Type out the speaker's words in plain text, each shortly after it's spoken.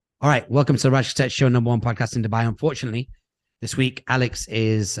All right, welcome to the Raj Kotecha Show, number one podcast in Dubai. Unfortunately, this week Alex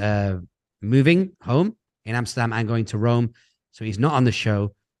is moving home in Amsterdam and going to Rome, so he's not on the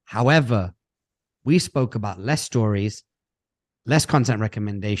show. However, we spoke about less stories, less content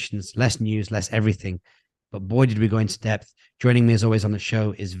recommendations, less news, less everything. But boy, did we go into depth. Joining me as always on the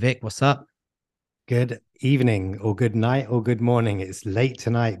show is Vic. What's up? Good evening or good night or good morning. It's late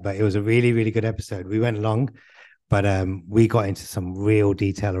tonight, but it was a really, really good episode. We went long, but we got into some real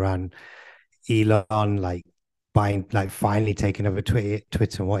detail around Elon, like finally taking over Twitter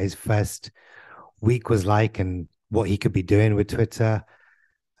and what his first week was like and what he could be doing with Twitter.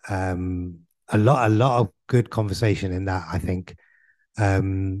 A lot of good conversation in that, I think.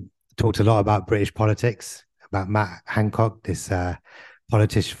 Talked a lot about British politics, about Matt Hancock, this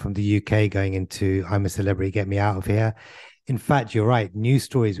politician from the UK going into "I'm a celebrity, get me out of here." In fact, you're right. News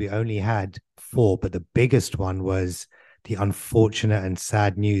stories we only had four, but the biggest one was the unfortunate and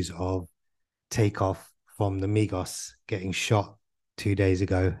sad news of Takeoff from the Migos getting shot 2 days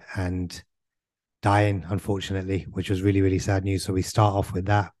ago and dying, unfortunately, which was really, really sad news. So we start off with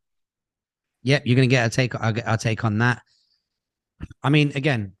that. Yep, you're gonna get a take. I'll get our take on that. I mean,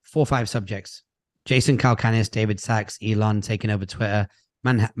 again, 4 or 5 subjects: Jason Calacanis, David Sachs, Elon taking over Twitter,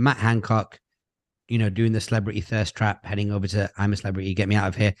 Matt Hancock, doing the celebrity thirst trap, heading over to "I'm a celebrity, get me out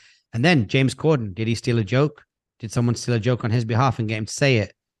of here," and then James Corden. Did he steal a joke? Did someone steal a joke on his behalf and get him to say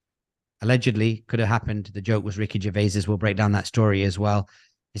it? Allegedly, could have happened. The joke was Ricky Gervais's. We'll break down that story as well.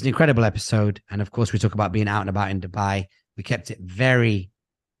 It's an incredible episode, and of course, we talk about being out and about in Dubai. We kept it very,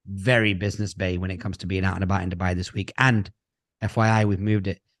 very business bay when it comes to being out and about in Dubai this week. And FYI, we've moved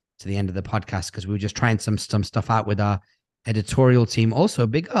it to the end of the podcast because we were just trying some stuff out with our editorial team. Also,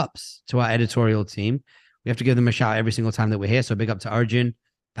 big ups to our editorial team. We have to give them a shout every single time that we're here. So big up to Arjun,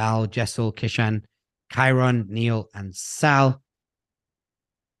 Bal, Jessel, Kishan, Kyron, Neil, and Sal.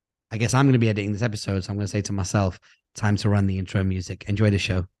 I guess I'm going to be editing this episode, so I'm going to say to myself, time to run the intro music. Enjoy the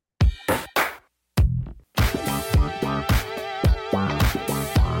show.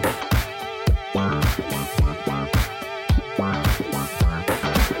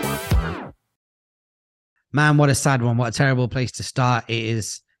 Man, what a sad one. What a terrible place to start. It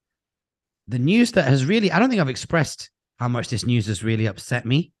is the news that has really, I don't think I've expressed how much this news has really upset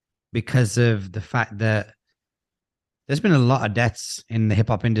me because of the fact that there's been a lot of deaths in the hip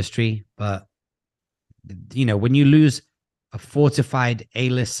hop industry. But, when you lose a fortified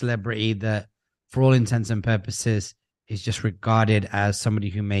A-list celebrity that, for all intents and purposes, is just regarded as somebody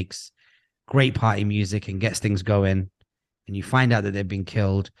who makes great party music and gets things going, and you find out that they've been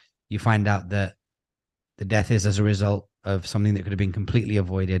killed, you find out that the death is as a result of something that could have been completely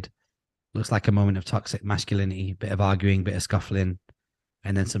avoided. Looks like a moment of toxic masculinity, bit of arguing, bit of scuffling,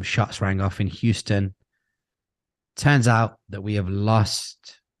 and then some shots rang off in Houston. Turns out that we have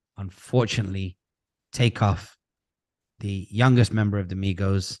lost, unfortunately, Takeoff, the youngest member of the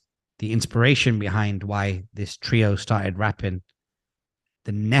Migos, the inspiration behind why this trio started rapping,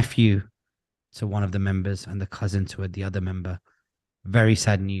 the nephew to one of the members and the cousin to the other member. Very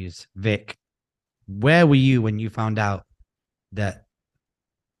sad news. Vic, where were you when you found out that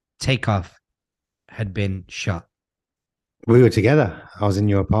Takeoff had been shot? We were together. I was in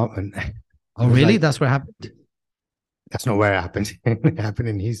your apartment. Oh, really? That's what happened? That's not where it happened. It happened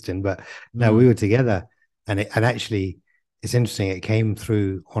in Houston, but no, we were together. And actually, it's interesting. It came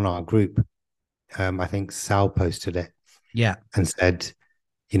through on our group. I think Sal posted it. Yeah. And said,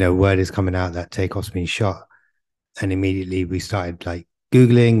 word is coming out that Takeoff's been shot. And immediately we started like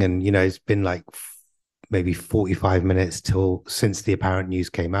Googling, and, it's been like maybe 45 minutes since the apparent news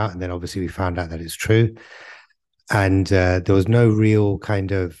came out. And then obviously we found out that it's true. And there was no real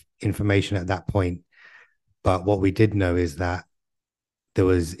kind of information at that point. But what we did know is that there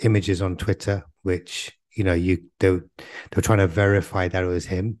was images on Twitter, which, they were trying to verify that it was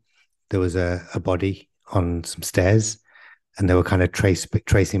him. There was a body on some stairs, and they were kind of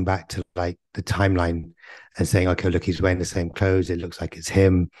tracing back to like the timeline and saying, okay, look, he's wearing the same clothes. It looks like it's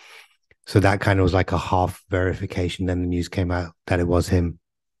him. So that kind of was like a half verification. Then the news came out that it was him.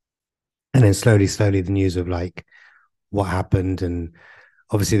 And then slowly, the news of like what happened. And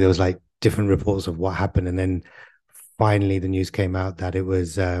obviously there was like different reports of what happened. And then finally the news came out that it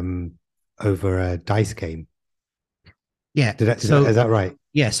was over a dice game. Yeah. Is that right?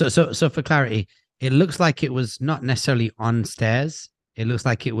 Yeah. So for clarity, it looks like it was not necessarily on stairs. It looks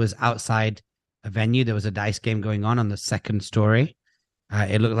like it was outside a venue. There was a dice game going on the second story.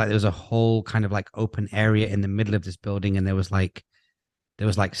 It looked like there was a whole kind of like open area in the middle of this building, and there was like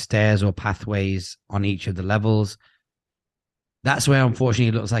stairs or pathways on each of the levels. That's where, unfortunately,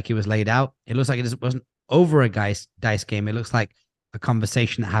 it looks like it was laid out. It looks like it wasn't over a dice game. It looks like a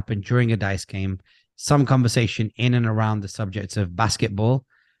conversation that happened during a dice game, some conversation in and around the subject of basketball.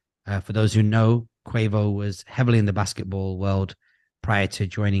 For those who know, Quavo was heavily in the basketball world prior to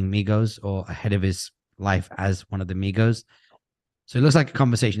joining Migos, or ahead of his life as one of the Migos. So it looks like a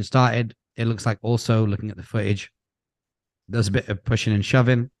conversation started. It looks like, also looking at the footage, there's a bit of pushing and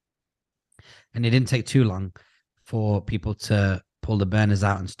shoving, and it didn't take too long for people to pull the burners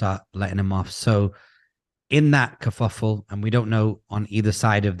out and start letting them off. So in that kerfuffle, and we don't know on either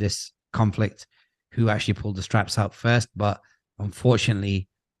side of this conflict who actually pulled the straps out first, but unfortunately,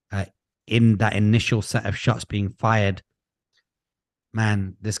 in that initial set of shots being fired,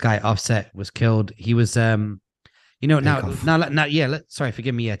 man, this guy Offset was killed. He was, sorry,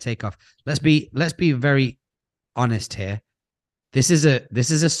 forgive me. Yeah, Takeoff. Let's be very honest here. This is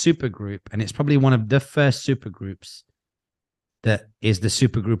a super group, and it's probably one of the first super groups that is the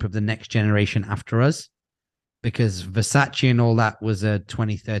super group of the next generation after us, because Versace and all that was a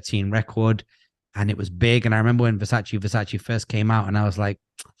 2013 record, and it was big. And I remember when Versace first came out, and I was like,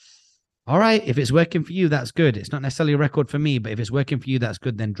 all right, if it's working for you, that's good. It's not necessarily a record for me, but if it's working for you, that's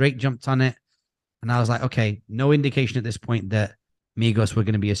good. Then Drake jumped on it, and I was like, okay, no indication at this point that Migos were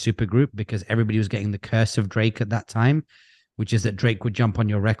going to be a super group, because everybody was getting the curse of Drake at that time, which is that Drake would jump on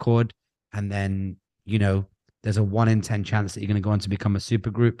your record, and then, there's a 1 in 10 chance that you're going to go on to become a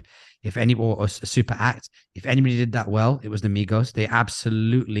super group. If any, or a super act, if anybody did that well, it was the Migos. They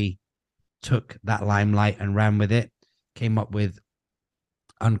absolutely took that limelight and ran with it, came up with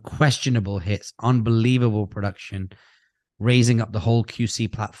unquestionable hits, unbelievable production, raising up the whole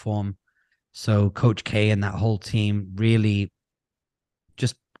QC platform. So Coach K and that whole team really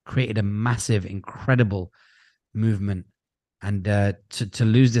just created a massive, incredible movement. And to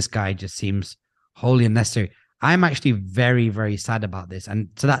lose this guy just seems wholly unnecessary. I'm actually very, very sad about this.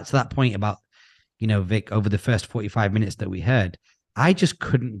 And to that point about, Vic, over the first 45 minutes that we heard, I just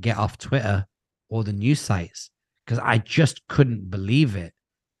couldn't get off Twitter or the news sites, because I just couldn't believe it.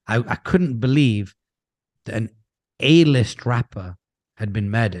 I couldn't believe that an A-list rapper had been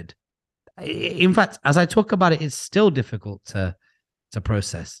murdered. In fact, as I talk about it, it's still difficult to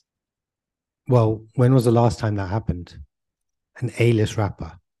process. Well, when was the last time that happened? An A-list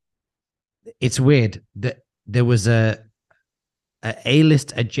rapper. It's weird that there was a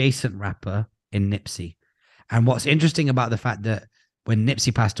A-list adjacent rapper in Nipsey. And what's interesting about the fact that when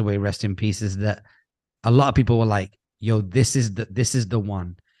Nipsey passed away, rest in peace, is that a lot of people were like, yo, this is the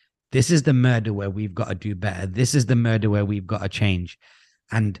one. This is the murder where we've got to do better. This is the murder where we've got to change.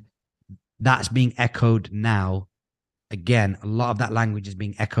 And that's being echoed now. Again, a lot of that language is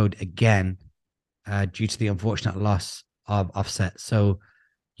being echoed again due to the unfortunate loss of Offset. So,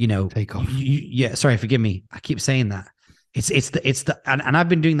 Takeoff. Yeah, sorry, forgive me. I keep saying that. It's the and I've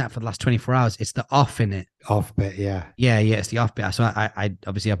been doing that for the last 24 hours. It's the off in it. Off bit, yeah. Yeah, it's the off bit. So I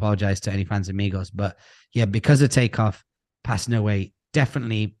obviously apologize to any fans of Migos, but yeah, because of Takeoff passing away,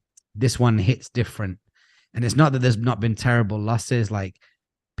 definitely this one hits different. And it's not that there's not been terrible losses. Like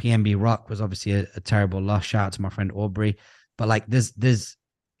PNB Rock was obviously a terrible loss. Shout out to my friend Aubrey. But like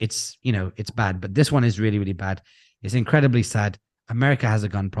it's bad. But this one is really, really bad. It's incredibly sad. America has a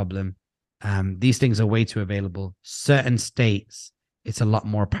gun problem. These things are way too available. Certain states, it's a lot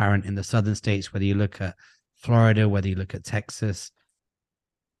more apparent. In the southern states, whether you look at Florida, whether you look at Texas.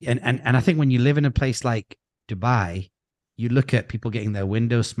 And I think when you live in a place like Dubai, you look at people getting their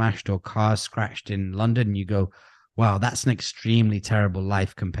windows smashed or cars scratched in London, and you go, wow, that's an extremely terrible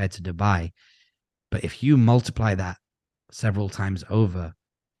life compared to Dubai. But if you multiply that several times over,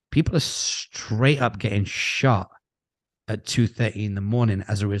 people are straight up getting shot at 2:30 in the morning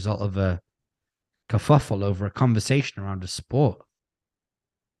as a result of a kerfuffle over a conversation around a sport.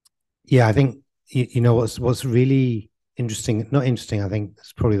 Yeah, I think what's really interesting, not interesting, I think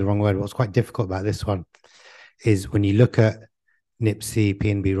it's probably the wrong word. What's quite difficult about this one is when you look at Nipsey,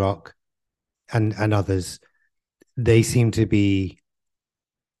 PNB Rock, and others, they seem to be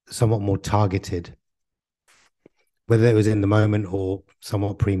somewhat more targeted, whether it was in the moment or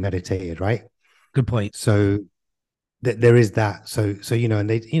somewhat premeditated, right? Good point. So there is that. So and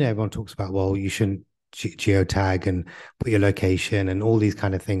they, everyone talks about, well, you shouldn't geotag and put your location and all these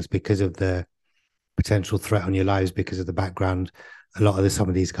kind of things because of the potential threat on your lives, because of the background some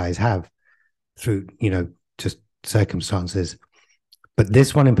of these guys have through just circumstances. But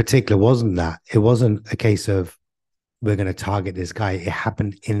this one in particular wasn't that. It wasn't a case of we're going to target this guy. It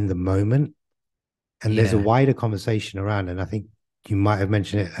happened in the moment. And there's a wider conversation around, and I think you might have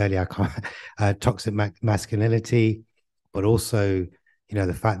mentioned it earlier, toxic masculinity, but also,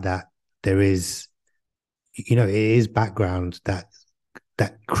 the fact that there is, it is background that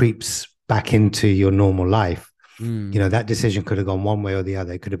creeps back into your normal life. Mm. You know, that decision could have gone one way or the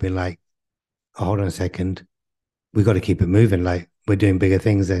other. It could have been like, oh, hold on a second, we got to keep it moving. Like we're doing bigger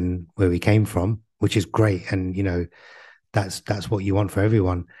things than where we came from, which is great. And you know, that's what you want for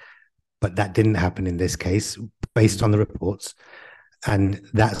everyone. But that didn't happen in this case, based Mm. on the reports. And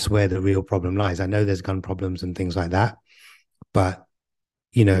that's where the real problem lies. I know there's gun problems and things like that, but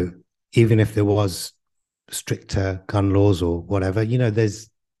you know, even if there was stricter gun laws or whatever, you know,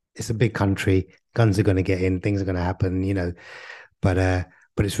 it's a big country, guns are going to get in, things are going to happen, you know, but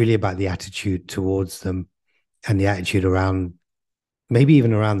it's really about the attitude towards them and the attitude around, maybe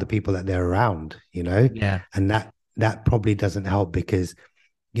even around the people that they're around, you know, Yeah. and that probably doesn't help because,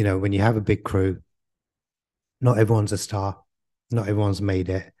 you know, when you have a big crew, not everyone's a star, not everyone's made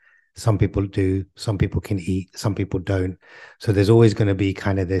it. Some people do, some people can eat, some people don't. So there's always going to be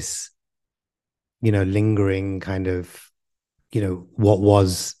kind of this, you know, lingering kind of, you know, what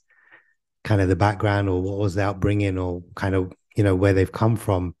was kind of the background or what was the upbringing or kind of, you know, where they've come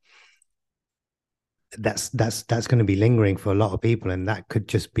from. That's going to be lingering for a lot of people, and that could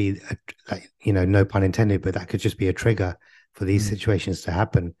just be like, you know, no pun intended, but that could just be a trigger for these Mm. situations to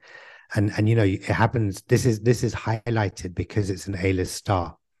happen. And you know, it happens. This is highlighted because it's an A-list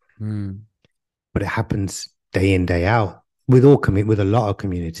star, Mm. but it happens day in day out with with a lot of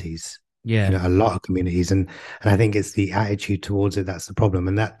communities. You Yeah. know, a lot of communities, and I think it's the attitude towards it that's the problem.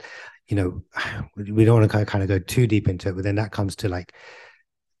 And that, you know, we don't want to kind of go too deep into it, but then that comes to like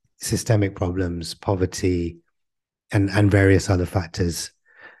systemic problems, poverty, and various other factors,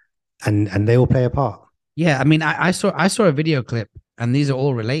 and they all play a part. Yeah. I mean, I saw a video clip, and these are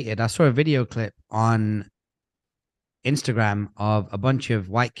all related. I saw a video clip on Instagram of a bunch of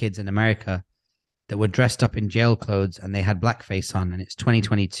white kids in America that were dressed up in jail clothes and they had blackface on, and it's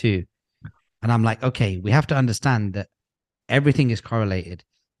 2022. And I'm like, okay, we have to understand that everything is correlated,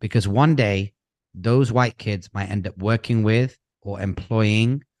 because one day those white kids might end up working with or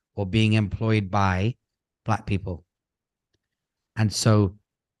employing or being employed by black people. And so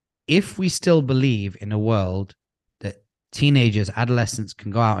if we still believe in a world that teenagers, adolescents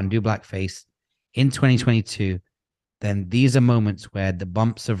can go out and do blackface in 2022, then these are moments where the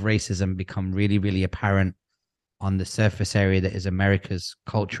bumps of racism become really, really apparent on the surface area that is America's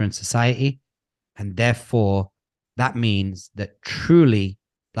culture and society. And therefore, that means that truly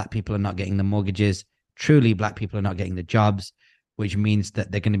black people are not getting the mortgages, truly black people are not getting the jobs, which means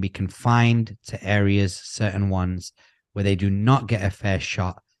that they're going to be confined to areas, certain ones, where they do not get a fair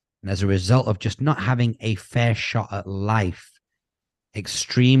shot. And as a result of just not having a fair shot at life,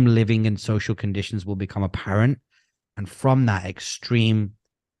 extreme living and social conditions will become apparent. And from that, extreme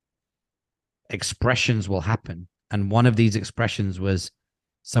expressions will happen. And one of these expressions was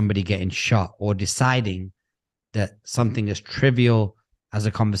somebody getting shot or deciding that something as trivial as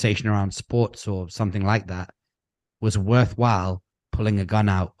a conversation around sports or something like that was worthwhile pulling a gun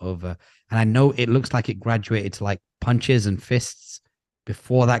out over. And I know it looks like it graduated to like punches and fists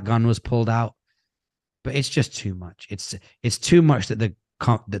before that gun was pulled out, but it's just too much. It's too much that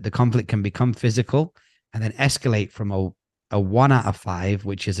the conflict can become physical and then escalate from a 1 out of 5,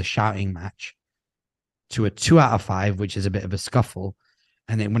 which is a shouting match, to a 2 out of 5, which is a bit of a scuffle.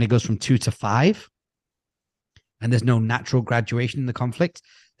 And then when it goes from 2 to 5, and there's no natural graduation in the conflict,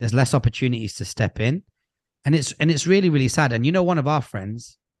 there's less opportunities to step in. And it's really, really sad. And you know, one of our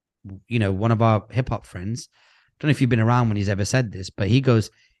friends, you know, one of our hip hop friends, I don't know if you've been around when he's ever said this, but he does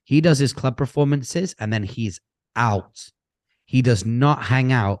his club performances and then he's out. He does not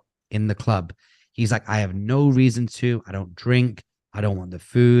hang out in the club. He's like, I have no reason to. I don't drink. I don't want the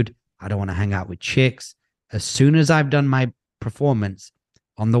food. I don't want to hang out with chicks. As soon as I've done my performance,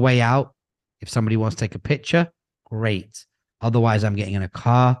 on the way out, if somebody wants to take a picture, great. Otherwise, I'm getting in a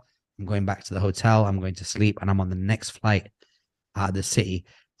car. I'm going back to the hotel. I'm going to sleep, and I'm on the next flight out of the city.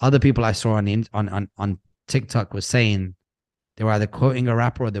 Other people I saw on TikTok was saying they were either quoting a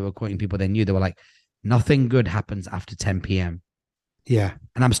rapper or they were quoting people they knew. They were like, nothing good happens after 10 p.m. Yeah.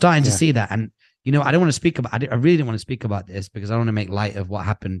 And I'm starting to see that. And, you know, I don't want to speak about, I really didn't want to speak about this because I don't want to make light of what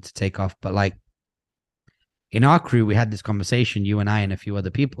happened to Takeoff. But like in our crew, we had this conversation, you and I and a few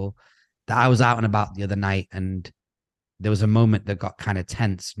other people, that I was out and about the other night and there was a moment that got kind of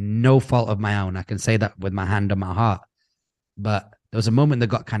tense. No fault of my own. I can say that with my hand on my heart. But there was a moment that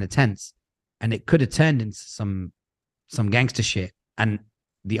got kind of tense and it could have turned into some gangster shit. And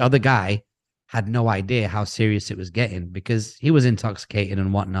the other guy had no idea how serious it was getting because he was intoxicated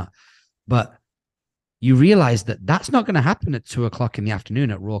and whatnot. But you realize that that's not going to happen at 2 o'clock in the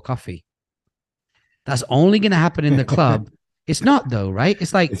afternoon at Raw Coffee. That's only going to happen in the club. It's not though, right?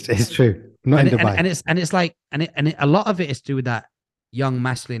 It's like it's true. Not in Dubai. And it's like a lot of it is to do with that young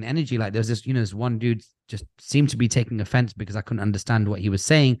masculine energy. Like there's this, you know, this one dude just seemed to be taking offense because I couldn't understand what he was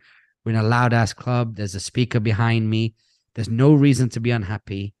saying. We're in a loud ass club. There's a speaker behind me. There's no reason to be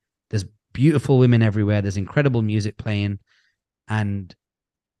unhappy. There's beautiful women everywhere. There's incredible music playing. And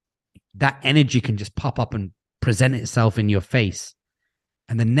that energy can just pop up and present itself in your face.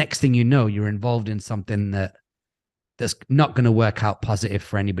 And the next thing you know, you're involved in something that's not going to work out positive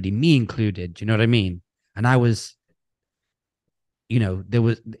for anybody, me included. Do you know what I mean? And I was,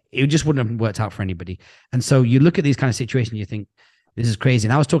 it just wouldn't have worked out for anybody. And so you look at these kind of situations, you think, this is crazy.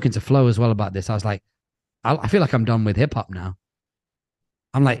 And I was talking to Flo as well about this. I was like, I feel like I'm done with hip hop now.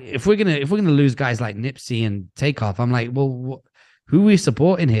 I'm like, if we're gonna lose guys like Nipsey and Takeoff, I'm like, well, who are we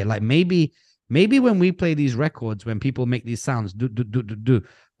supporting here? Like maybe when we play these records, when people make these sounds,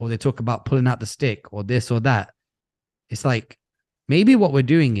 or they talk about pulling out the stick or this or that, it's like maybe what we're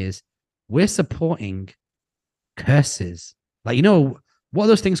doing is we're supporting curses. Like, what are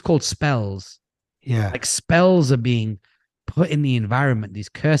those things called? Spells. Yeah. Like spells are being put in the environment, these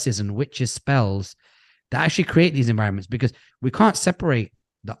curses and witches spells that actually create these environments, because we can't separate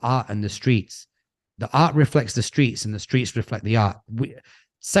the art and the streets. The art reflects the streets and the streets reflect the art.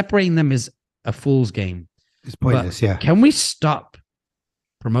 Separating them is a fool's game. It's pointless. But yeah. Can we stop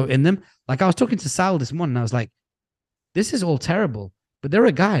promoting them? Like I was talking to Sal this morning, and I was like, this is all terrible. But there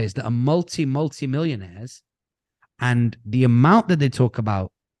are guys that are multi-millionaires, and the amount that they talk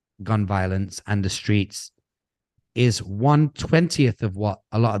about gun violence and the streets is 1/20th of what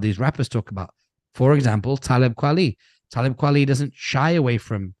a lot of these rappers talk about. For example, Talib Kweli. Talib Kweli doesn't shy away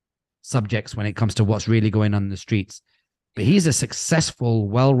from subjects when it comes to what's really going on in the streets. But he's a successful,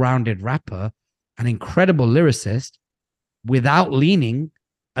 well-rounded rapper, an incredible lyricist, without leaning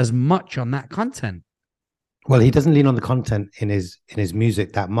as much on that content. Well, he doesn't lean on the content in his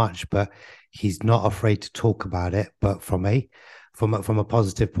music that much, but he's not afraid to talk about it, but from a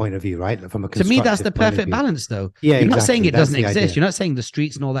positive point of view, right? From a to me, that's the perfect balance, though. Yeah, you're exactly. Not saying it That's doesn't exist. idea. You're not saying the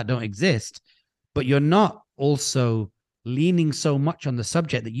streets and all that don't exist, but you're not also leaning so much on the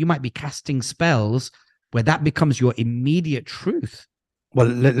subject that you might be casting spells where that becomes your immediate truth. Well,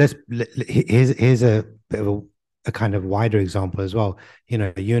 here's a bit of a kind of wider example as well.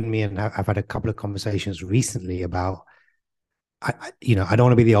 You and me and I've had a couple of conversations recently about, I don't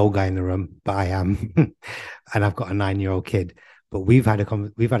want to be the old guy in the room, but I am, and I've got a 9-year-old kid. But we've had a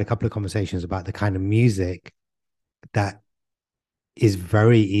couple of conversations about the kind of music that is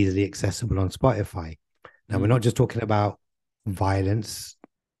very easily accessible on Spotify. Now, we're not just talking about violence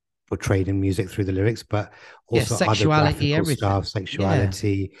portrayed in music through the lyrics, but also sexuality, other graphical stuff,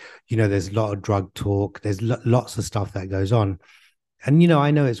 sexuality. There's a lot of drug talk. There's lots of stuff that goes on. And,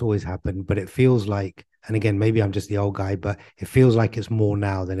 I know it's always happened, but it feels like, and again, maybe I'm just the old guy, but it feels like it's more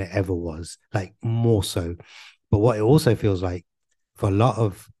now than it ever was, like more so. But what it also feels like for a lot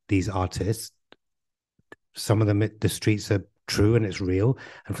of these artists, some of them, the streets are true and it's real.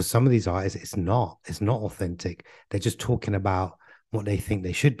 And for some of these artists, it's not authentic. They're just talking about what they think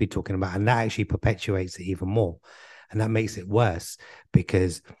they should be talking about. And that actually perpetuates it even more. And that makes it worse,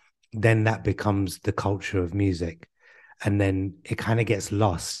 because then that becomes the culture of music. And then it kind of gets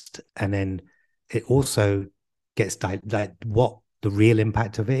lost. And then it also gets like what the real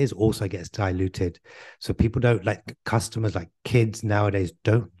impact of it is also gets diluted. So people don't, like customers, like kids nowadays,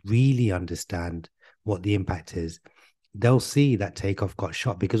 don't really understand what the impact is. They'll see that Takeoff got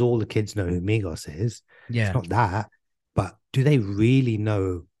shot because all the kids know who Migos is. Yeah. It's not that. But do they really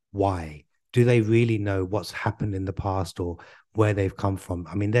know why? Do they really know what's happened in the past or where they've come from?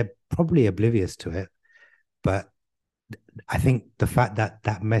 I mean, they're probably oblivious to it. But I think the fact that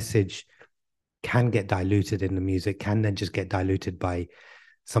that message can get diluted in the music, can then just get diluted by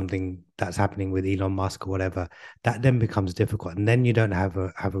something that's happening with Elon Musk or whatever, that then becomes difficult. And then you don't have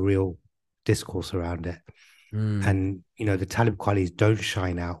a real discourse around it. And, the Talib Kwalis don't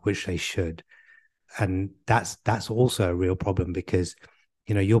shine out, which they should. And that's also a real problem, because,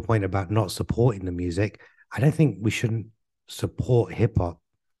 your point about not supporting the music, I don't think we shouldn't support hip hop,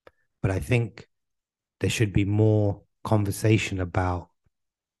 but I think there should be more conversation about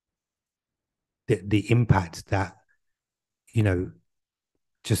the impact that,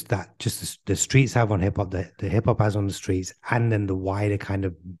 just the streets have on hip hop, the hip hop has on the streets, and then the wider kind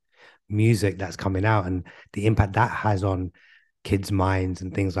of music that's coming out and the impact that has on kids' minds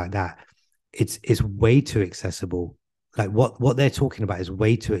and things like that. It's way too accessible. Like what they're talking about is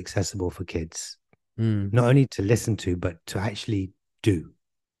way too accessible for kids, not only to listen to, but to actually do,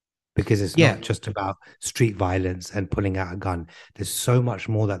 because it's not just about street violence and pulling out a gun. There's so much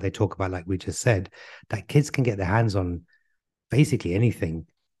more that they talk about, like we just said, that kids can get their hands on basically anything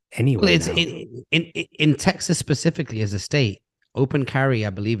anywhere. Well, in Texas specifically, as a state, open carry, I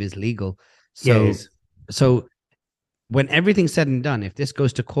believe, is legal. So So when everything's said and done, if this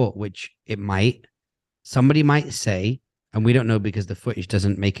goes to court, which it might, somebody might say, and we don't know because the footage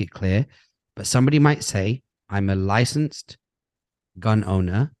doesn't make it clear, but somebody might say, I'm a licensed gun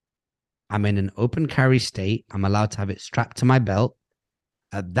owner. I'm in an open carry state. I'm allowed to have it strapped to my belt.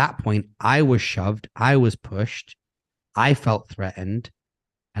 At that point, I was shoved. I was pushed. I felt threatened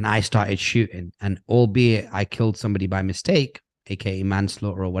and I started shooting. And albeit I killed somebody by mistake, aka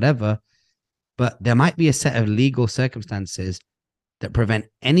manslaughter or whatever, but there might be a set of legal circumstances that prevent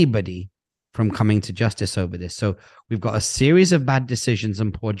anybody from coming to justice over this. So we've got a series of bad decisions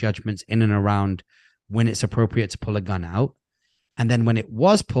and poor judgments in and around when it's appropriate to pull a gun out. And then when it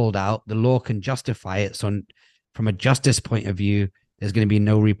was pulled out, the law can justify it. So from a justice point of view, there's going to be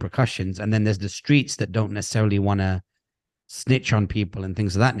no repercussions. And then there's the streets that don't necessarily want to snitch on people and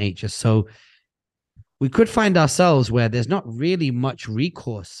things of that nature. So we could find ourselves where there's not really much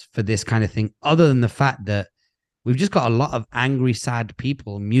recourse for this kind of thing, other than the fact that we've just got a lot of angry, sad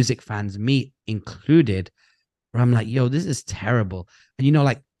people, music fans, me included, where I'm like, yo, this is terrible. And, you know,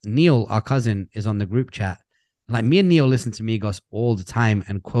 like Neil, our cousin, is on the group chat. Like me and Neil listen to Migos all the time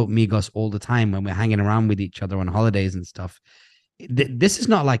and quote Migos all the time when we're hanging around with each other on holidays and stuff. This is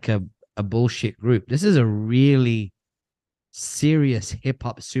not like a bullshit group. This is a really serious hip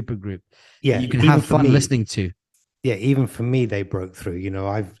hop super group. Yeah, you can have fun listening to. Yeah, even for me, they broke through. You know,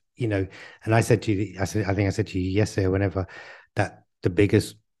 and I said to you, I think I said to you yesterday, or whenever, that the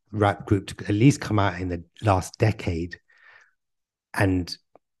biggest rap group to at least come out in the last decade, and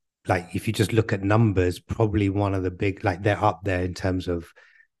like if you just look at numbers, probably one of the big, like they're up there in terms of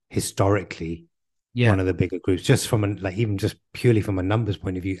historically, one of the bigger groups, just from like even just purely from a numbers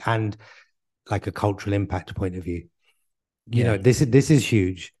point of view and like a cultural impact point of view. You know, this is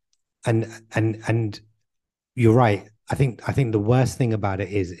huge, and you're right. I think the worst thing about it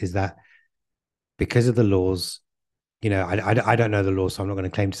is that because of the laws, you know, I don't know the law, so I'm not going to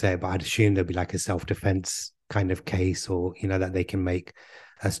claim to say it, but I'd assume there'll be like a self-defense kind of case, or you know, that they can make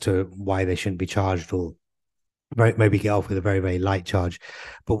as to why they shouldn't be charged, or maybe get off with a very, very light charge.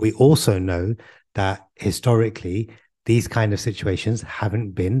 But we also know that historically these kind of situations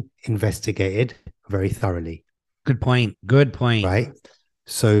haven't been investigated very thoroughly. Good point. Right.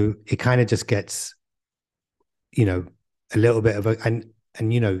 So it kind of just gets, you know, a little bit of a, and,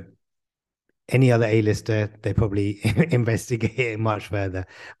 you know, any other A-lister, they probably investigate it much further,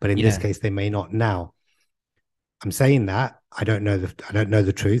 but in this case, they may not. Now, I'm saying that I don't know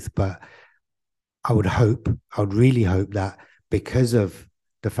the truth, but I would really hope that because of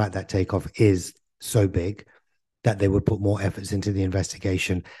the fact that Takeoff is so big, that they would put more efforts into the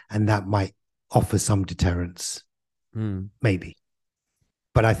investigation, and that might offer some deterrence. Maybe,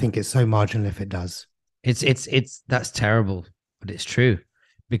 but I think it's so marginal if it does. It's that's terrible, but it's true,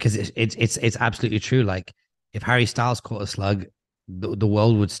 because it's absolutely true. Like if Harry Styles caught a slug, the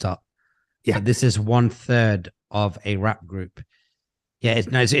world would stop. Yeah, but this is 1/3 of a rap group. Yeah,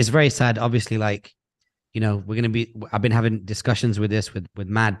 it's very sad. Obviously, like, you know, I've been having discussions with this with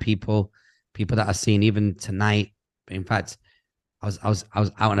mad people that I've seen even tonight. In fact, I was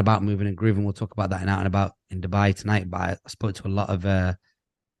out and about moving and grooving. We'll talk about that in Out and About in Dubai tonight. But I spoke to a lot of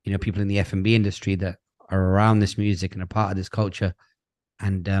you know, people in the F&B industry that are around this music and are part of this culture,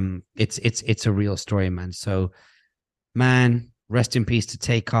 and it's a real story, man. So, man, rest in peace to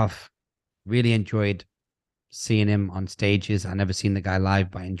Takeoff. Really enjoyed seeing him on stages. I never seen the guy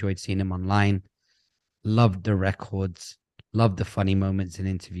live, but I enjoyed seeing him online. Loved the records. Loved the funny moments in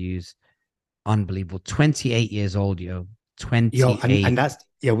interviews. Unbelievable. 28 years old, yo. 28. Yo, and that's,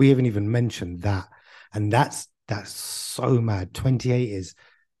 yeah, we haven't even mentioned that. And that's so mad. 28 is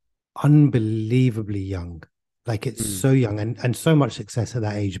unbelievably young. Like it's so young, and so much success at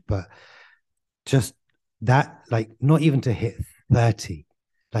that age, but just that, like, not even to hit 30,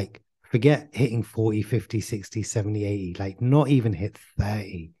 like forget hitting 40, 50, 60, 70, 80, like not even hit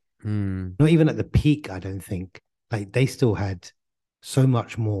 30. Not even at the peak, I don't think. Like they still had so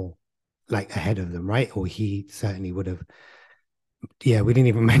much more like ahead of them, right? Or he certainly would have. Yeah, we didn't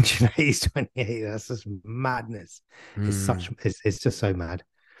even mention that he's 28. That's just madness. It's just so mad.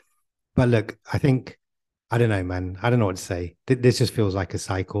 But look, I think, I don't know, man. I don't know what to say. This just feels like a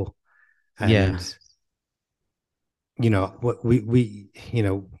cycle. And you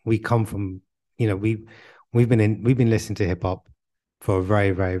know, we come from, you know, we've been listening to hip hop for a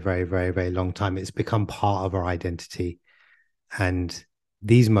very, very, very, very, very long time. It's become part of our identity. And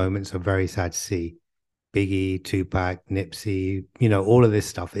these moments are very sad to see. Biggie, Tupac, Nipsey, you know, all of this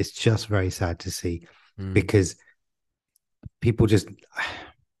stuff. It's just very sad to see because people just,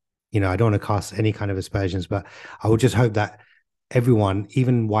 you know, I don't want to cast any kind of aspersions, but I would just hope that everyone,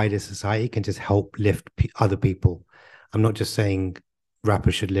 even wider society, can just help lift other people. I'm not just saying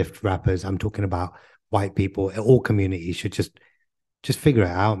rappers should lift rappers. I'm talking about white people. All communities should just figure it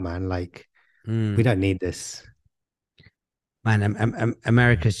out, man. Like, we don't need this. Man,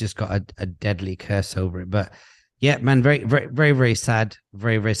 America's just got a deadly curse over it. But yeah, man, very, very, very, very sad.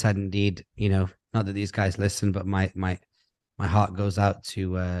 Very, very sad indeed. You know, not that these guys listen, but my heart goes out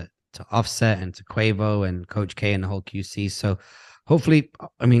to Offset and to Quavo and Coach K and the whole QC. So hopefully,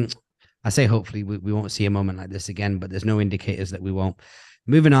 I mean, I say hopefully we won't see a moment like this again, but there's no indicators that we won't.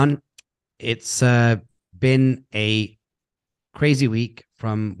 Moving on, it's been a crazy week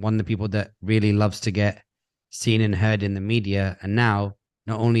from one of the people that really loves to get seen and heard in the media. And now,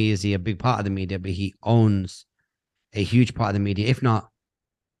 not only is he a big part of the media, but he owns a huge part of the media, if not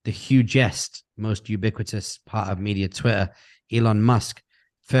the hugest, most ubiquitous part of media, Twitter. Elon Musk,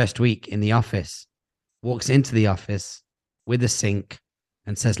 first week in the office, walks into the office with a sink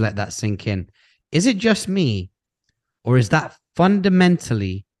and says, let that sink in. Is it just me, or is that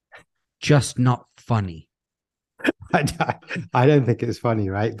fundamentally just not funny? I don't think it's funny,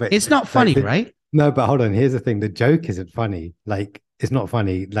 right? But it's not funny, right? No, but hold on. Here's the thing. The joke isn't funny. Like, it's not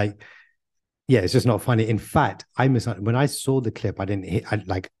funny. Like, yeah, it's just not funny. In fact, when I saw the clip,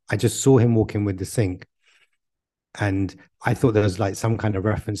 I just saw him walking with the sink. And I thought there was like some kind of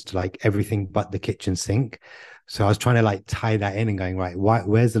reference to like everything but the kitchen sink. So I was trying to like tie that in and going, right,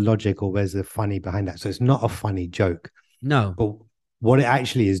 where's the logic or where's the funny behind that? So it's not a funny joke. No. But what it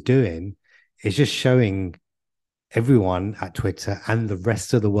actually is doing is just showing everyone at Twitter and the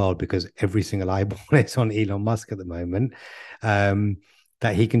rest of the world, because every single eyeball is on Elon Musk at the moment,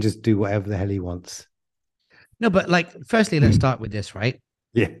 that he can just do whatever the hell he wants. No, but like, firstly, let's start with this, right?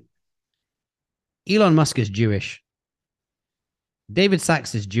 Yeah. Elon Musk is Jewish. David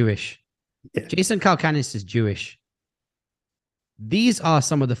Sachs is Jewish. Yeah. Jason Calacanis is Jewish. These are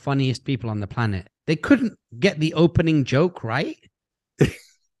some of the funniest people on the planet. They couldn't get the opening joke right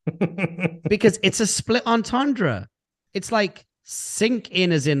because it's a split entendre. It's like sink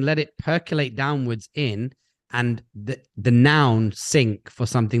in, as in let it percolate downwards in, and the noun sink for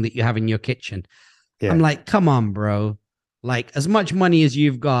something that you have in your kitchen. Yeah. I'm like, come on, bro. Like, as much money as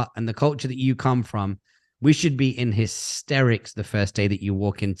you've got and the culture that you come from, we should be in hysterics the first day that you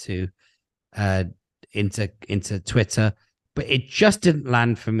walk into Twitter. But it just didn't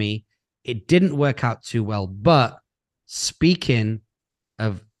land for me. It didn't work out too well. But speaking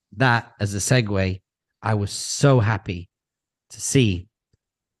of that as a segue, I was so happy to see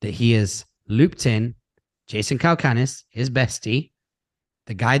that he has looped in Jason Calacanis, his bestie,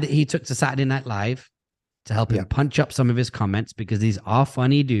 the guy that he took to Saturday Night Live to help him punch up some of his comments, because these are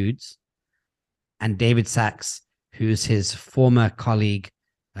funny dudes, and David Sachs, who's his former colleague,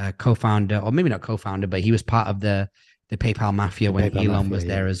 co-founder, or maybe not co-founder, but he was part of the PayPal mafia when Elon was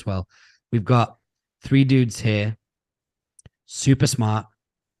there as well. We've got three dudes here, super smart,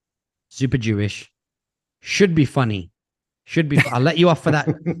 super Jewish, should be funny. I'll let you off for that.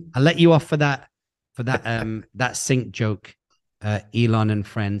 I'll let you off for that that sync joke, Elon and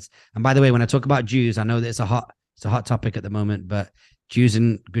friends. And by the way, when I talk about Jews, I know that it's a hot topic at the moment, but Jews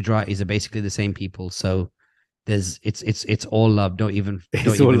and Gujaratis are basically the same people. So it's all love. Don't even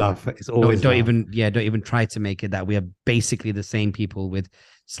love. It's always don't even try to make it that. We are basically the same people with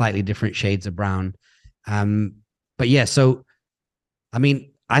slightly different shades of brown. But yeah, so I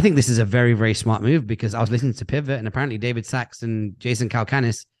mean, I think this is a very, very smart move, because I was listening to Pivot, and apparently David Sachs and Jason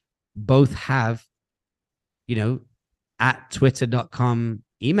Calacanis both have, at twitter.com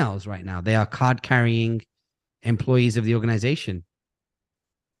emails right now. They are card carrying employees of the organization.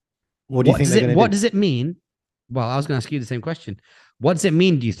 What does it mean? Well, I was going to ask you the same question. What does it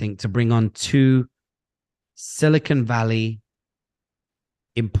mean, do you think, to bring on two Silicon Valley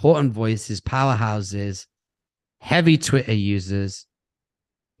important voices, powerhouses, heavy Twitter users,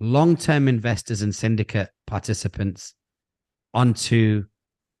 long-term investors and syndicate participants onto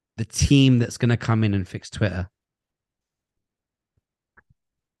the team that's going to come in and fix Twitter?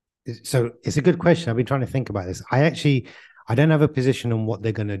 So it's a good question. I've been trying to think about this. I don't have a position on what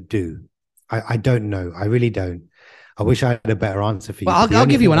they're going to do. I don't know. I really don't. I wish I had a better answer for you. Well, I'll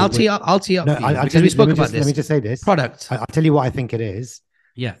give you one. I'll tee up for you, because we spoke about this. Let me just say this. Product. I'll tell you what I think it is.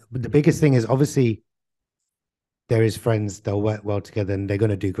 Yeah. But the biggest thing is, obviously, there is friends. They'll work well together and they're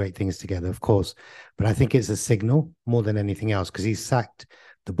going to do great things together, of course. But I think it's a signal more than anything else, because he's sacked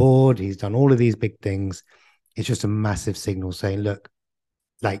the board. He's done all of these big things. It's just a massive signal saying, look,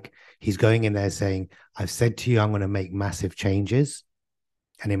 like, he's going in there saying, I've said to you, I'm going to make massive changes.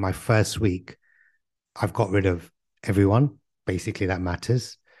 And in my first week, I've got rid of everyone, basically, that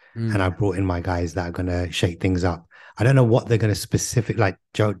matters. and I Mm. brought in my guys that are going to shake things up. I don't know what they're going to specific like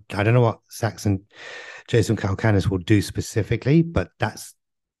Joe. I don't know what Saxon, Jason Calcanis will do specifically, but that's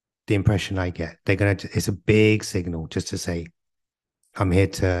the impression I get. They're going to. It's a big signal just to say, I'm here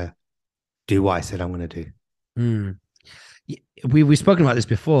to do what I said I'm going to do. Mm. We've spoken about this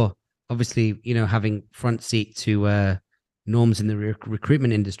before. Obviously, having front seat to norms in the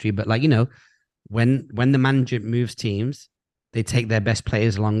recruitment industry, but like when the manager moves teams, they take their best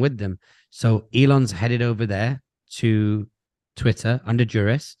players along with them. So Elon's headed over there to Twitter under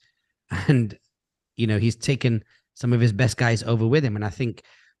duress, and he's taken some of his best guys over with him. And I think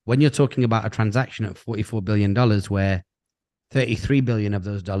when you're talking about a transaction at $44 billion, where 33 billion of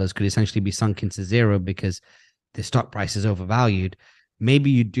those dollars could essentially be sunk into zero because the stock price is overvalued, maybe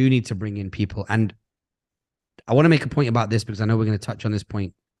you do need to bring in people. And I want to make a point about this because I know we're going to touch on this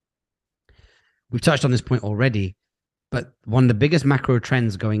point. We've touched on this point already, but one of the biggest macro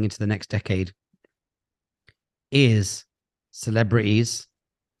trends going into the next decade is celebrities,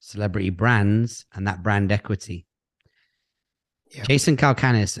 celebrity brands, and that brand equity. Yeah. Jason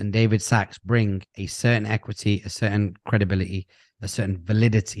Calcanis and David Sachs bring a certain equity, a certain credibility, a certain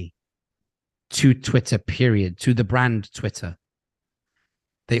validity to Twitter, period, to the brand Twitter.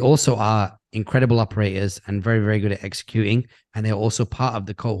 They also are incredible operators and very, very good at executing. And they're also part of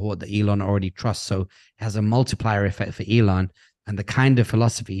the cohort that Elon already trusts. So it has a multiplier effect for Elon and the kind of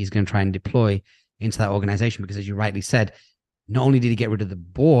philosophy he's going to try and deploy into that organization. Because as you rightly said, not only did he get rid of the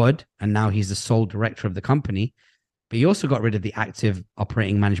board and now he's the sole director of the company, but he also got rid of the active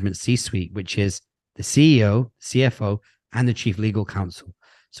operating management C-suite, which is the CEO, CFO, and the chief legal counsel.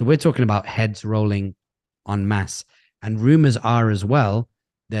 So we're talking about heads rolling en masse. And rumors are as well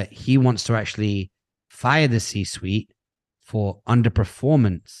that he wants to actually fire the C-suite for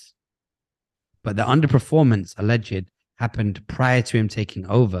underperformance. But the underperformance alleged happened prior to him taking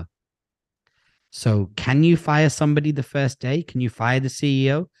over. So can you fire somebody the first day? Can you fire the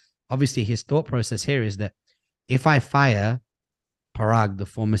CEO? Obviously, his thought process here is that if I fire Parag, the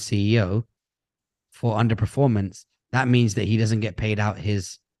former CEO, for underperformance, that means that he doesn't get paid out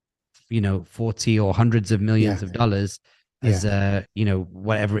his, 40 or hundreds of millions of dollars as,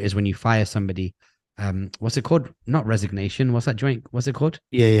 whatever it is when you fire somebody. What's it called? Not resignation. What's that joint? What's it called?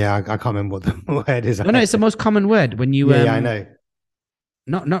 Yeah. I can't remember what the word is. No, it's the most common word when you, I know.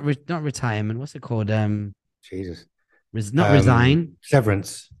 Not retirement. What's it called? Jesus. Not resign.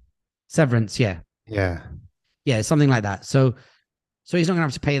 Severance. Severance. Yeah. Yeah. Something like that. So he's not gonna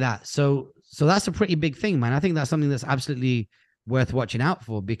have to pay that. So that's a pretty big thing, man. I think that's something that's absolutely worth watching out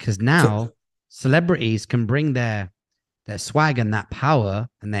for because now celebrities can bring their swag and that power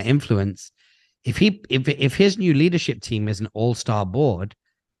and their influence. If his new leadership team is an all-star board,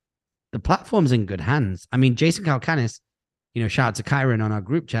 the platform's in good hands. I mean, Jason Calcanis, shout out to Kyron on our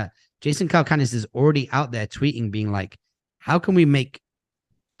group chat. Jason Calcanis is already out there tweeting, being like, how can we make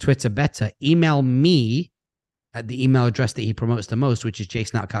Twitter better? Email me at the email address that he promotes the most, which is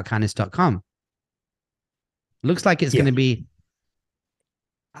jason@calcanis.com. Looks like it's going to be,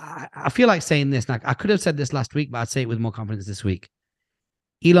 I feel like saying this. Like I could have said this last week, but I'd say it with more confidence this week.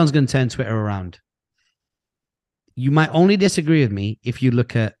 Elon's going to turn Twitter around. You might only disagree with me if you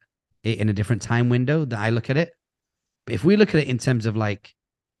look at it in a different time window that I look at it. But if we look at it in terms of like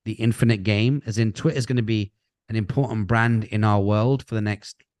the infinite game, as in Twitter is going to be an important brand in our world for the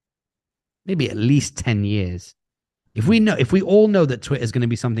next maybe at least 10 years. If we all know that Twitter is going to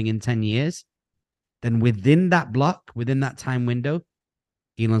be something in 10 years, then within that block, within that time window,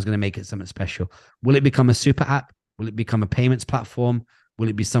 Elon's going to make it something special. Will it become a super app? Will it become a payments platform? Will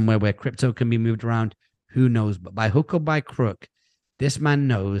it be somewhere where crypto can be moved around? Who knows? But by hook or by crook, this man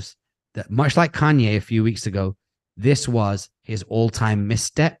knows that much like Kanye a few weeks ago, this was his all-time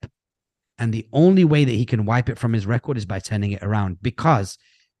misstep. And the only way that he can wipe it from his record is by turning it around. Because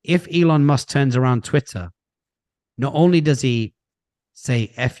if Elon Musk turns around Twitter, not only does he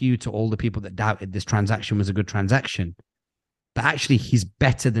say F you to all the people that doubted this transaction was a good transaction, but actually he's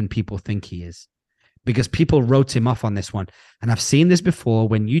better than people think he is. Because people wrote him off on this one. And I've seen this before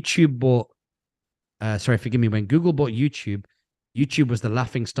when YouTube bought, when Google bought YouTube, YouTube was the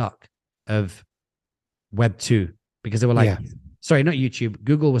laughing stock of Web 2 because they were like, sorry, not YouTube.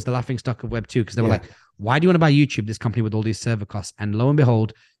 Google was the laughing stock of Web 2 because they were like, why do you want to buy YouTube, this company with all these server costs? And lo and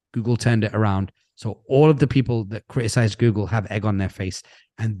behold, Google turned it around. So all of the people that criticized Google have egg on their face.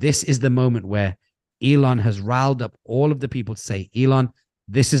 And this is the moment where Elon has riled up all of the people to say, Elon,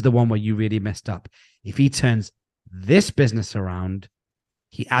 this is the one where you really messed up. If he turns this business around,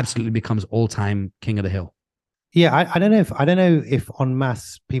 he absolutely becomes all-time king of the hill. Yeah, I don't know if en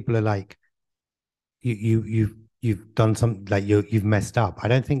masse people are like, you you've done some, like you've messed up. I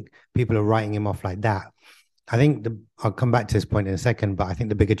don't think people are writing him off like that. I think I'll come back to this point in a second, but I think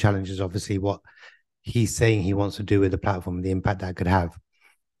the bigger challenge is obviously what he's saying he wants to do with the platform and the impact that could have.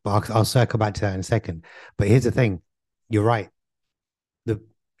 But I'll circle back to that in a second. But here's the thing: you're right. The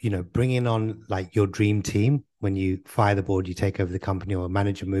bringing on like your dream team when you fire the board, you take over the company, or a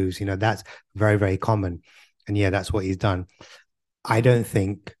manager moves. That's very, very common, and yeah, that's what he's done. I don't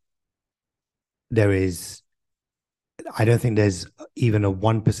think there is. I don't think there's even a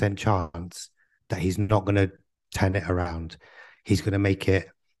 1% chance that he's not going to turn it around. He's going to make it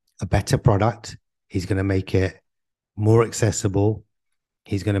a better product. He's going to make it more accessible.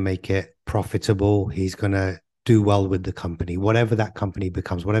 He's going to make it profitable. He's going to do well with the company, whatever that company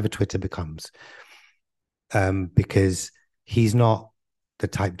becomes, whatever Twitter becomes, because he's not the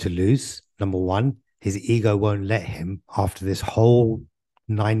type to lose. Number one, his ego won't let him, after this whole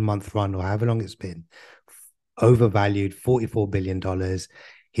 9-month run or however long it's been, overvalued $44 billion.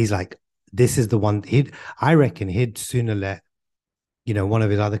 He's like, this is the one. I reckon he'd sooner let one of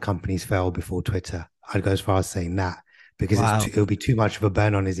his other companies fail before Twitter. I'd go as far as saying that, because it'll be too much of a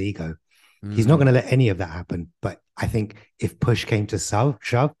burn on his ego. He's not going to let any of that happen. But I think if push came to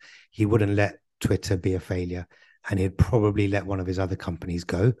shove, he wouldn't let Twitter be a failure, and he'd probably let one of his other companies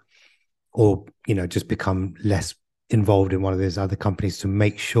go, or just become less involved in one of those other companies to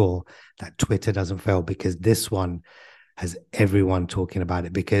make sure that Twitter doesn't fail, because this one has everyone talking about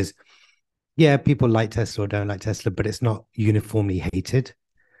it. Because yeah, people like Tesla or don't like Tesla, but it's not uniformly hated.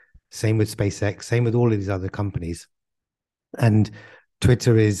 Same with SpaceX, same with all of these other companies. And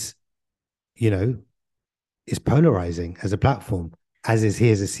Twitter is polarizing as a platform, as is he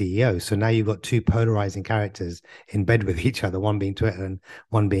as a CEO. So now you've got two polarizing characters in bed with each other, one being Twitter and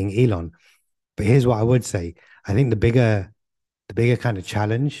one being Elon. But here's what I would say. I think the bigger kind of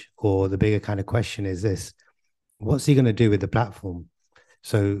challenge, or the bigger kind of question, is this: what's he going to do with the platform?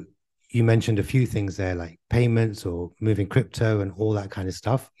 So you mentioned a few things there, like payments or moving crypto and all that kind of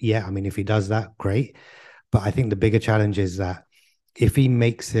stuff. Yeah, I mean, if he does that, great. But I think the bigger challenge is that if he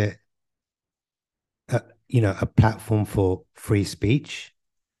makes it a platform for free speech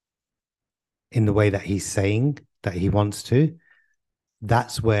in the way that he's saying that he wants to,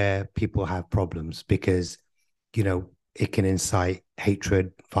 that's where people have problems, because it can incite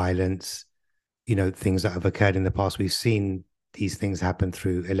hatred, violence, things that have occurred in the past. We've seen these things happen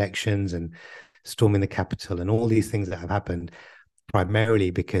through elections and storming the Capitol and all these things that have happened,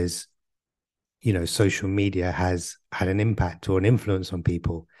 primarily because social media has had an impact or an influence on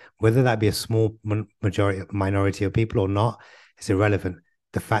people. Whether that be a small minority of people or not, it's irrelevant.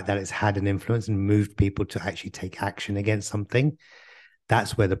 The fact that it's had an influence and moved people to actually take action against something,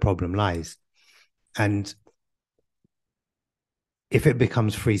 that's where the problem lies. And if it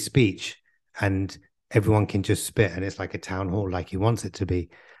becomes free speech and everyone can just spit, and it's like a town hall, like he wants it to be,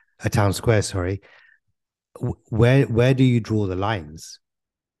 a town square, sorry, where do you draw the lines?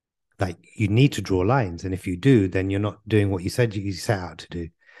 Like, you need to draw lines, and if you do, then you're not doing what you said you set out to do.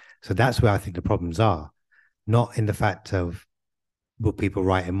 So that's where I think the problems are, not in the fact of will people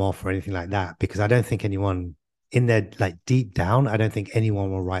write him off or anything like that, because I don't think anyone in their, like, deep down, I don't think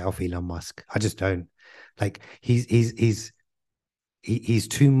anyone will write off Elon Musk. I just don't. Like, he's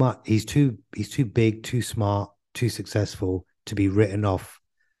too much. He's too big, too smart, too successful to be written off,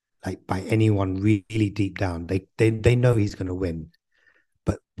 like, by anyone really deep down. They know he's going to win.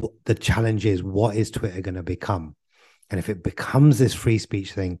 But the challenge is, what is Twitter going to become? And if it becomes this free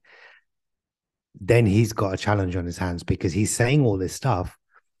speech thing, then he's got a challenge on his hands, because he's saying all this stuff,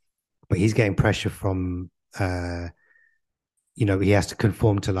 but he's getting pressure from, he has to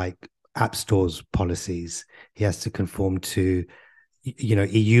conform to, like, app stores policies. He has to conform to,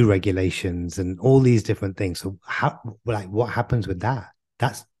 EU regulations and all these different things. So what happens with that?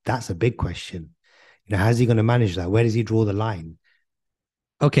 That's a big question. How's he going to manage that? Where does he draw the line?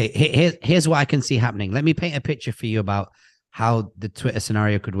 Okay, here's what I can see happening. Let me paint a picture for you about how the Twitter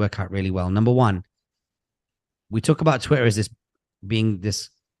scenario could work out really well. Number one, we talk about Twitter as being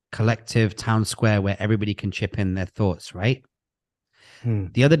this collective town square where everybody can chip in their thoughts, right?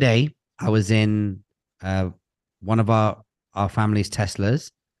 The other day, I was in one of our family's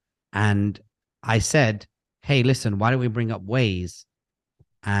Teslas, and I said, hey, listen, why don't we bring up Waze?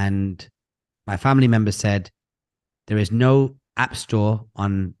 And my family member said, there is no app store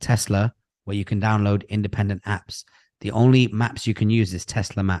on Tesla where you can download independent apps. The only maps you can use is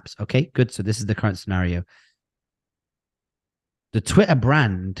Tesla Maps. Okay, good. So this is the current scenario. The Twitter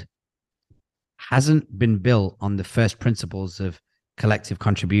brand hasn't been built on the first principles of collective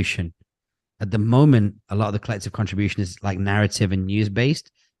contribution. At the moment, a lot of the collective contribution is like narrative and news based,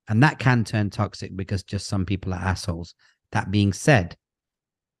 And that can turn toxic because just some people are assholes. That being said,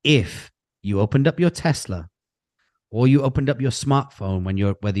 if you opened up your Tesla or you opened up your smartphone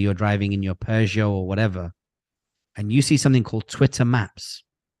whether you're driving in your Peugeot or whatever, and you see something called Twitter Maps,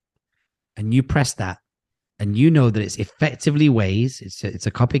 and you press that, and you know that it's effectively Waze, it's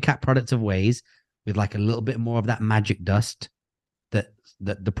a copycat product of Waze with like a little bit more of that magic dust that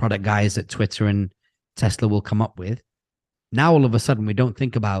the product guys at Twitter and Tesla will come up with. Now, all of a sudden, we don't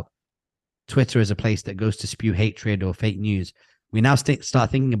think about Twitter as a place that goes to spew hatred or fake news. We now start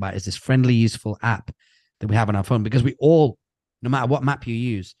thinking about it as this friendly, useful app that we have on our phone, because we all, no matter what map you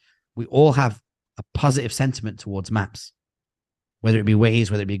use, we all have a positive sentiment towards maps, whether it be Waze,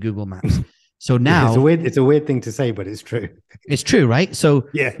 whether it be Google Maps. So now it's a weird thing to say, but it's true. It's true, right? So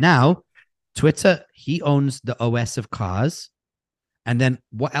yeah. Now Twitter, he owns the OS of cars. And then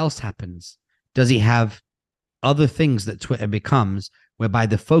what else happens? Does he have other things that Twitter becomes, whereby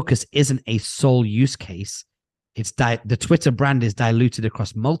the focus isn't a sole use case? It's the Twitter brand is diluted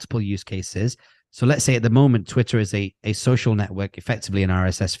across multiple use cases. So let's say at the moment, Twitter is a social network, effectively an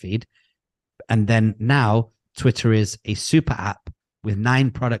RSS feed. And then now Twitter is a super app with 9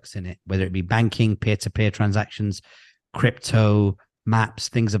 products in it, whether it be banking, peer-to-peer transactions, crypto, maps,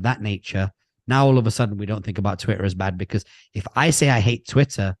 things of that nature. Now, all of a sudden, we don't think about Twitter as bad, because if I say I hate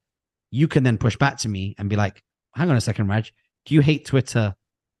Twitter, you can then push back to me and be like, hang on a second, Raj, do you hate Twitter,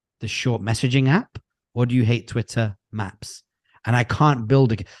 the short messaging app, or do you hate Twitter Maps? And I can't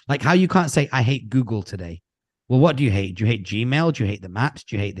build like how you can't say I hate Google today. Well, what do you hate? Do you hate Gmail? Do you hate the maps?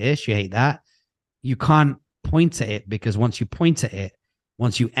 Do you hate this? Do you hate that? You can't point at it, because once you point at it,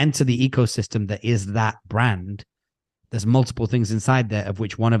 once you enter the ecosystem that is that brand, there's multiple things inside there, of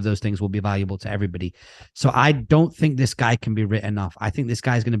which one of those things will be valuable to everybody. So I don't think this guy can be written off. I think this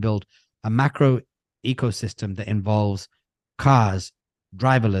guy is going to build a macro ecosystem that involves cars,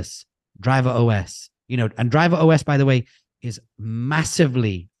 driverless, driver OS, and driver OS, by the way, is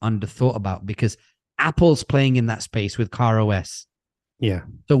massively underthought about, because Apple's playing in that space with car OS. Yeah.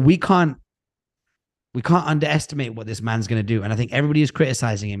 So we can't underestimate what this man's going to do. And I think everybody who's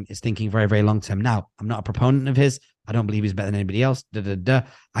criticizing him is thinking very, very long term. Now, I'm not a proponent of his. I don't believe he's better than anybody else.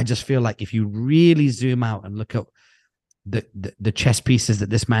 I just feel like if you really zoom out and look at the chess pieces that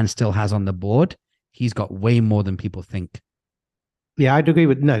this man still has on the board, he's got way more than people think. Yeah, I'd agree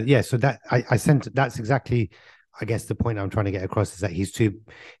with yeah. So that's exactly, I guess, the point I'm trying to get across, is that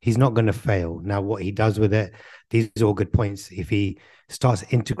he's not going to fail. Now, what he does with it, these are all good points. If he starts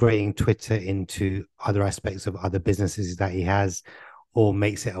integrating Twitter into other aspects of other businesses that he has, or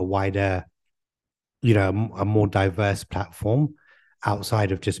makes it a wider, a more diverse platform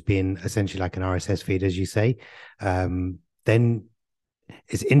outside of just being essentially like an RSS feed, as you say, then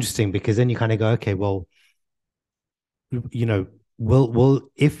it's interesting, because then you kind of go, okay, well, will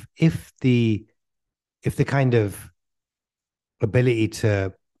if the kind of ability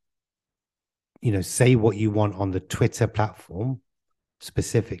to, say what you want on the Twitter platform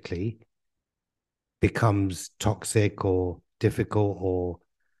specifically becomes toxic or difficult, or,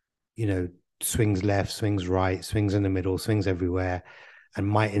 swings left, swings right, swings in the middle, swings everywhere, and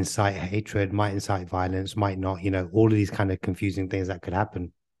might incite hatred, might incite violence, might not, all of these kind of confusing things that could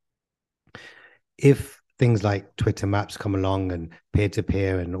happen. If things like Twitter Maps come along and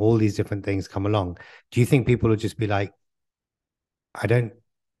peer-to-peer and all these different things come along, do you think people will just be like, I don't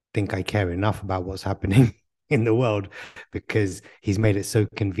think I care enough about what's happening in the world, because he's made it so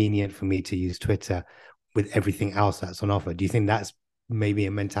convenient for me to use Twitter with everything else that's on offer? Do you think that's maybe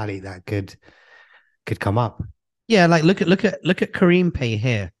a mentality that could come up? Yeah, like look at Kareem Pay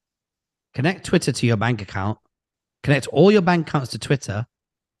here. Connect Twitter to your bank account, connect all your bank accounts to Twitter,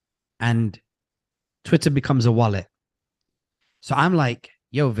 and Twitter becomes a wallet. So I'm like,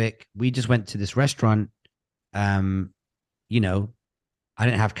 yo, Vic, we just went to this restaurant. I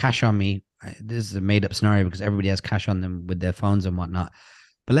didn't have cash on me. This is a made up scenario, because everybody has cash on them with their phones and whatnot.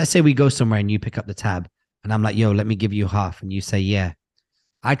 But let's say we go somewhere and you pick up the tab, and I'm like, yo, let me give you half. And you say, yeah.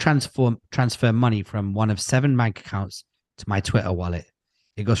 I transfer money from one of 7 bank accounts to my Twitter wallet.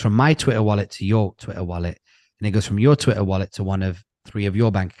 It goes from my Twitter wallet to your Twitter wallet, and it goes from your Twitter wallet to one of 3 of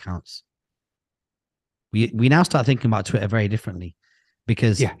your bank accounts. We now start thinking about Twitter very differently,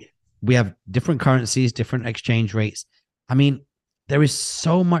 because we have different currencies, different exchange rates. I mean, there is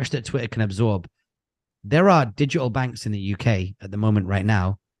so much that Twitter can absorb. There are digital banks in the UK at the moment right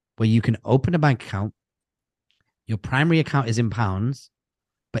now where you can open a bank account. Your primary account is in pounds,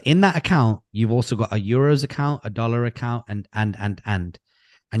 but in that account, you've also got a euros account, a dollar account, and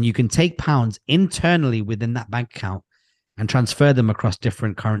you can take pounds internally within that bank account and transfer them across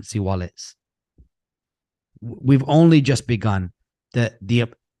different currency wallets. We've only just begun. The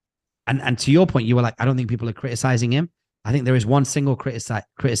And to your point, you were like, I don't think people are criticizing him. I think there is one single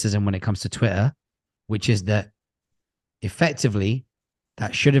criticism when it comes to Twitter, which is that effectively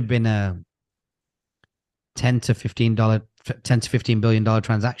that should have been a $10 to $15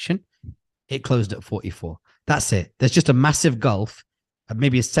 transaction. It closed at 44. That's it. There's just a massive gulf,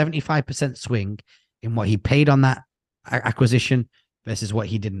 maybe a 75% swing in what he paid on that acquisition versus what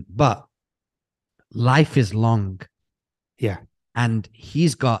he didn't. But life is long. Yeah. And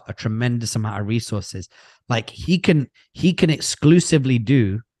he's got a tremendous amount of resources. Like he can exclusively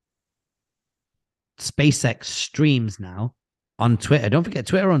do SpaceX streams now on Twitter. Don't forget,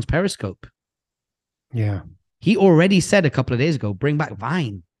 Twitter owns Periscope. Yeah. He already said a couple of days ago, bring back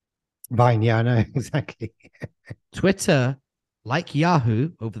Vine. Vine, yeah, I know, exactly. Twitter, like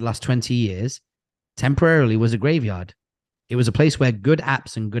Yahoo over the last 20 years, temporarily was a graveyard. It was a place where good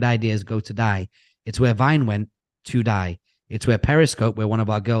apps and good ideas go to die. It's where Vine went to die. It's where Periscope, where one of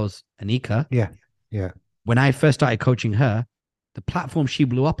our girls, Anika, yeah. When I first started coaching her, the platform she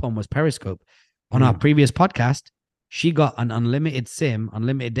blew up on was Periscope. On our previous podcast, she got an unlimited SIM,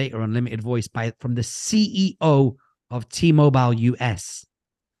 unlimited data, unlimited voice from the CEO of T-Mobile US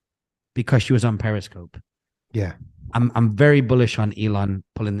because she was on Periscope. Yeah. I'm very bullish on Elon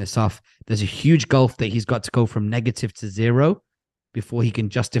pulling this off. There's a huge gulf that he's got to go from negative to zero before he can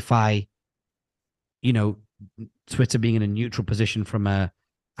justify, Twitter being in a neutral position from a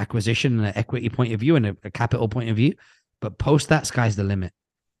acquisition and an equity point of view and a capital point of view. But post that, sky's the limit.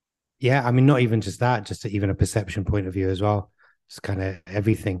 Yeah, I mean, not even just that, just even a perception point of view as well. It's kind of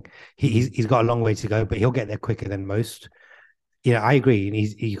everything. He's got a long way to go, but he'll get there quicker than most. Yeah, I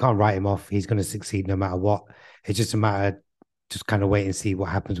agree. You can't write him off. He's going to succeed no matter what. It's just a matter of just kind of wait and see what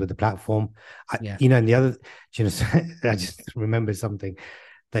happens with the platform. And the other, I just remembered something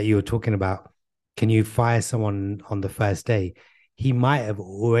that you were talking about. Can you fire someone on the first day? He might have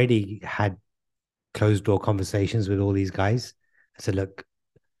already had closed door conversations with all these guys. I said, look,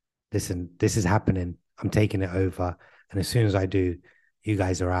 listen, this is happening. I'm taking it over. And as soon as I do, you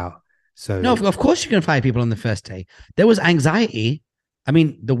guys are out. So no, of course you can fire people on the first day. There was anxiety. I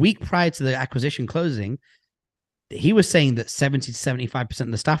mean, the week prior to the acquisition closing, he was saying that 70 to 75%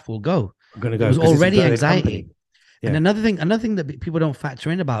 of the staff will go. I'm going to go. It was already anxiety. Yeah. And another thing that people don't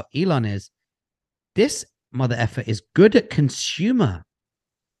factor in about Elon is this mother effer is good at consumer.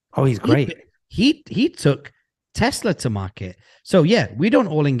 Oh, he's great. He took Tesla to market. So yeah, we don't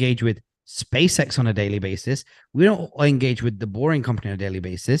all engage with SpaceX on a daily basis. We don't all engage with the Boring Company on a daily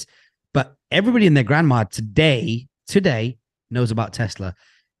basis. But everybody and their grandma today knows about Tesla.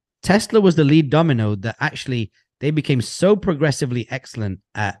 Tesla was the lead domino that actually they became so progressively excellent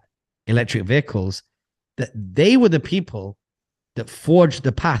at electric vehicles that they were the people that forged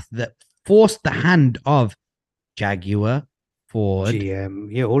the path, that forced the hand of Jaguar, Ford,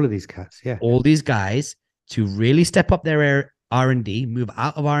 GM, all of these cats, all these guys to really step up their R&D, move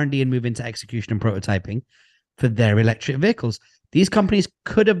out of R&D and move into execution and prototyping for their electric vehicles. These companies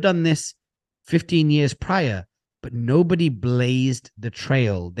could have done this 15 years prior, but nobody blazed the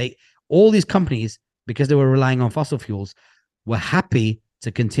trail. All these companies, because they were relying on fossil fuels, were happy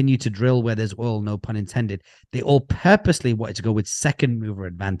to continue to drill where there's oil, no pun intended. They all purposely wanted to go with second mover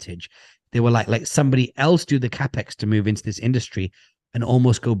advantage. They were like somebody else do the capex to move into this industry and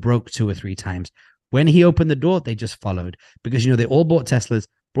almost go broke 2 or 3 times. When he opened the door, they just followed because, they all bought Teslas,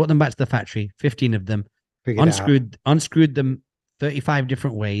 brought them back to the factory, 15 of them, unscrewed them 35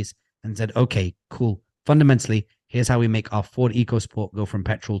 different ways and said, okay, cool. Fundamentally, here's how we make our Ford EcoSport go from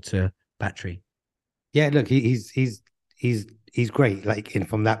petrol to battery. Yeah, look, he's great. Like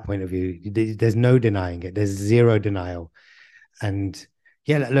from that point of view, there's no denying it. There's zero denial. And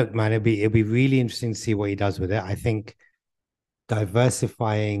yeah, look, man, it'll be really interesting to see what he does with it. I think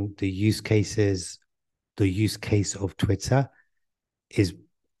diversifying the use case of Twitter is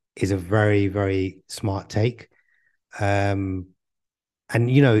a very, very smart take. And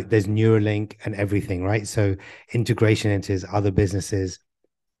there's Neuralink and everything, right? So integration into his other businesses,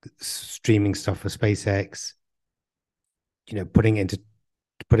 streaming stuff for SpaceX, putting into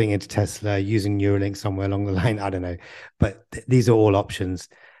Tesla, using Neuralink somewhere along the line. I don't know, but these are all options,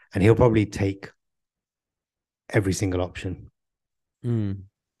 and he'll probably take every single option.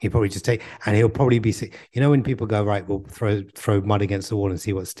 He'll probably just take, and he'll probably be, when people go, right, we'll throw mud against the wall and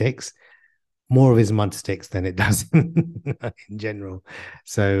see what sticks. More of his mud sticks than it does in general.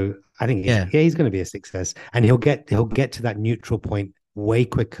 So I think he's going to be a success, and he'll get to that neutral point way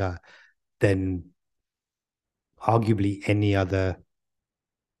quicker than arguably any other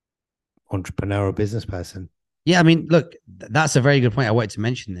entrepreneur or business person. Yeah, I mean, look, that's a very good point. I wanted to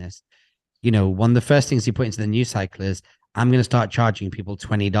mention this. One of the first things he put into the news cycle is, I'm going to start charging people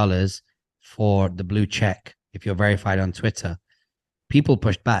 $20 for the blue check if you're verified on Twitter. People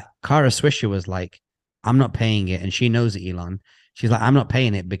pushed back. Kara Swisher was like, I'm not paying it. And she knows it, Elon. She's like, I'm not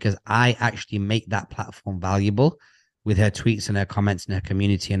paying it because I actually make that platform valuable with her tweets and her comments and her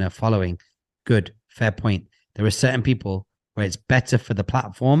community and her following. Good, fair point. There are certain people where it's better for the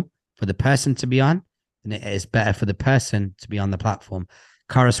platform, for the person to be on, than it is better for the person to be on the platform.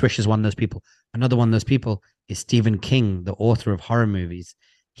 Kara Swisher is one of those people. Another one of those people is Stephen King, the author of horror movies.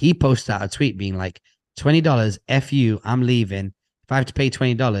 He posted out a tweet being like, $20, F you, I'm leaving. If I have to pay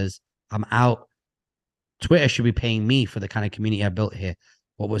 $20, I'm out. Twitter should be paying me for the kind of community I built here.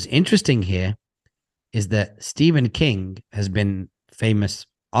 What was interesting here is that Stephen King has been famous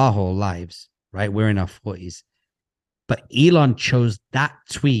our whole lives, right? We're in our 40s. But Elon chose that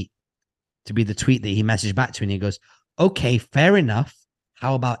tweet to be the tweet that he messaged back to. And he goes, okay, fair enough.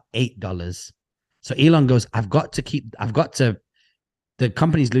 How about $8? So Elon goes, the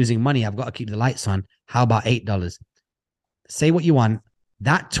company's losing money. I've got to keep the lights on. How about $8? Say what you want.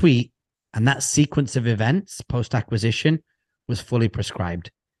 That tweet and that sequence of events post-acquisition was fully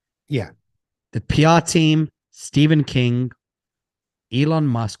prescribed. Yeah. The PR team, Stephen King, Elon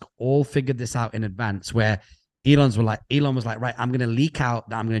Musk all figured this out in advance where Elon was like, right, I'm going to leak out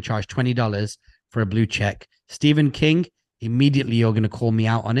that I'm going to charge $20 for a blue check. Stephen King, immediately you're going to call me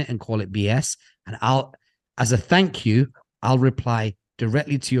out on it and call it BS. And as a thank you, I'll reply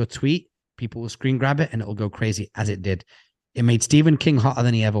directly to your tweet. People will screen grab it and it will go crazy as it did. It made Stephen King hotter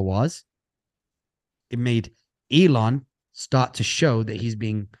than he ever was. It made Elon start to show that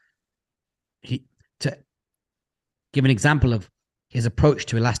to give an example of his approach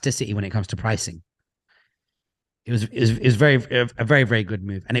to elasticity when it comes to pricing. It was a very, very good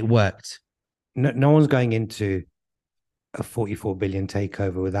move and it worked. No one's going into a 44 billion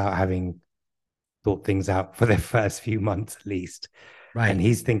takeover without having thought things out for their first few months at least. Right. And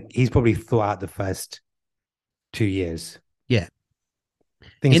he's probably thought out the first 2 years. Yeah.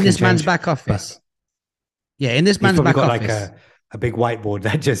 Things in this change, man's back office. Yeah, in this man's back got office. Like a big whiteboard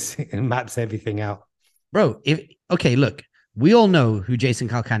that just maps everything out. Bro, look, we all know who Jason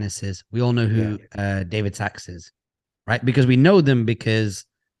Calacanis is. We all know who David Sachs is, right? Because we know them because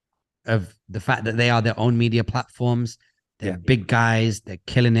of the fact that they are their own media platforms. They're big guys. They're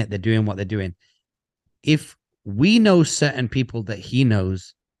killing it. They're doing what they're doing. If we know certain people that he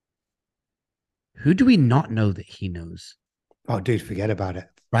knows, who do we not know that he knows? Oh, dude, forget about it.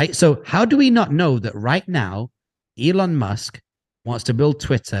 Right? So how do we not know that right now, Elon Musk wants to build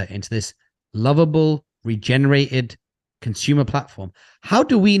Twitter into this lovable, regenerated consumer platform? How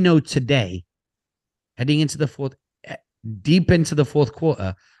do we know today, heading into deep into the fourth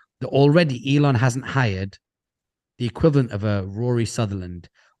quarter, that already Elon hasn't hired the equivalent of a Rory Sutherland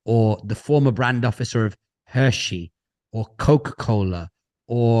or the former brand officer of Hershey or Coca-Cola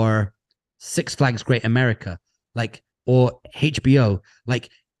or Six Flags Great America, or HBO?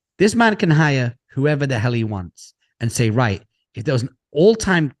 This man can hire whoever the hell he wants and say, right, if there was an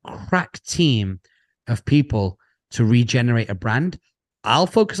all-time crack team of people to regenerate a brand, I'll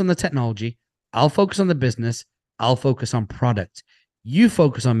focus on the technology, I'll focus on the business, I'll focus on product. You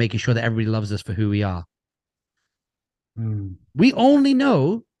focus on making sure that everybody loves us for who we are. We only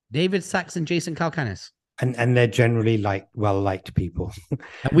know David Sachs and Jason Calacanis. And they're generally well-liked people.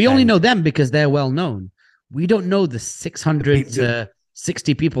 And we only know them because they're well-known. We don't know the 600 to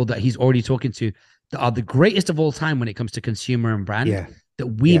 60 people that he's already talking to that are the greatest of all time when it comes to consumer and brand that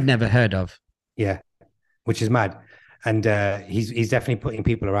we've never heard of. Yeah, which is mad. And he's definitely putting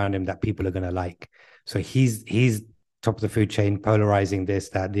people around him that people are going to like. So he's top of the food chain, polarizing this,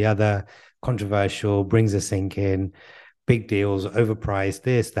 that, the other, controversial, brings a sink in, big deals, overpriced,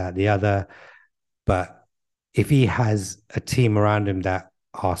 this, that, the other. But if he has a team around him that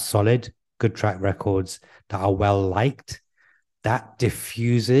are solid, good track records, that are well liked, that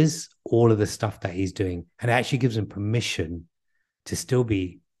diffuses all of the stuff that he's doing. And it actually gives him permission to still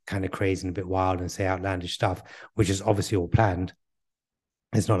be kind of crazy and a bit wild and say outlandish stuff, which is obviously all planned.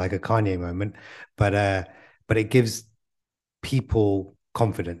 It's not like a Kanye moment, but it gives people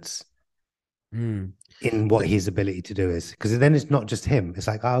confidence in what his ability to do is. Because then it's not just him. It's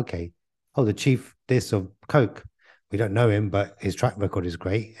like, the chief this of Coke. We don't know him, but his track record is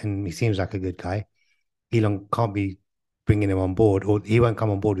great and he seems like a good guy. Elon can't be bringing him on board, or he won't come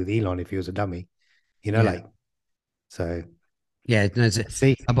on board with Elon if he was a dummy, so. Yeah, no, it's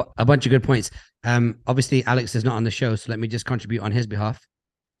a bunch of good points. Obviously, Alex is not on the show, so let me just contribute on his behalf.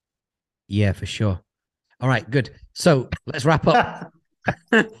 Yeah, for sure. All right, good. So let's wrap up.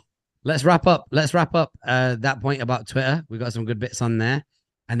 Let's wrap up that point about Twitter. We got some good bits on there.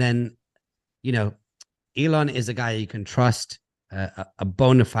 And then, Elon is a guy you can trust, a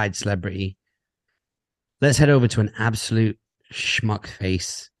bona fide celebrity. Let's head over to an absolute schmuck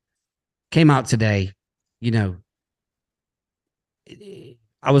face. Came out today, you know.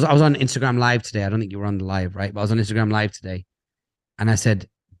 I was on Instagram Live today. I don't think you were on the live, right? But I was on Instagram Live today, and I said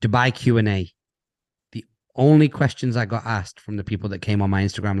Dubai Q&A. The only questions I got asked from the people that came on my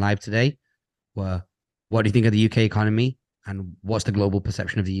Instagram Live today were, "What do you think of the UK economy, and what's the global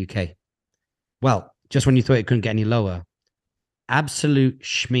perception of the UK?" Well, just when you thought it couldn't get any lower, absolute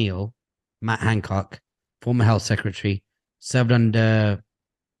schmeal, Matt Hancock, former health secretary, served under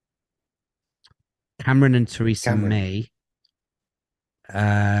Cameron and Theresa May,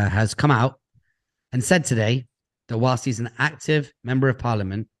 has come out and said today that whilst he's an active member of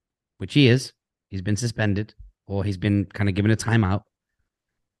parliament, which he is, he's been suspended or he's been kind of given a timeout,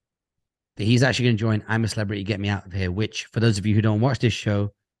 that he's actually going to join I'm a Celebrity, Get Me Out of Here, which for those of you who don't watch this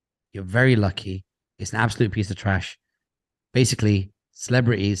show, you're very lucky. It's an absolute piece of trash. Basically,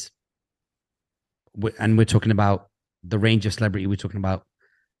 celebrities, and we're talking about the range of celebrity, we're talking about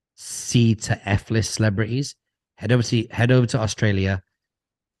C to F list celebrities, head over to Australia.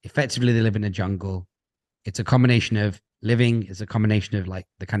 Effectively, they live in a jungle. It's a combination of living, it's a combination of like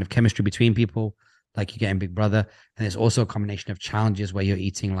the kind of chemistry between people, like you get in Big Brother. And it's also a combination of challenges where you're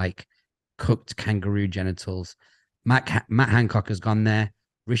eating like cooked kangaroo genitals. Matt Hancock has gone there.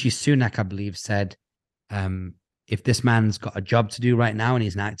 Rishi Sunak, I believe, said, if this man's got a job to do right now and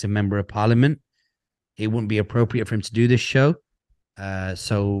he's an active member of parliament, it wouldn't be appropriate for him to do this show.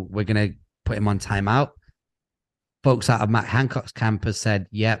 So we're going to put him on timeout. Folks out of Matt Hancock's camp has said,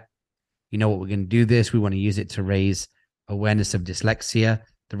 yep, you know what, we're going to do this. We want to use it to raise awareness of dyslexia.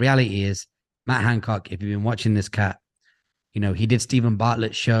 The reality is, Matt Hancock, if you've been watching this cat, you know, he did Stephen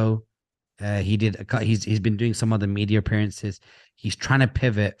Bartlett's show. He's been doing some other media appearances. He's trying to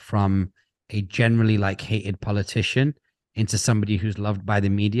pivot from a generally like hated politician into somebody who's loved by the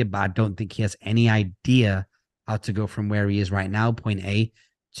media, but I don't think he has any idea how to go from where he is right now, point A,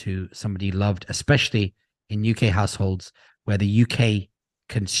 to somebody loved, especially in UK households where the UK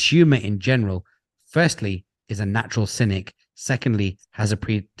consumer in general, firstly, is a natural cynic. Secondly, has a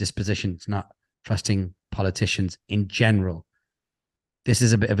predisposition to not trusting politicians in general. This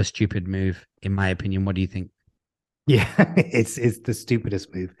is a bit of a stupid move, in my opinion. What do you think? Yeah, it's the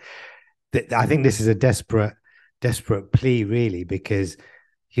stupidest move. I think this is a desperate plea, really, because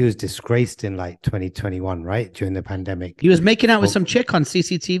he was disgraced in like 2021, right? During the pandemic. He was making out with some chick on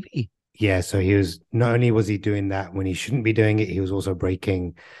CCTV. Yeah, so he was, not only was he doing that when he shouldn't be doing it, he was also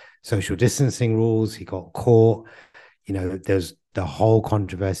breaking social distancing rules. He got caught. You know, there's the whole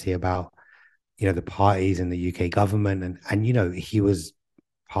controversy about, you know, the parties in the UK government, and you know, he was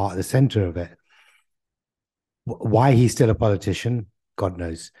part of the center of it. Why he's still a politician, God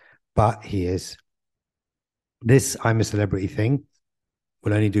knows, but he is. This I'm a Celebrity thing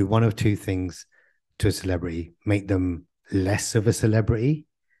will only do one of two things to a celebrity: make them less of a celebrity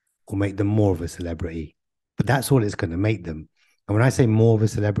or make them more of a celebrity. But that's all it's going to make them. And when I say more of a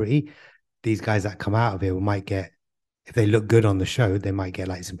celebrity, these guys that come out of it might get, if they look good on the show, they might get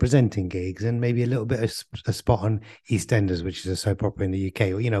like some presenting gigs and maybe a little bit of a spot on EastEnders, which is a soap opera in the UK,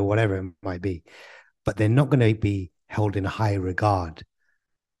 or, you know, whatever it might be. But they're not going to be held in high regard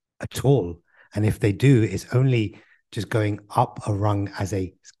at all. And if they do, it's only just going up a rung as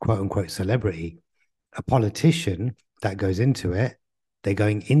a quote unquote celebrity. A politician that goes into it, they're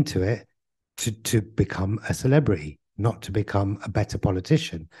going into it to become a celebrity, not to become a better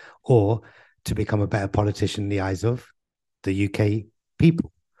politician or to become a better politician in the eyes of the UK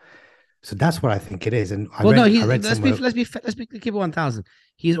people. So that's what I think it is. And let's be keep it 1,000.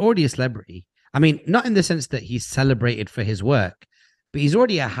 He's already a celebrity. I mean, not in the sense that he's celebrated for his work, but he's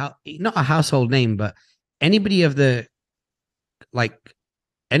already not a household name, but anybody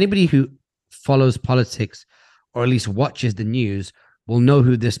who follows politics or at least watches the news will know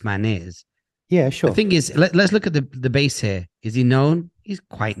who this man is. Yeah, sure. The thing is, let's look at the base here. Is he known? He's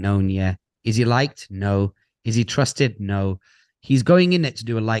quite known, yeah. Is he liked? No. Is he trusted? No. He's going in it to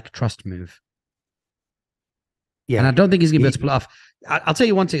do a like-trust move. Yeah. And I don't think he's going to be able to pull it off. I'll tell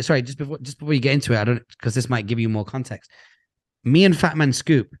you one thing. Sorry, just before you get into it, because this might give you more context. Me and Fat Man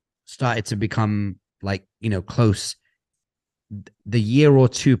Scoop started to become like, you know, close the year or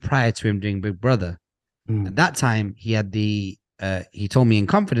two prior to him doing Big Brother. At that time, he had he told me in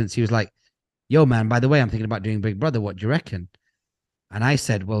confidence, he was like, yo, man, by the way, I'm thinking about doing Big Brother. What do you reckon? And I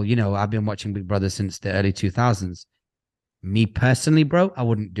said, well, you know, I've been watching Big Brother since the early 2000s. Me personally, bro, I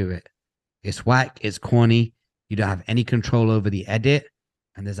wouldn't do it. It's whack. It's corny. You don't have any control over the edit.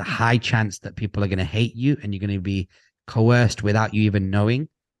 And there's a high chance that people are going to hate you and you're going to be coerced without you even knowing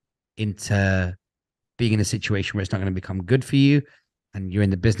into being in a situation where it's not going to become good for you. And you're in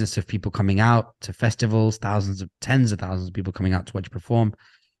the business of people coming out to festivals, tens of thousands of people coming out to watch you perform.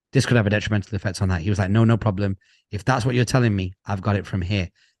 This could have a detrimental effect on that. He was like, no problem. If that's what you're telling me, I've got it from here.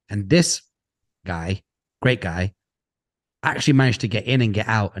 And this guy, great guy, actually managed to get in and get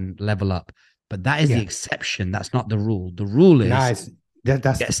out and level up. But that is the exception. That's not the rule. The rule is that's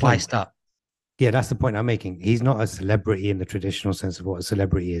get sliced up. Yeah, that's the point I'm making. He's not a celebrity in the traditional sense of what a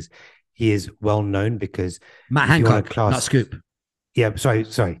celebrity is. He is well known because Matt Hancock, not Scoop. Yeah, sorry.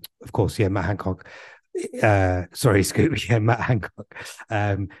 Of course, yeah, Matt Hancock. Sorry, Scoop. Yeah, Matt Hancock.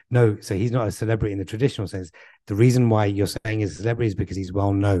 No, so he's not a celebrity in the traditional sense. The reason why you're saying he's a celebrity is because he's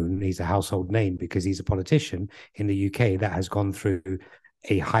well known. He's a household name because he's a politician in the UK that has gone through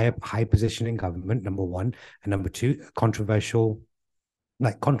a high position in government, number one, and number two, controversial,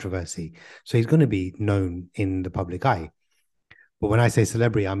 like controversy. So he's going to be known in the public eye. But when I say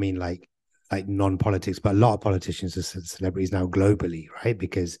celebrity, I mean like non-politics, but a lot of politicians are celebrities now globally, right?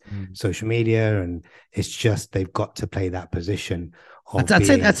 Because social media, and it's just they've got to play that position. I'd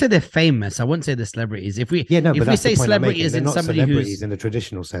say they're famous. I wouldn't say they're celebrities. If we say celebrity is in somebody celebrities in the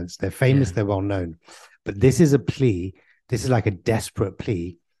traditional sense, they're famous, they're well known. But this is a plea. This is like a desperate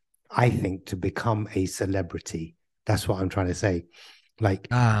plea, I think, to become a celebrity. That's what I'm trying to say. Like,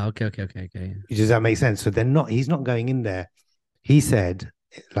 okay. Does that make sense? So he's not going in there. He said,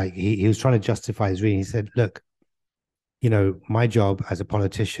 like, he was trying to justify his reading. He said, look, my job as a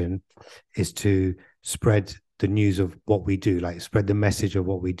politician is to spread the news of what we do, like spread the message of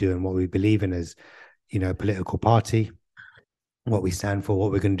what we do and what we believe in as, a political party, what we stand for,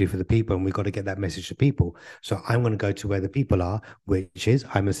 what we're going to do for the people. And we've got to get that message to people. So I'm going to go to where the people are, which is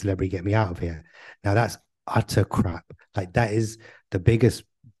I'm a celebrity, get me out of here. Now that's utter crap. Like, that is the biggest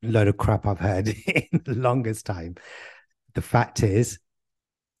load of crap I've heard in the longest time. The fact is,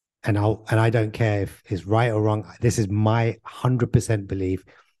 and I don't care if it's right or wrong, this is my 100% belief,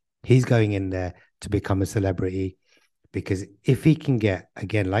 he's going in there to become a celebrity, because if he can get,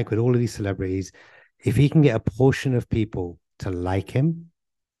 again, like with all of these celebrities, if he can get a portion of people to like him,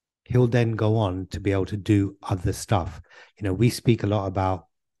 he'll then go on to be able to do other stuff. We speak a lot about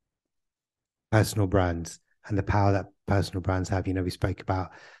personal brands and the power that personal brands have. We spoke about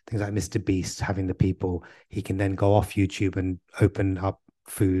things like Mr. Beast having the people. He can then go off YouTube and open up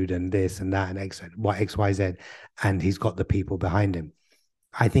food and this and that and XYZ, and he's got the people behind him.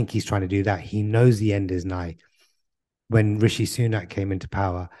 I think he's trying to do that. He knows the end is nigh. When Rishi Sunak came into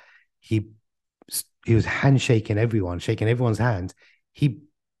power, he was handshaking everyone, shaking everyone's hands. He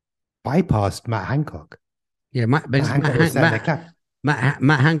bypassed Matt Hancock. Yeah, Matt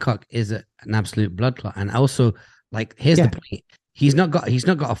Hancock is an absolute blood clot. And also, like, here's the point: he's not got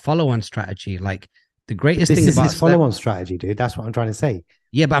a follow-on strategy. Like, the greatest thing about his follow-on strategy, dude. That's what I'm trying to say.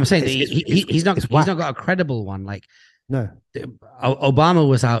 Yeah, but I'm saying he's not got a credible one. Like, no, Obama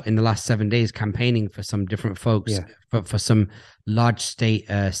was out in the last 7 days campaigning for some different folks, for some large state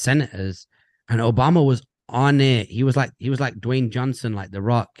senators, and Obama was on it. He was like Dwayne Johnson, like The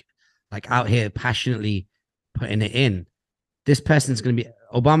Rock, like out here passionately putting it in. Obama's going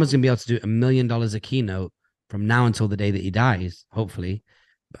to be able to do $1 million a keynote from now until the day that he dies. Hopefully,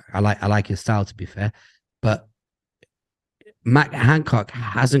 I like his style, to be fair, but Matt Hancock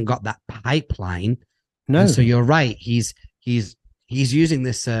hasn't got that pipeline. No, and so you're right. He's using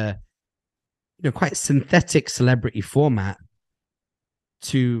this quite synthetic celebrity format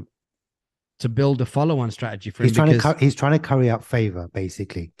to build a follow-on strategy for him. He's trying to curry up favor.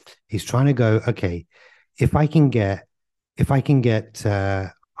 Basically, he's trying to go, okay, if I can get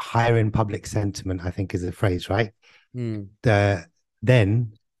higher in public sentiment, I think is the phrase, right?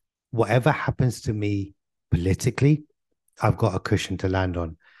 Then whatever happens to me politically, I've got a cushion to land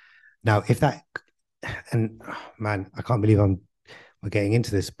on. Now, if that, and man, I can't believe we're getting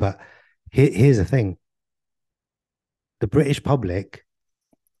into this, but here's the thing: the British public,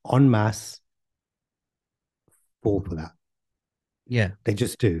 en masse, fall for that. Yeah, they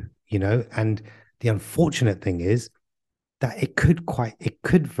just do, And the unfortunate thing is that it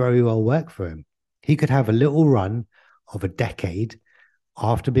could very well work for him. He could have a little run of a decade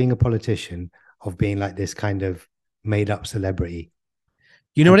after being a politician of being like this kind of made up celebrity.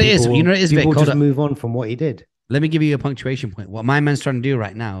 You know what it is? People just move on from what he did. Let me give you a punctuation point. What my man's trying to do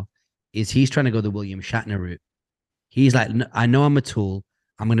right now is he's trying to go the William Shatner route. He's like, I know I'm a tool.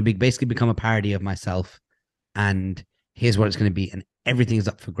 I'm going to basically become a parody of myself. And here's what it's going to be. And everything's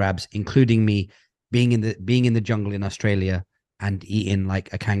up for grabs, including me being in the jungle in Australia and eating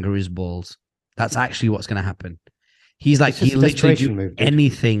like a kangaroo's balls. That's actually what's going to happen. He's like, he literally do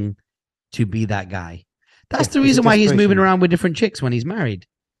anything to be that guy. That's the reason why he's moving around with different chicks when he's married.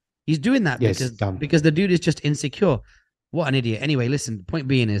 He's doing that Yes, because dumb. the dude is just insecure. What an idiot. Anyway, listen, the point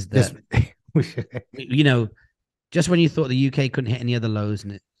being is that Just you know, just when you thought the UK couldn't hit any other lows,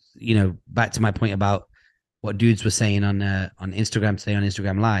 and back to my point about what dudes were saying on Instagram today on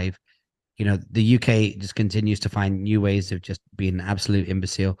Instagram Live, the UK just continues to find new ways of just being an absolute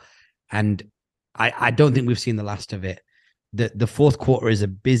imbecile, and I don't think we've seen the last of it. The fourth quarter is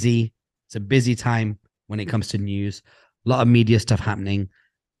it's a busy time when it comes to news. A lot of media stuff happening.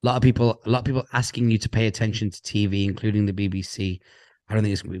 A lot of people asking you to pay attention to TV, including the BBC. I don't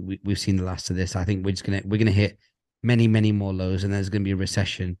think we've seen the last of this. I think we're gonna hit many, many more lows, and there's gonna be a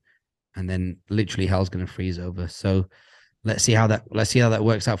recession, and then literally hell's gonna freeze over. So let's see how that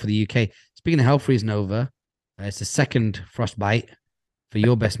works out for the UK. Speaking of hell freezing over, it's the second frostbite for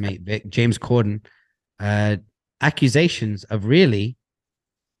your best mate Vic, James Corden. Accusations of really,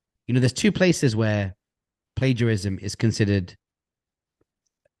 there's two places where plagiarism is considered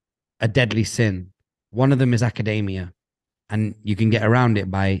a deadly sin. One of them is academia, and you can get around it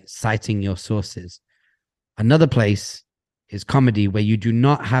by citing your sources. Another place is comedy, where you do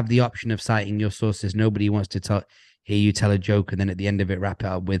not have the option of citing your sources. Nobody wants to hear you tell a joke and then at the end of it wrap it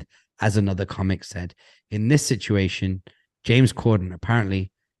up with, as another comic said. In this situation, James Corden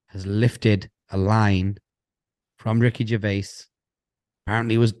apparently has lifted a line from Ricky Gervais.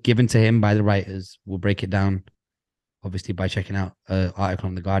 Apparently it was given to him by the writers. We'll break it down, obviously, by checking out an article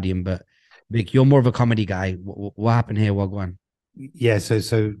on The Guardian. But Vic, you're more of a comedy guy. What happened here? Wagwan? yeah.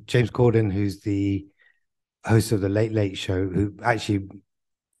 So James Corden, who's the host of the Late Late Show, who actually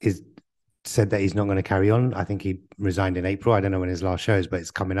is said that he's not going to carry on. I think he resigned in April. I don't know when his last show is, but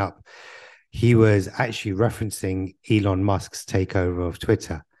it's coming up. He was actually referencing Elon Musk's takeover of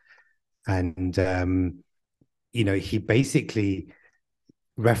Twitter. And, he basically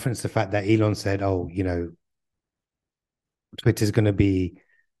referenced the fact that Elon said, oh, Twitter's going to be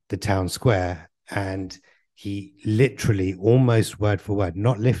the town square. And he literally almost word for word,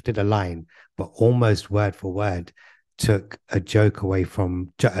 not lifted a line, but almost word for word, took a joke away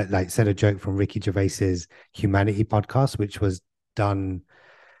from, said a joke from Ricky Gervais's Humanity podcast, which was done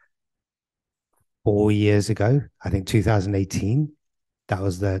 4 years ago, I think 2018. That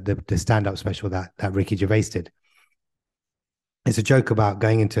was the stand-up special that Ricky Gervais did. It's a joke about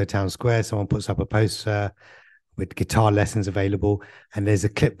going into a town square. Someone puts up a poster with guitar lessons available, and there's a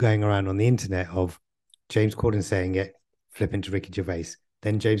clip going around on the internet of James Corden saying it, flipping to Ricky Gervais,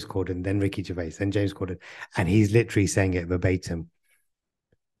 then James Corden, then Ricky Gervais, then James Corden, and he's literally saying it verbatim.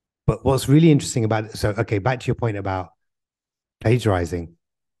 But what's really interesting about it, so okay, back to your point about plagiarizing.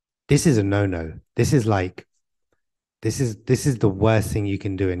 This is a no-no. This is the worst thing you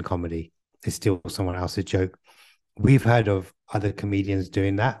can do in comedy, is steal someone else's joke. We've heard of other comedians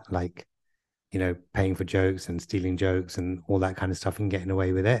doing that, like, paying for jokes and stealing jokes and all that kind of stuff and getting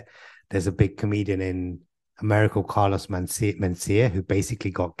away with it. There's a big comedian in America, Carlos Mencia, who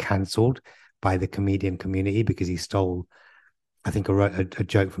basically got cancelled by the comedian community because he stole, I think, a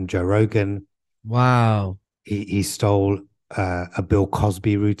joke from Joe Rogan. Wow. He stole a Bill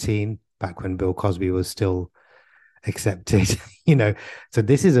Cosby routine back when Bill Cosby was still accepted. So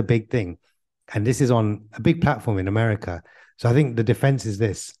this is a big thing, and this is on a big platform in America. So I think the defense is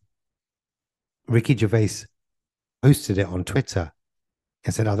this: Ricky Gervais posted it on Twitter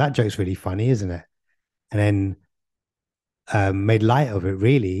and said, oh, that joke's really funny, isn't it? And then made light of it,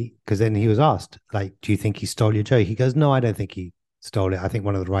 really, because then he was asked, like, do you think he stole your joke? He goes, no, I don't think he stole it. I think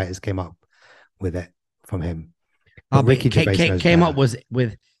one of the writers came up with it from him. But Ricky Gervais came up with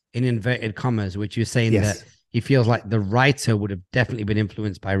in inverted commas, which you're saying that he feels like the writer would have definitely been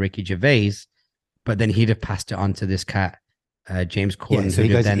influenced by Ricky Gervais, but then he'd have passed it on to this cat, James Corden, so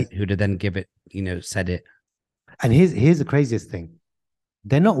who'd have then give it, said it. And here's the craziest thing.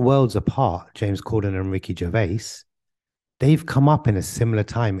 They're not worlds apart, James Corden and Ricky Gervais. They've come up in a similar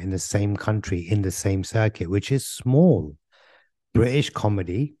time in the same country, in the same circuit, which is small. British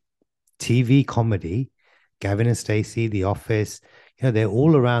comedy, TV comedy, Gavin and Stacey, The Office, they're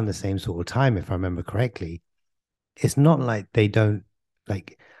all around the same sort of time, if I remember correctly. It's not like they don't,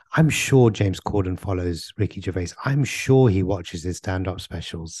 like, I'm sure James Corden follows Ricky Gervais. I'm sure he watches his stand-up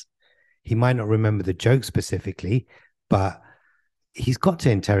specials. He might not remember the joke specifically, but he's got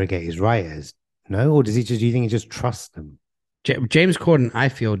to interrogate his writers, no? Or do you think he just trusts them? James Corden, I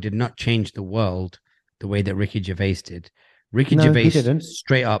feel, did not change the world the way that Ricky Gervais did. Ricky No, Gervais he didn't.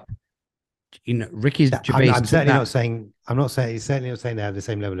 Straight up, Ricky Gervais. I'm certainly not saying they have the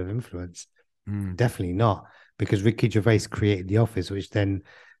same level of influence. Definitely not, because Ricky Gervais created The Office, which then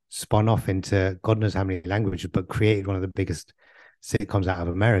spun off into God knows how many languages, but created one of the biggest sitcoms out of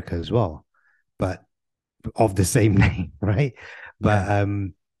America as well, but of the same name, right? But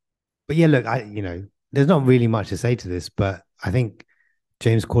But yeah, look, there's not really much to say to this, but I think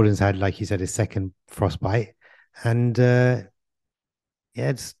James Corden's had, like you said, his second frostbite, and yeah,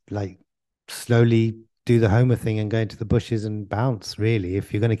 it's like slowly do the Homer thing and go into the bushes and bounce. Really,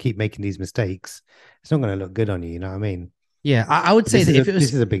 if you're going to keep making these mistakes, it's not going to look good on you. You know what I mean? Yeah, I would But say that if it this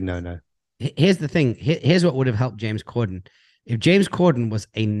was, is a big no-no. here's the thing. Here's what would have helped James Corden. If James Corden was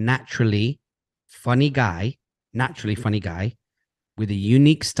a funny guy, naturally funny guy with a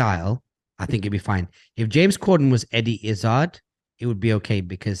unique style, I think it'd be fine. If James Corden was Eddie Izzard, it would be okay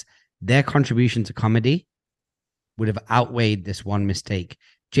because their contribution to comedy would have outweighed this one mistake.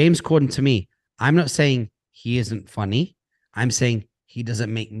 James Corden, to me, I'm not saying he isn't funny. I'm saying he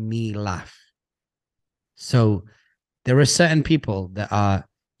doesn't make me laugh. So there are certain people that are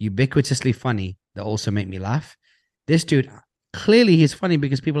ubiquitously funny that also make me laugh. This dude, clearly he's funny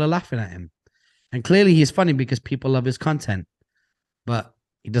because people are laughing at him. And clearly he's funny because people love his content, but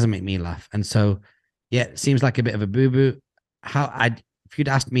he doesn't make me laugh. And so, yeah, it seems like a bit of a boo-boo. If you'd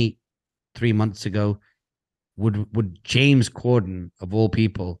asked me 3 months ago, would James Corden of all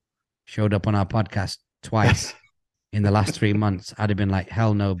people showed up on our podcast twice in the last 3 months, I'd have been like,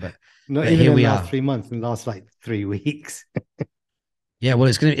 hell no. But Not but even here in the we last are. 3 months, in the last like 3 weeks. Yeah,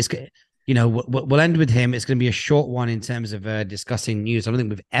 well, we'll end with him. It's gonna be a short one in terms of discussing news. I don't think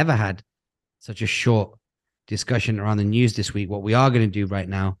we've ever had such a short discussion around the news this week. What we are going to do right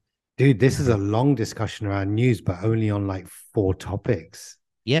now, Dude, this is a long discussion around news, but only on like 4 topics.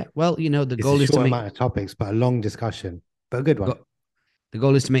 yeah. Well, the It's a goal is to short make amount of topiks, but a long discussion, but a good one. the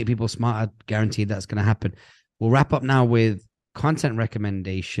goal is to make people smarter. Guaranteed that's going to happen. We'll wrap up now with content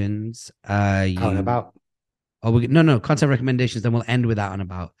recommendations. Out and about. Oh, no content recommendations. Then we'll end with out and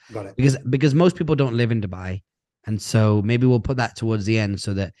about Got it. because most people don't live in Dubai, and so maybe we'll put that towards the end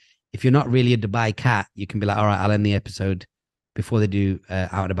so that if you're not really a Dubai cat, you can be like, all right, I'll end the episode before they do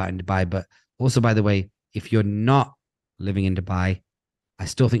out and about in Dubai. But also, by the way, if you're not living in Dubai, I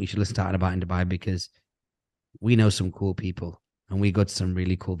still think you should listen to out and about in Dubai because we know some cool people and we go to some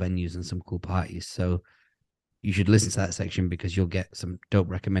really cool venues and some cool parties. So you should listen to that section because you'll get some dope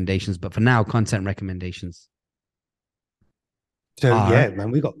recommendations. But for now, content recommendations So are yeah,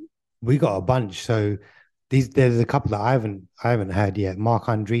 man, we got a bunch. So there's a couple that I haven't heard yet. Mark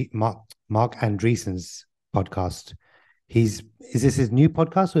Andreessen's podcast. Is this his new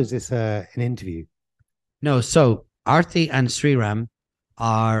podcast or is this an interview? no. So Arti and Sriram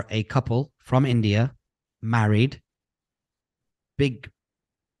are a couple from India, married, big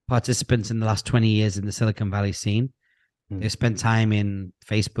participants in the last 20 years in the Silicon Valley scene. They've spent time in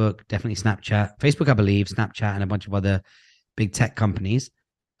Facebook, definitely Snapchat, Facebook, I believe, Snapchat, and a bunch of other big tech companies.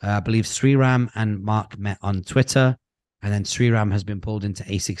 I believe Sriram and Mark met on Twitter, and then Sriram has been pulled into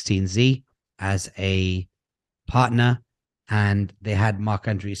A16Z as a partner, and they had Mark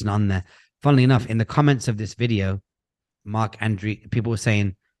Andreessen on there. Funnily enough, in the comments of this video, people were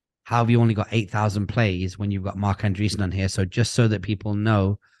saying, how have you only got 8,000 plays when you've got Mark Andreessen on here? So just so that people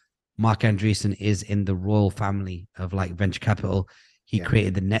know, Mark Andreessen is in the royal family of like venture capital. He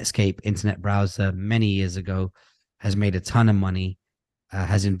created the Netscape internet browser many years ago, has made a ton of money,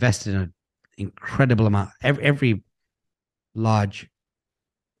 has invested in an incredible amount. Every large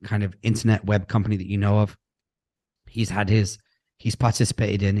kind of internet web company that you know of, he's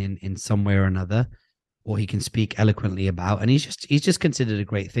participated in some way or another, or he can speak eloquently about. And he's just considered a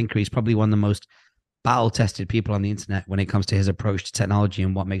great thinker. He's probably one of the most battle-tested people on the internet when it comes to his approach to technology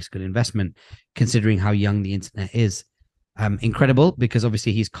and what makes good investment, considering how young the internet is. Incredible, because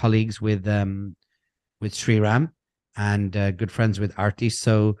obviously he's colleagues with Sriram and good friends with Arti.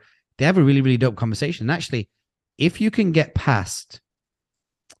 So they have a really, really dope conversation. And actually, if you can get past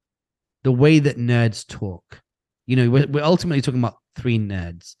the way that nerds talk, we're ultimately talking about three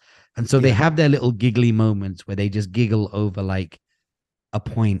nerds. And so they have their little giggly moments where they just giggle over like a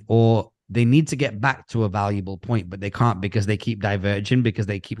point, or they need to get back to a valuable point, but they can't because they keep diverging, because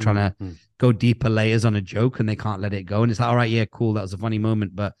they keep trying to go deeper layers on a joke and they can't let it go. And it's like, all right, yeah, cool. That was a funny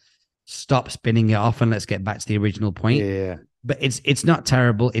moment, but stop spinning it off and let's get back to the original point. Yeah. But it's not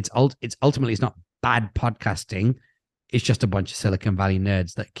terrible. It's ultimately, it's not bad podcasting. It's just a bunch of Silicon Valley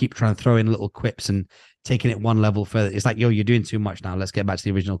nerds that keep trying to throw in little quips and taking it one level further. It's like, yo, you're doing too much now. Let's get back to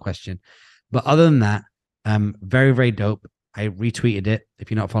the original question. But other than that, very, very dope. I retweeted it.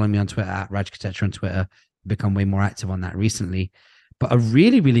 If you're not following me on Twitter, at Raj Kotecha on Twitter, become way more active on that recently. But a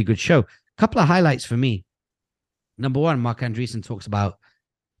really, really good show. A couple of highlights for me. Number one, Mark Andreessen talks about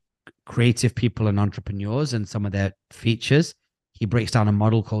creative people and entrepreneurs and some of their features. He breaks down a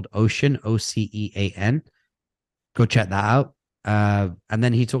model called Ocean, Ocean. Go check that out. And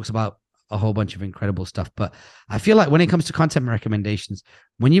then he talks about a whole bunch of incredible stuff. But I feel like when it comes to content recommendations,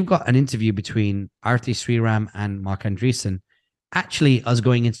 when you've got an interview between Arthi Sriram and Mark Andreessen, actually us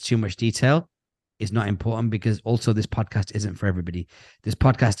going into too much detail is not important, because also this podcast isn't for everybody. This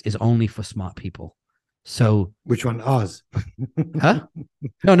podcast is only for smart people. So which one? Ours? Huh?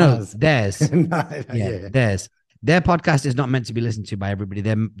 No, Ours. theirs. Yeah. Theirs. Their podcast is not meant to be listened to by everybody.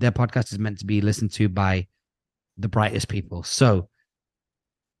 Their podcast is meant to be listened to by the brightest people. So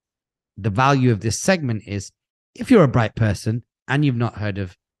the value of this segment is, if you're a bright person and you've not heard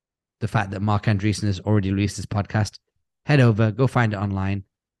of the fact that Mark Andreessen has already released this podcast, head over, go find it online.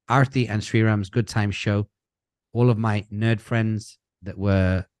 Arthi and Sriram's Good Time Show. All of my nerd friends that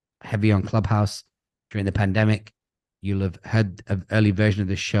were heavy on Clubhouse during the pandemic, you'll have heard an early version of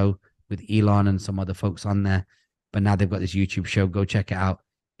this show with Elon and some other folks on there. But now they've got this YouTube show. Go check it out.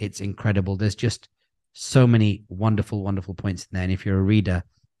 It's incredible. There's just so many wonderful, wonderful points in there. And if you're a reader,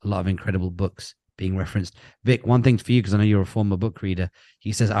 a lot of incredible books being referenced. Vic, one thing for you, because I know you're a former book reader.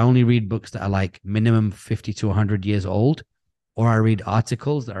 He says, I only read books that are like minimum 50 to 100 years old, or I read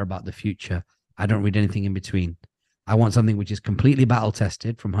articles that are about the future. I don't read anything in between. I want something which is completely battle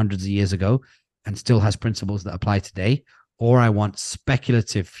tested from hundreds of years ago and still has principles that apply today. Or I want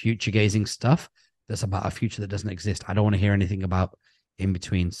speculative future gazing stuff that's about a future that doesn't exist. I don't want to hear anything about in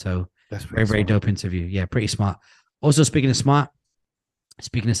between. So that's very, very dope interview. Yeah, pretty smart. Also, speaking of smart,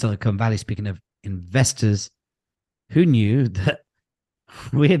 speaking of Silicon Valley, speaking of investors, who knew that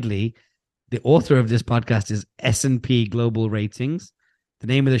weirdly the author of this podcast is S&P Global Ratings? The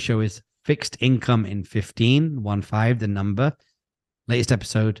name of the show is Fixed Income in 15, the number. Latest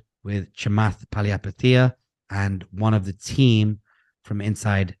episode with Chamath Palihapitiya and one of the team from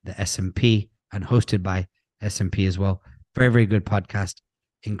inside the S&P, and hosted by S&P as well. Very, very good podcast.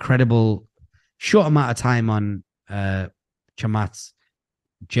 Incredible short amount of time on Chamath's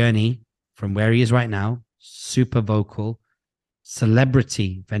journey from where he is right now, super vocal,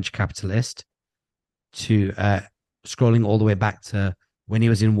 celebrity venture capitalist, to scrolling all the way back to when he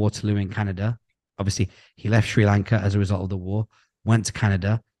was in Waterloo in Canada. Obviously, he left Sri Lanka as a result of the war, went to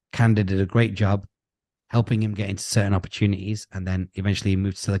Canada. Canada did a great job helping him get into certain opportunities, and then eventually he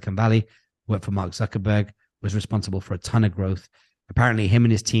moved to Silicon Valley, worked for Mark Zuckerberg, was responsible for a ton of growth. Apparently, him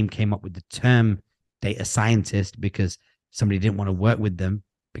and his team came up with the term data scientist because somebody didn't want to work with them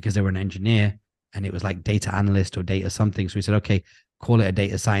because they were an engineer, and it was like data analyst or data something. So he said, okay, call it a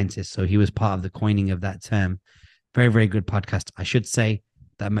data scientist. So he was part of the coining of that term. Very, very good podcast. I should say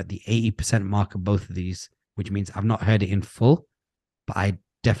that I'm at the 80% mark of both of these, which means I've not heard it in full, but I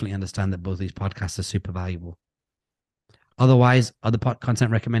definitely understand that both of these podcasts are super valuable. Otherwise, other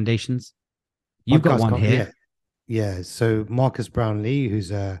content recommendations? You've got one here. Yeah. So Marcus Brownlee,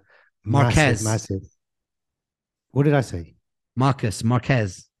 who's a massive. What did I say? Marquez.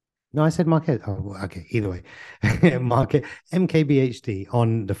 No, I said Marquez. Oh, okay. Either way, MKBHD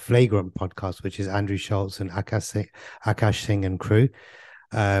on the Flagrant podcast, which is Andrew Schultz and Akash Singh and crew.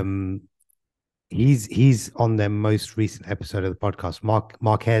 He's on their most recent episode of the podcast.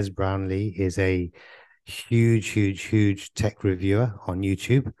 Marquez Brownlee is a huge tech reviewer on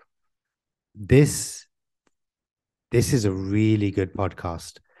YouTube. This is a really good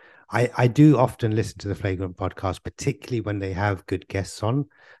podcast. I do often listen to the Flagrant podcast, particularly when they have good guests on.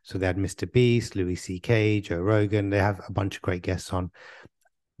 So they had Mr. Beast, Louis C.K., Joe Rogan. They have a bunch of great guests on.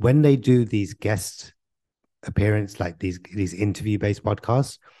 When they do these guest appearance, like these interview-based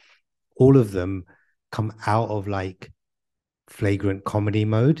podcasts, all of them come out of like flagrant comedy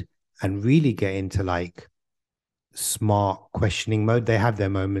mode and really get into like smart questioning mode. They have their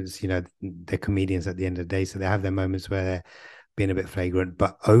moments, they're comedians at the end of the day, so they have their moments where they're being a bit flagrant,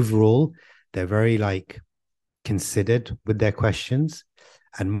 but overall they're very like considered with their questions.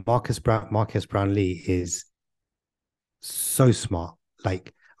 And Marcus Brownlee is so smart.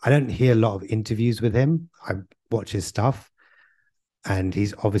 Like, I don't hear a lot of interviews with him. I watch his stuff, and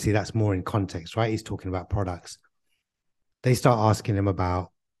he's obviously, that's more in context, right? He's talking about products. They start asking him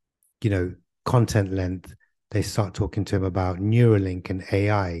about, content length. They start talking to him about Neuralink and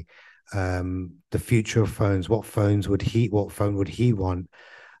AI, the future of phones. What phone would he want?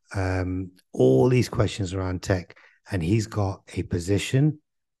 All these questions around tech, and he's got a position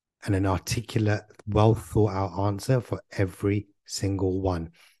and an articulate, well thought out answer for every single one.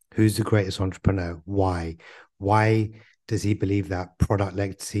 Who's the greatest entrepreneur? Why does he believe that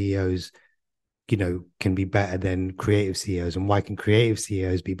product-led CEOs can be better than creative CEOs? And why can creative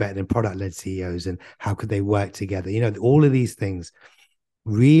CEOs be better than product-led CEOs? And how could they work together? All of these things.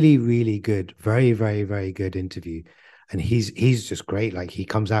 Really, really good. Very, very, very good interview. And he's just great. Like, he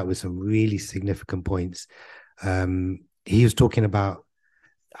comes out with some really significant points. He was talking about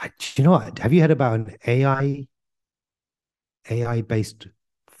Do you know what? Have you heard about an AI based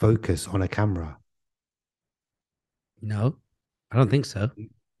focus on a camera? No, I don't think so.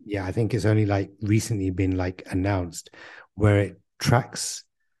 Yeah, I think it's only like recently been like announced where it tracks.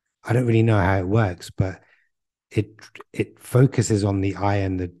 I don't really know how it works, but it it focuses on the eye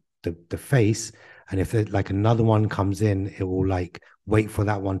and the face, and if it, like another one comes in, it will like wait for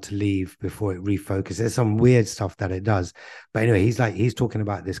that one to leave before it refocuses. There's some weird stuff that it does, but anyway, he's talking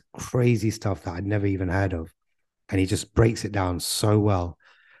about this crazy stuff that I'd never even heard of, and he just breaks it down so well.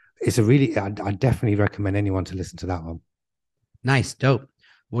 It's a really, I definitely recommend anyone to listen to that one. Nice, dope.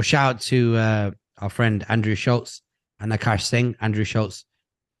 Well, shout out to our friend Andrew Schultz and Akash Singh. Andrew Schultz,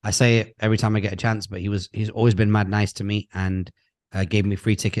 I say it every time I get a chance, but he's always been mad nice to me and gave me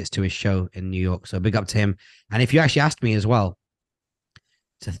free tickets to his show in New York. So big up to him. And if you actually asked me as well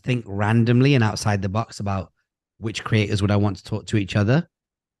to think randomly and outside the box about which creators would I want to talk to each other,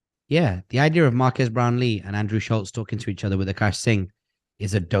 yeah, the idea of Marquez Brownlee and Andrew Schultz talking to each other with Akash Singh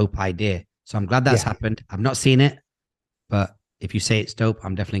is a dope idea. So I'm glad that's Yeah, happened. I've not seen it, but if you say it's dope,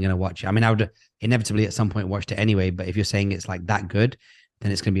 I'm definitely going to watch it. I mean, I would inevitably at some point watched it anyway, but if you're saying it's like that good,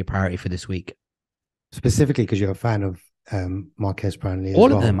 then it's going to be a priority for this week. specifically because you're a fan of Marquez Brownlee as All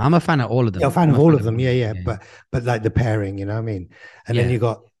of well. them. I'm a fan of all of You're a them. fan I'm of a all fan of of them, all of yeah, them. yeah. Yeah. But like the pairing, you know what I mean? And then Yeah. you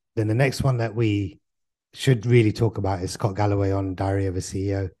got then the next one that we should really talk about is Scott Galloway on Diary of a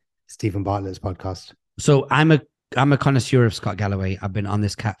CEO, Stephen Bartlett's podcast. So I'm a connoisseur of Scott Galloway. I've been on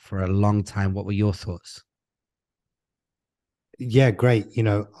this cat for a long time. What were your thoughts? Yeah, great. You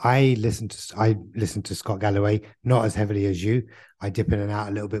know, I listen to Scott Galloway, not as heavily as you. I dip in and out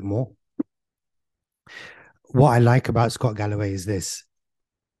a little bit more. What I like about Scott Galloway is this.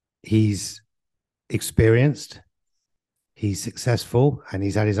 He's experienced, he's successful, and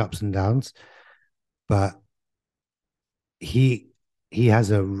he's had his ups and downs, but he he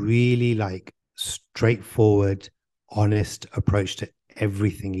has a really like straightforward, honest approach to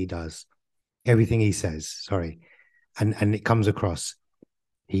everything he does, everything he says. Sorry, and it comes across.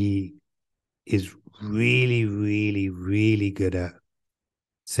 He is really, really, really good at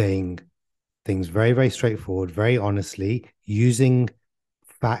saying things very, very straightforward, very honestly, using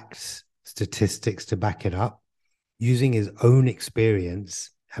facts, statistics to back it up, using his own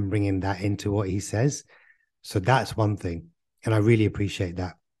experience and bringing that into what he says. So that's one thing. And I really appreciate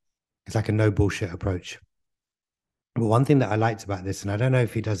that. It's like a no bullshit approach. But one thing that I liked about this, and I don't know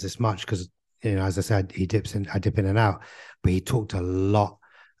if he does this much because, you know, as I said, I dip in and out, but he talked a lot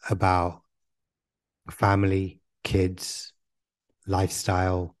about family, kids,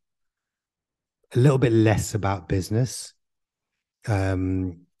 lifestyle, a little bit less about business,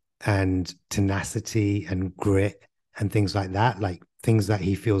 um, and tenacity and grit and things like that, like things that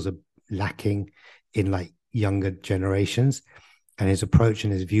he feels are lacking in like younger generations. And his approach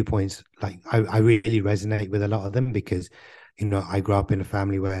and his viewpoints, like I really resonate with a lot of them because, you know, I grew up in a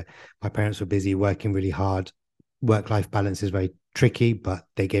family where my parents were busy working really hard. Work-life balance is very tricky, but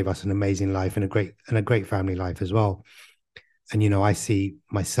they gave us an amazing life and a great family life as well. And you know, I see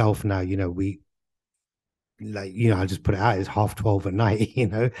myself now, you know, we like, you know, I'll just put it out, it's 12:30 at night, you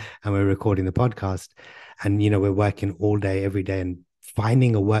know, and we're recording the podcast. And, you know, we're working all day, every day, and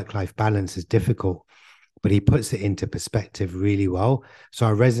finding a work-life balance is difficult, but he puts it into perspective really well. So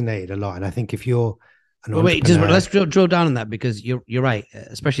I resonated a lot. And I think if you're an But wait, just entrepreneur, let's drill down on that because you're right.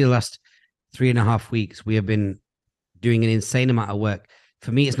 Especially the last 3.5 weeks, we have been doing an insane amount of work.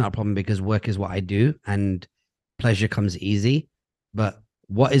 For me, it's not a problem because work is what I do and pleasure comes easy. But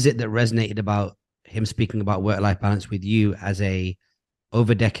what is it that resonated about him speaking about work-life balance with you as a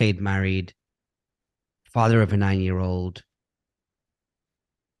over decade married father of a 9-year-old,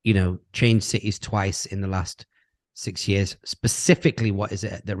 changed cities twice in the last 6 years? Specifically, what is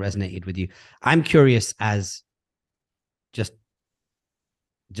it that resonated with you? I'm curious as just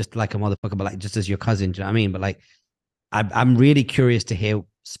like a motherfucker, but like just as your cousin, do you know what I mean? But like, I'm really curious to hear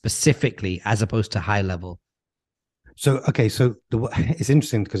specifically as opposed to high level. so okay, so it's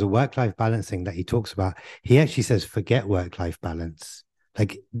interesting because the work-life balancing that he talks about, he actually says forget work-life balance.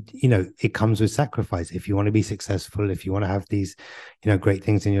 Like, you know, it comes with sacrifice. If you want to be successful, if you want to have these, you know, great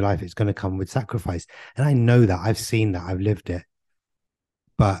things in your life, it's going to come with sacrifice. And I know that, I've seen that, I've lived it.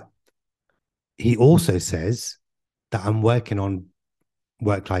 But he also says that I'm working on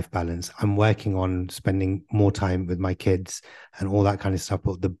work-life balance. I'm working on spending more time with my kids and all that kind of stuff.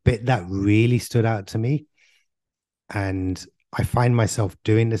 But the bit that really stood out to me, and I find myself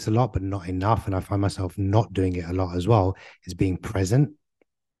doing this a lot, but not enough, and I find myself not doing it a lot as well, is being present.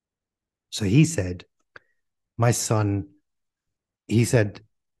 So he said, my son, he said,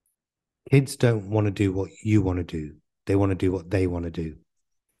 kids don't want to do what you want to do. They want to do what they want to do.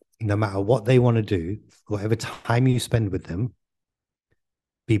 no matter what they want to do, whatever time you spend with them,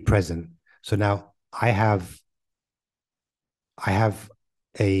 be present. So now I have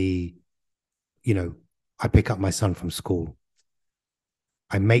a, I pick up my son from school.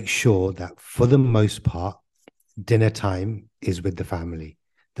 I make sure that for the most part, dinner time is with the family.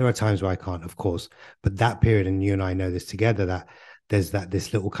 There are times where I can't, of course, but that period, and you and I know this together, that there's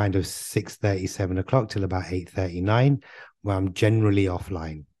this little kind of 6:30, 7 o'clock till about 8:39, where I'm generally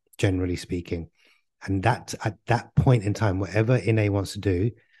offline, generally speaking. And that at that point in time, whatever Ine wants to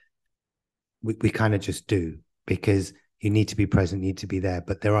do, we kind of just do, because you need to be present, need to be there.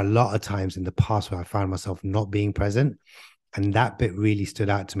 But there are a lot of times in the past where I found myself not being present. And that bit really stood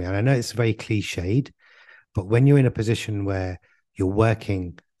out to me. And I know it's very cliched, but when you're in a position where you're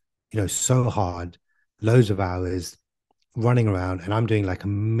working, so hard, loads of hours, running around, and I'm doing like a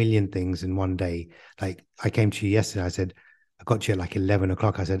million things in one day. Like I came to you yesterday, I said, I got you at like 11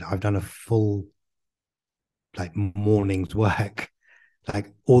 o'clock. I said, I've done a full like morning's work,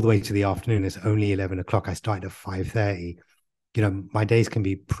 like all the way to the afternoon. It's only 11 o'clock. I started at 5:30. My days can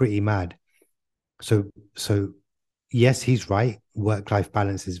be pretty mad. So yes, he's right. Work-life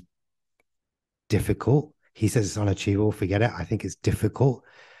balance is difficult. He says it's unachievable. Forget it. I think it's difficult.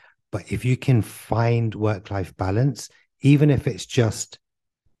 But if you can find work-life balance, even if it's just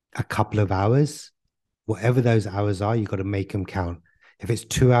a couple of hours, whatever those hours are, you got to make them count. If it's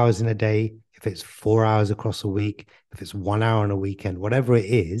 2 hours in a day, if it's 4 hours across a week, if it's 1 hour on a weekend, whatever it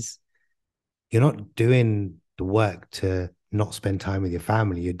is, you're not doing the work to not spend time with your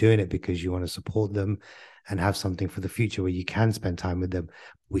family. You're doing it because you want to support them and have something for the future where you can spend time with them.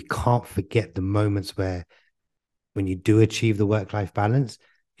 We can't forget the moments where when you do achieve the work-life balance,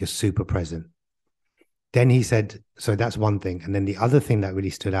 you're super present. Then he said, so that's one thing. And then the other thing that really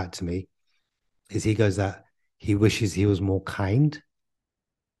stood out to me is he goes that he wishes he was more kind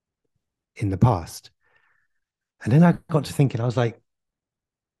in the past. And then I got to thinking, I was like,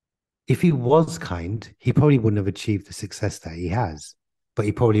 if he was kind, he probably wouldn't have achieved the success that he has, but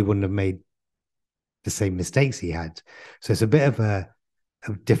he probably wouldn't have made the same mistakes he had. So it's a bit of a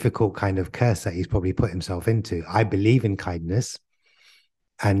difficult kind of curse that he's probably put himself into. I believe in kindness.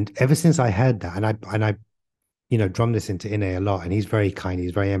 And ever since I heard that, and I drum this into Ine a lot, and he's very kind,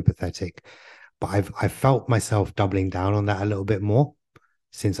 he's very empathetic. But I've felt myself doubling down on that a little bit more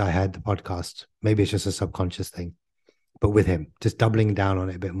since I heard the podcast. Maybe it's just a subconscious thing, but with him, just doubling down on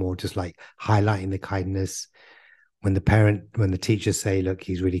it a bit more, just like highlighting the kindness. When the teachers say, look,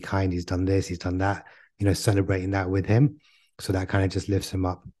 he's really kind, he's done this, he's done that, celebrating that with him. So that kind of just lifts him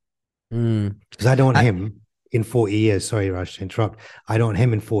up. Because I don't want him in 40 years, sorry, Raj, to interrupt. I don't want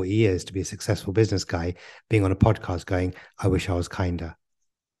him in 40 years to be a successful business guy being on a podcast going, I wish I was kinder.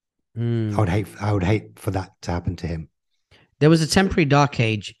 I would hate for that to happen to him. There was a temporary dark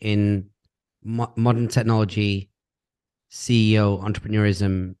age in modern technology, CEO,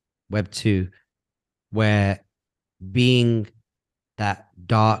 entrepreneurism, Web 2, where being that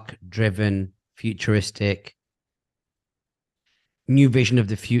dark, driven, futuristic, new vision of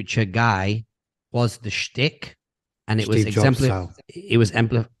the future guy was the shtick, and it was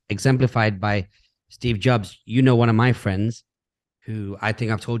exemplified by Steve Jobs. One of my friends, who I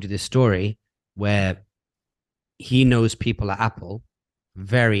think I've told you this story, where he knows people at Apple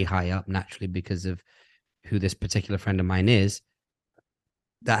very high up, naturally, because of who this particular friend of mine is,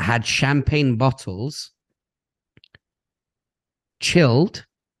 that had champagne bottles chilled,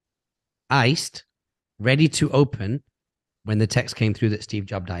 iced, ready to open when the text came through that Steve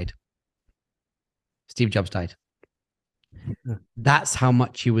Jobs died. Steve Jobs died. That's how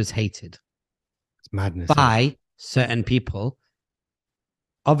much he was hated. It's madness by certain people,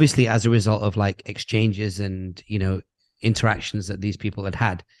 obviously as a result of like exchanges and interactions that these people had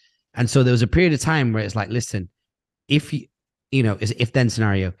had. And so there was a period of time where it's like, listen, if it's if then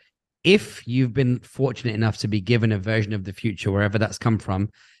scenario, if you've been fortunate enough to be given a version of the future, wherever that's come from,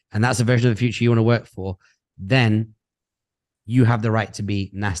 and that's a version of the future you want to work for, then you have the right to be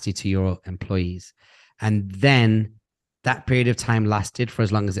nasty to your employees. And then that period of time lasted for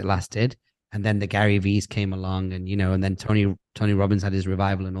as long as it lasted. And then the Gary V's came along, and and then Tony Robbins had his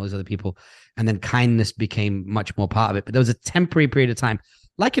revival, and all these other people. And then kindness became much more part of it. But there was a temporary period of time,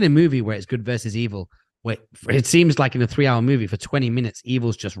 like in a movie where it's good versus evil, where it seems like in a 3-hour movie for 20 minutes,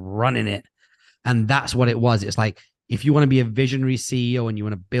 evil's just running it. And that's what it was. It's like, if you want to be a visionary CEO and you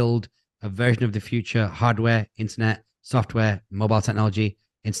want to build a version of the future, hardware, internet, software, mobile technology,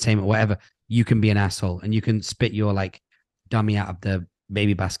 entertainment, whatever, you can be an asshole and you can spit your like dummy out of the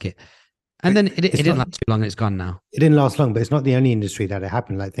baby basket. And then it It's didn't not, last too long. It's gone now. it didn't last long, but it's not the only industry that it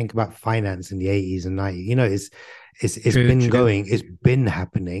happened. Like think about finance in the 80s and 90s. You know, it's True, been true. going, it's been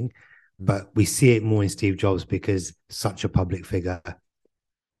happening, Mm. but we see it more in Steve Jobs because such a public figure,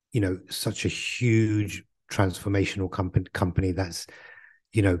 you know, such a huge transformational company that's,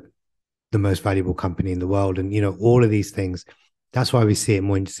 you know, the most valuable company in the world. And, you know, all of these things. That's why we see it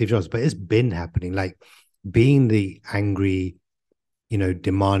more in Steve Jobs, but it's been happening. Like being the angry, you know,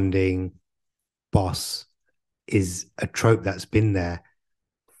 demanding boss is a trope that's been there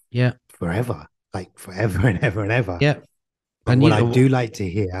Yeah, forever, like forever and ever and ever. yeah. But And what I do like to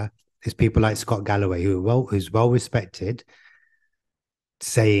hear is people like Scott Galloway, who's well respected,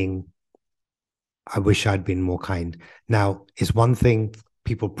 saying, "I wish I'd been more kind." Now, it's one thing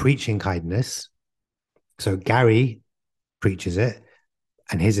people preaching kindness. So Gary preaches it,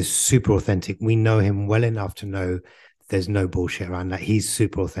 and his is super authentic. We know him well enough to know there's no bullshit around that. He's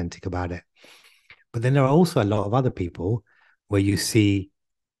super authentic about it. But then there are also a lot of other people where you see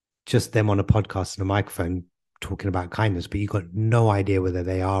just them on a podcast and a microphone talking about kindness, but you got no idea whether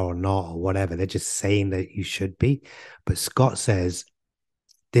they are or not or whatever. They're just saying that you should be. But Scott says,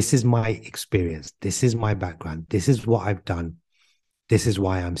 this is my experience. This is my background. This is what I've done. This is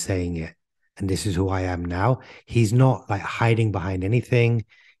why I'm saying it. And this is who I am now. He's not like hiding behind anything.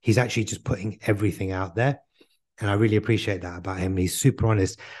 He's actually just putting everything out there. And I really appreciate that about him. He's super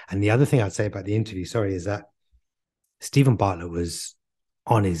honest. And the other thing I'd say about the interview, sorry, is that Stephen Bartlett was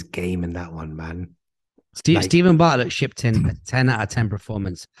on his game in that one, man. Like, Stephen Bartlett shipped in a 10 out of 10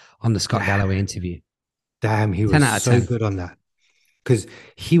 performance on the Scott damn, Galloway interview. damn, he 10 was out of so 10. good on that. Because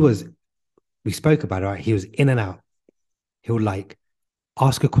we spoke about it, right? He was in and out. He'll like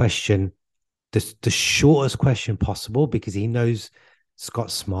ask a question, the shortest question possible, because he knows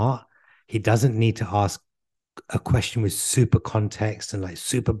Scott's smart. He doesn't need to ask a question with super context and like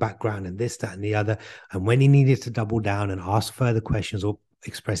super background and this, that, and the other. And when he needed to double down and ask further questions or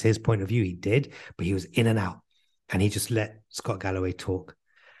express his point of view, he did, but he was in and out. And he just let Scott Galloway talk.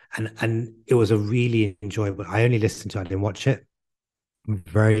 And it was a really enjoyable. I only listened to it, I didn't watch it.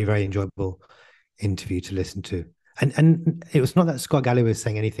 Very, very enjoyable interview to listen to. And it was not that Scott Galloway was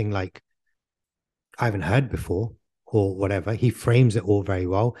saying anything like I haven't heard before or whatever. He frames it all very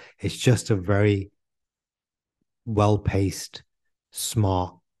well. It's just a very well-paced,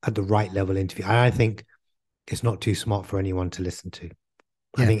 smart, at the right level interview. And I think it's not too smart for anyone to listen to.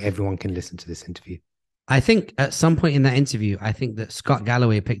 I Yeah. think everyone can listen to this interview. I think at some point in that interview, I think that Scott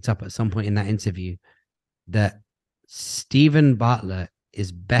Galloway picked up at some point in that interview that Stephen Bartlett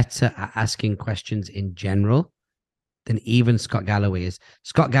is better at asking questions in general than even Scott Galloway is.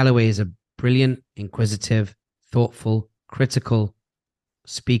 Scott Galloway is a brilliant, inquisitive, thoughtful, critical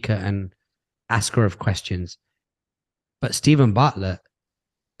speaker and asker of questions. But Stephen Bartlett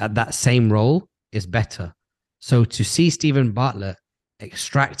at that same role is better. So to see Stephen Bartlett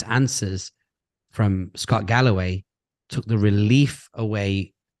extract answers from Scott Galloway took the relief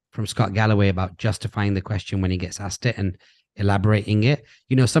away from Scott Galloway about justifying the question when he gets asked it and elaborating it.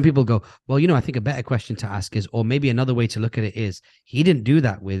 You know, some people go, well, you know, I think a better question to ask is, or maybe another way to look at it is, he didn't do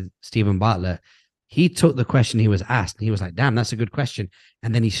that with Stephen Bartlett. He took the question he was asked and he was like, damn, that's a good question.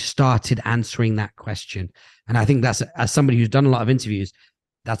 And then he started answering that question. And I think that's, as somebody who's done a lot of interviews,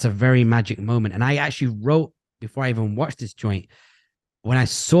 that's a very magic moment. And I actually wrote, before I even watched this joint, when I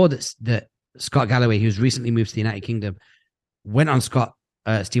saw that Scott Galloway, who's recently moved to the United Kingdom, went on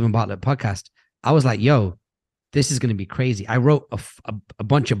Stephen Bartlett podcast, I was like, yo, this is going to be crazy. I wrote a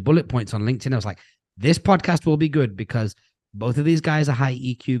bunch of bullet points on LinkedIn. I was like, this podcast will be good because both of these guys are high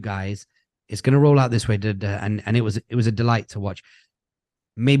EQ guys. It's going to roll out this way. And it was a delight to watch.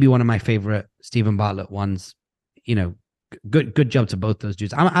 Maybe one of my favorite Stephen Bartlett ones. You know, good job to both those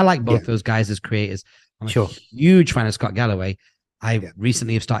dudes. I like both those guys as creators. I'm a huge fan of Scott Galloway. I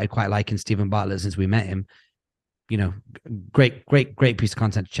recently have started quite liking Stephen Bartlett since we met him. You know, great piece of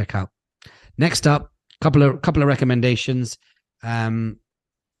content to check out. Next up, couple of recommendations. You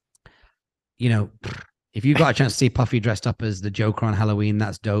know, if you got a chance to see Puffy dressed up as the Joker on Halloween,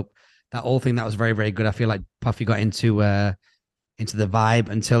 that's dope. That whole thing, that was very, very good. I feel like Puffy got into the vibe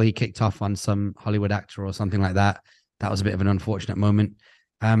until he kicked off on some Hollywood actor or something like that. That was a bit of an unfortunate moment.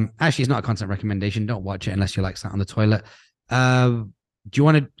 Actually, it's not a content recommendation. Don't watch it unless you like sat on the toilet. Do you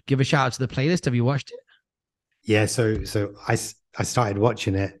want to give a shout out to the playlist? Have you watched it? Yeah, so I started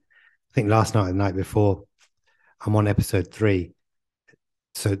watching it, I think last night or the night before. I'm on episode 3.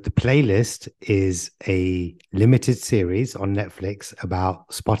 So the playlist is a limited series on Netflix about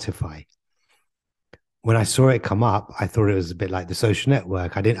Spotify. When I saw it come up, I thought it was a bit like The Social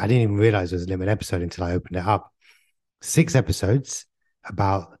Network. I didn't even realize it was a limited episode until I opened it up. 6 episodes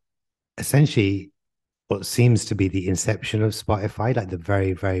about essentially what seems to be the inception of Spotify, like the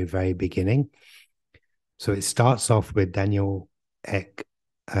very, very, very beginning. So it starts off with Daniel Ek,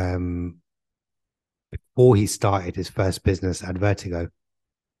 before he started his first business at Vertigo,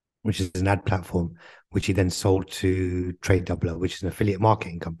 which is an ad platform, which he then sold to Trade Doubler, which is an affiliate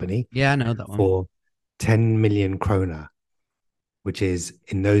marketing company, Yeah, I know that one. for 10 million krona, which is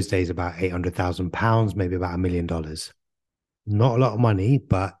in those days about £800,000, maybe about $1 million. Not a lot of money,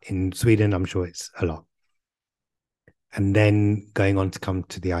 but in Sweden, I'm sure it's a lot. And then going on to come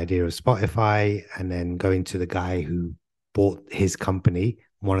to the idea of Spotify, and then going to the guy who bought his company,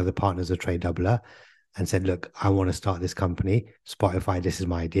 one of the partners of Trade Doubler, and said, look, I want to start this company, Spotify, this is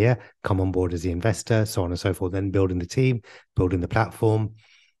my idea, come on board as the investor, so on and so forth. Then building the team, building the platform,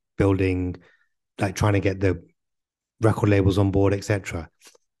 building, like trying to get the record labels on board, etc.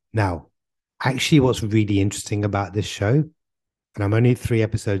 Now, actually, what's really interesting about this show, and I'm only 3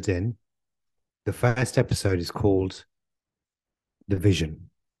 episodes in, the first episode is called The Vision.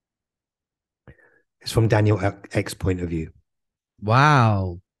 It's from Daniel Ek's point of view.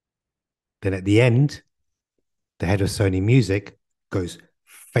 Wow. Then at the end, the head of Sony Music goes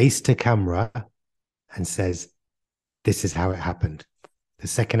face to camera and says, this is how it happened. The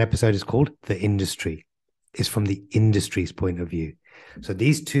second episode is called The Industry. It's from the industry's point of view. So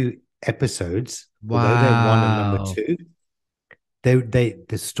these 2 episodes, although they're 1 and number Wow. 2,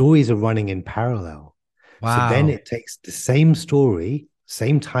 the stories are running in parallel. So then Wow. it takes the same story,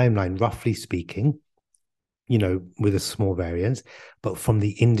 same timeline, roughly speaking, with a small variance, but from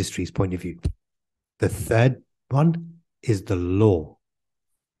the industry's point of view. The third one is the law.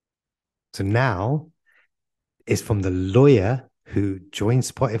 So now it's from the lawyer who joined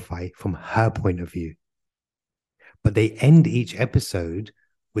Spotify from her point of view. But they end each episode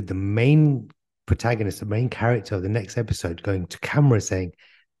with the main protagonist, the main character of the next episode, going to camera saying,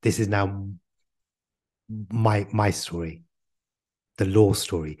 this is now my story, the law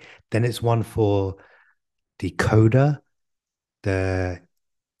story. Then it's one for the coder, the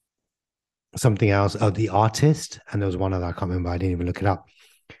something else, the artist, and there was one other I can't remember. I didn't even look it up.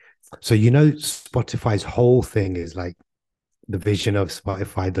 So Spotify's whole thing is like the vision of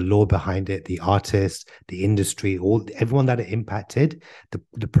Spotify, the law behind it, the artist, the industry, everyone that it impacted,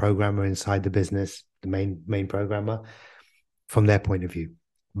 the programmer inside the business, the main programmer, from their point of view.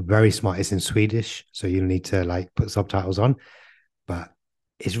 Very smart. It's in Swedish, so you'll need to like put subtitles on, but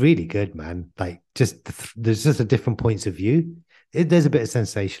it's really good, man. Like there's just a different points of view. There's a bit of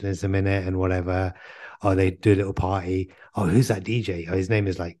sensationalism in it and whatever. Oh, they do a little party. Oh, who's that DJ? Oh, his name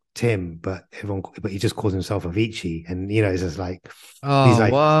is like Tim, but he just calls himself Avicii. And it's just like these Oh,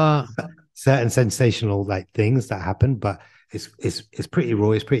 like what? certain sensational like things that happen, but it's pretty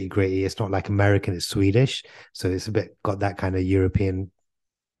raw, it's pretty gritty. It's not like American, it's Swedish. So it's a bit got that kind of European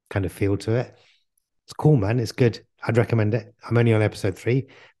kind of feel to it. It's cool, man. It's good. I'd recommend it. I'm only on episode 3,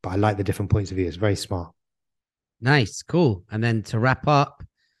 but I like the different points of view. It's very smart. Nice. Cool. And then to wrap up,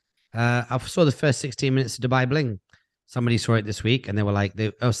 I saw the first 16 minutes of Dubai Bling. Somebody saw it this week and they were like,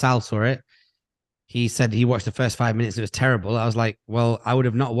 Sal saw it. He said he watched the first 5 minutes. It was terrible. I was like, well, I would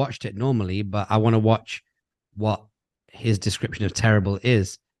have not watched it normally, but I want to watch what his description of terrible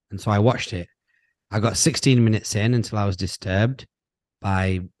is. And so I watched it. I got 16 minutes in until I was disturbed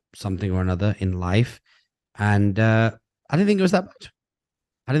by something or another in life. And I didn't think it was that bad.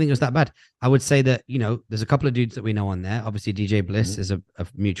 I didn't think it was that bad. I would say that, there's a couple of dudes that we know on there. Obviously, DJ Bliss is a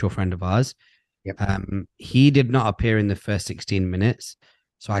mutual friend of ours. Yep. He did not appear in the first 16 minutes,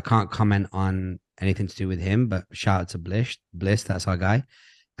 so I can't comment on anything to do with him, but shout out to Bliss. That's our guy.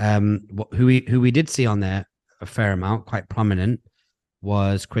 Who we did see on there a fair amount, quite prominent,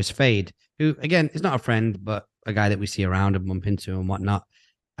 was Chris Fade, who, again, is not a friend, but a guy that we see around and bump into and whatnot,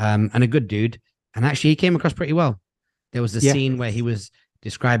 and a good dude. And actually, he came across pretty well. There was a scene where he was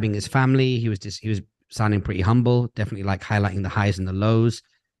describing his family. He was sounding pretty humble, definitely like highlighting the highs and the lows.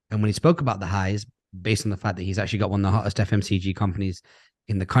 And when he spoke about the highs, based on the fact that he's actually got one of the hottest FMCG companies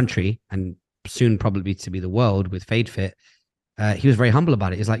in the country and soon probably to be the world with Fade Fit, he was very humble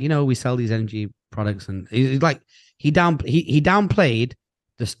about it. He's like, we sell these energy products, and he's like, he downplayed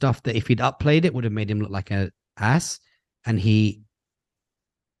the stuff that if he'd upplayed it would have made him look like an ass, and he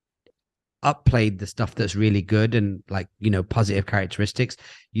upplayed the stuff that's really good and like positive characteristics.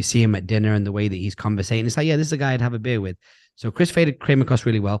 You see him at dinner and the way that he's conversating. It's like, yeah, this is a guy I'd have a beer with. So Chris Fade came across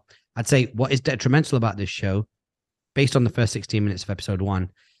really well. I'd say what is detrimental about this show, based on the first 16 minutes of episode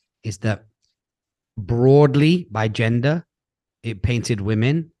 1, is that broadly by gender, it painted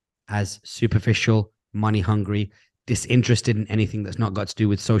women as superficial, money hungry, disinterested in anything that's not got to do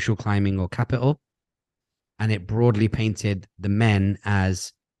with social climbing or capital. And it broadly painted the men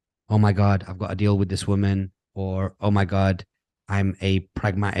as oh my God, I've got to deal with this woman, or oh my God, I'm a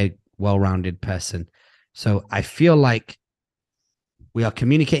pragmatic, well-rounded person. So I feel like we are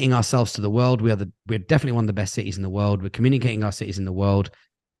communicating ourselves to the world. We're definitely one of the best cities in the world. We're communicating our cities in the world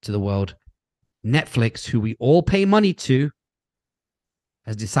to the world. Netflix, who we all pay money to,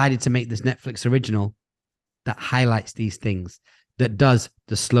 has decided to make this Netflix original that highlights these things, that does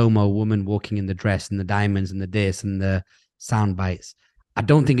the slow-mo woman walking in the dress and the diamonds and the this and the sound bites. I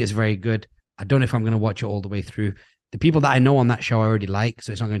don't think it's very good. I don't know if I'm going to watch it all the way through. The people that I know on that show I already like,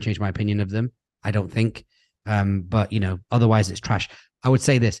 so it's not going to change my opinion of them. I don't think. But otherwise it's trash. I would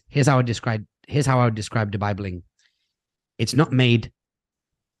say this. Here's how I would describe Dubai Bling. It's not made.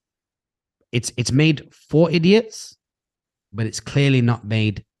 It's made for idiots, but it's clearly not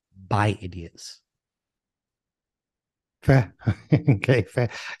made by idiots. Fair. Okay, fair.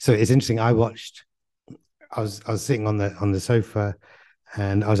 So it's interesting. I was sitting on the sofa,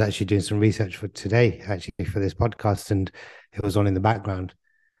 and I was actually doing some research for today, actually for this podcast, and it was on in the background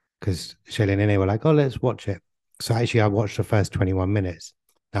because Shayla and Ine were like, "Oh, let's watch it." So actually, I watched the first 21 minutes.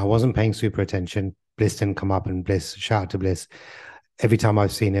 Now I wasn't paying super attention. Bliss didn't come up, and Bliss, shout out to Bliss. Every time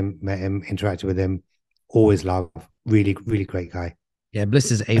I've seen him, met him, interacted with him, always love. Really, really great guy. Yeah, Bliss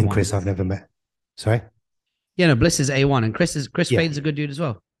is A1. And Chris, I've never met. Sorry. Yeah, no, Bliss is A1, and Chris Yeah. Fade's a good dude as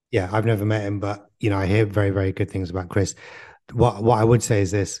well. Yeah, I've never met him, but I hear very, very good things about Chris. What I would say is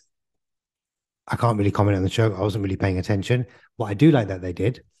this: I can't really comment on the show. I wasn't really paying attention. What I do like that they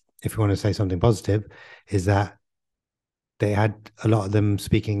did, if you want to say something positive, is that they had a lot of them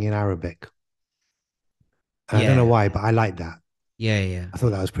speaking in Arabic. And I don't know why, but I like that. Yeah. I thought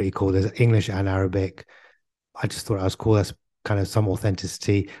that was pretty cool. There's English and Arabic. I just thought that was cool. That's kind of some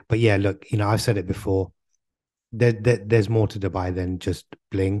authenticity. But yeah, look, I've said it before. There's more to Dubai than just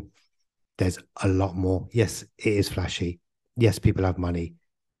bling. There's a lot more. Yes, it is flashy. Yes, people have money.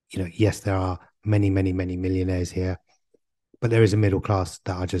 Yes, there are many, many, many millionaires here. But there is a middle class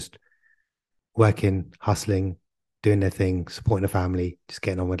that are just working, hustling, doing their thing, supporting the family, just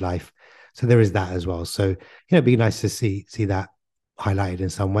getting on with life. So there is that as well. So, it'd be nice to see that highlighted in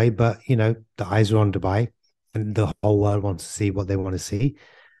some way. But, the eyes are on Dubai and the whole world wants to see what they want to see.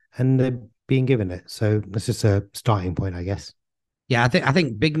 And they're being given it. So that's just a starting point, I guess. Yeah, I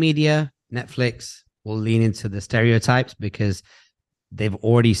think big media, Netflix will lean into the stereotypes because they've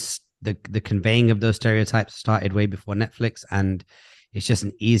already the conveying of those stereotypes started way before Netflix, and it's just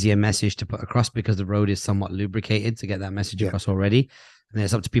an easier message to put across because the road is somewhat lubricated to get that message across already. And then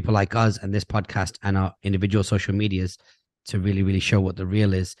it's up to people like us and this podcast and our individual social medias to really, really show what the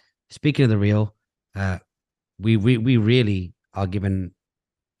real is. Speaking of the real, we really are given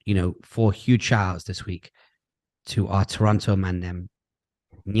 4 huge shout outs this week to our Toronto man, them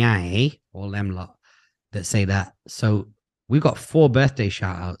Nyai or them lot that say that. So we've got 4 birthday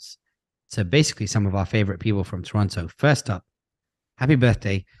shout outs to basically some of our favorite people from Toronto. First up, happy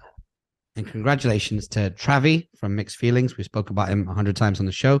birthday and congratulations to Travi from Mixed Feelings. We spoke about him 100 times on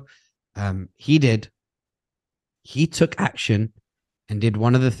the show. He took action and did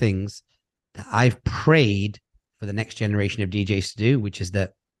one of the things that I've prayed for the next generation of DJs to do, which is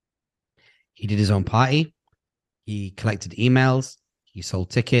that he did his own party. He collected emails. He sold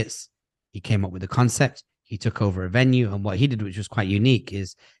tickets. He came up with a concept. He took over a venue. And what he did, which was quite unique,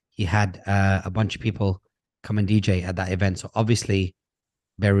 is he had a bunch of people come and DJ at that event. So obviously,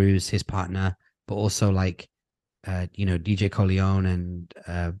 Beru's his partner, but also DJ Coleon and,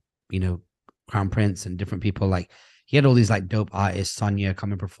 Crown Prince and different people. Like he had all these like dope artists, Sonia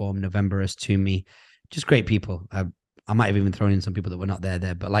come and perform, November as To Me, just great people. I might have even thrown in some people that were not there,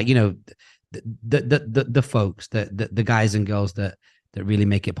 but the folks, the guys and girls that really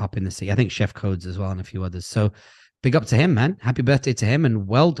make it pop in the city. I think Chef Codes as well and a few others. So big up to him, man. Happy birthday to him, and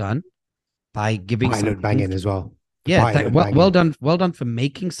well done by giving something banging as well. Well done for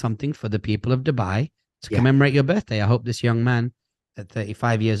making something for the people of Dubai to commemorate your birthday. I hope this young man at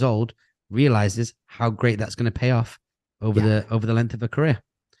 35 years old realizes how great that's going to pay off over the length of a career.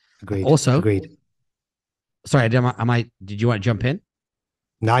 Agreed. Also, agreed. Sorry, did you want to jump in?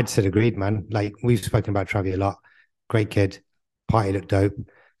 No, I just said agreed, man. Like we've spoken about Travi a lot. Great kid. Party looked dope.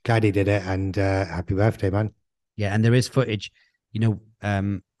 Glad he did it, and happy birthday, man. Yeah, and there is footage.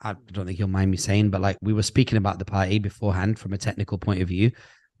 I don't think he'll mind me saying, but like we were speaking about the party beforehand from a technical point of view,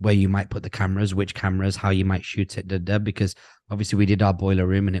 where you might put the cameras, which cameras, how you might shoot it, because obviously we did our boiler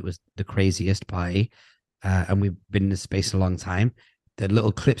room and it was the craziest party, and we've been in this space a long time. The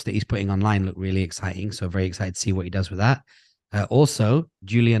little clips that he's putting online look really exciting, so very excited to see what he does with that. Also,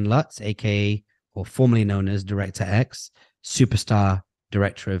 Julian Lutz, aka or formerly known as Director X, superstar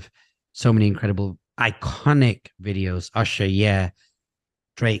director of so many incredible, iconic videos. Usher, yeah.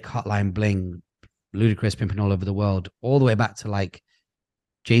 Drake, Hotline Bling, Ludacris pimping all over the world, all the way back to like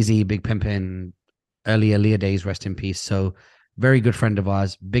Jay-Z, Big Pimpin', early Aaliyah days, rest in peace. So very good friend of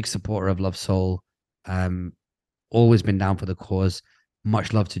ours, big supporter of Love Soul. Always been down for the cause.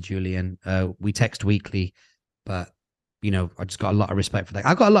 Much love to Julian. We text weekly, but I just got a lot of respect for that.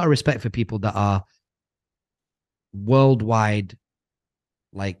 I got a lot of respect for people that are worldwide,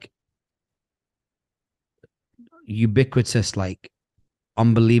 like ubiquitous, like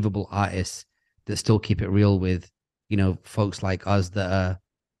unbelievable artists that still keep it real with, folks like us that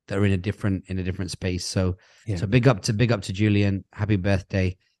are in a different space. So big up to Julian. Happy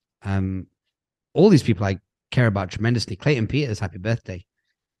birthday. All these people I care about tremendously. Clayton Peters, happy birthday.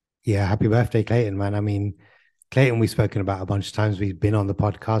 Yeah, happy birthday, Clayton, man. I mean, Clayton, we've spoken about a bunch of times. We've been on the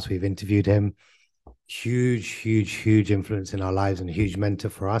podcast. We've interviewed him. Huge influence in our lives and a huge mentor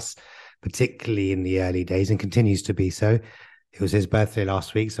for us, particularly in the early days, and continues to be so. It was his birthday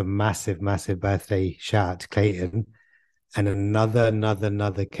last week. So massive birthday shout out to Clayton. And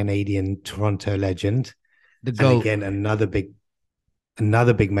another Canadian Toronto legend. The GOAT. And again,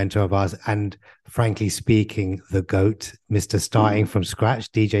 another big mentor of ours. And frankly speaking, the GOAT, Mr. Starting from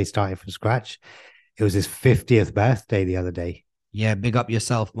Scratch, DJ Starting from Scratch. It was his 50th birthday the other day. Yeah, big up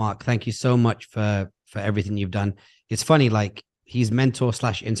yourself, Mark. Thank you so much for everything you've done. It's funny, like he's mentor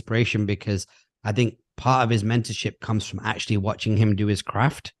 / inspiration, because I think part of his mentorship comes from actually watching him do his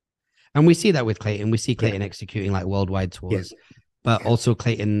craft. And we see that with Clayton. We see Clayton executing like worldwide tours, but also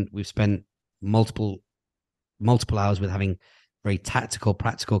Clayton, we've spent multiple hours with having very tactical,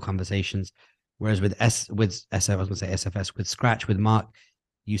 practical conversations. Whereas with SFS, with Scratch, with Mark,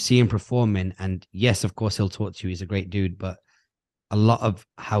 you see him performing, and yes, of course, he'll talk to you. He's a great dude, but a lot of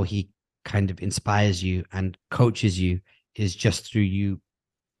how he kind of inspires you and coaches you is just through you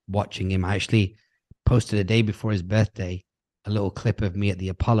watching him. I actually posted a day before his birthday a little clip of me at the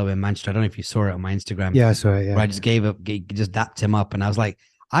Apollo in Manchester. I don't know if you saw it on my Instagram. Yeah, I saw it. Yeah. Where I just just dapped him up, and I was like,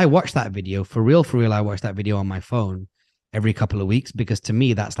 I watched that video for real. I watched that video on my phone every couple of weeks, because to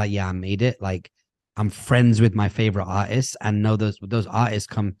me, that's like, yeah, I made it. Like, I'm friends with my favorite artists, and know those artists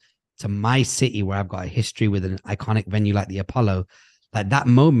come to my city where I've got a history with an iconic venue like the Apollo. Like that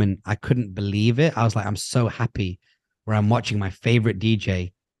moment, I couldn't believe it. I was like, I'm so happy where I'm watching my favorite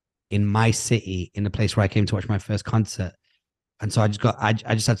DJ in my city, in the place where I came to watch my first concert. And so I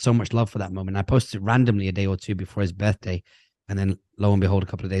just had so much love for that moment. I posted it randomly a day or two before his birthday, and then lo and behold, a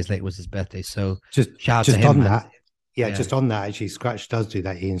couple of days later was his birthday. So just shout out to him, on man. that. Yeah, just on that, actually, Scratch does do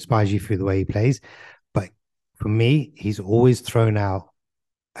that. He inspires you through the way he plays. But for me, he's always thrown out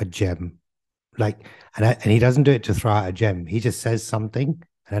a gem. Like, and he doesn't do it to throw out a gem. He just says something,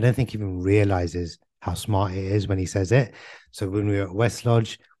 and I don't think he even realizes how smart it is when he says it. So when we were at West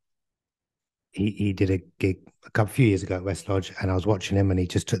Lodge, he did a gig a few years ago at West Lodge, and I was watching him, and he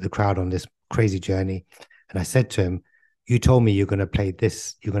just took the crowd on this crazy journey. And I said to him, "You told me you're going to play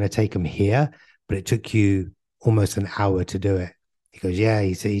this, you're going to take him here, but it took you almost an hour to do it." He goes, "Yeah."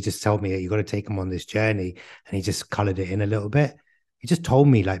 He said, "He just told me that you got to take him on this journey," and he just colored it in a little bit. He just told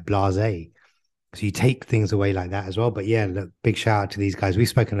me like blasé. So you take things away like that as well. But yeah, look, big shout out to these guys. We've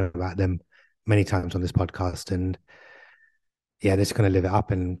spoken about them many times on this podcast, and yeah, they're just going to live it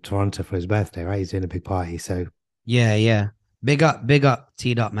up in Toronto for his birthday, right? He's doing a big party. So yeah. Big up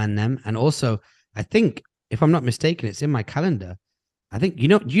T-Dot man them. And also, I think, if I'm not mistaken, it's in my calendar. I think, you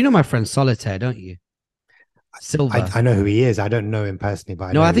know my friend Solitaire, don't you? Silver. I know who he is. I don't know him personally,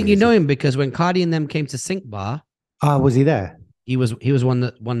 but I think you know him because when Cardi and them came to Sync Bar. Oh, was he there? He was one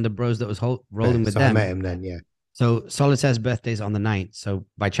of the bros that was rolling with them. I met him then, yeah. So Solitaire's birthday is on the 9th. So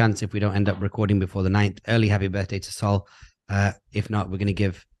by chance, if we don't end up recording before the 9th, early happy birthday to Sol. If not, we're going to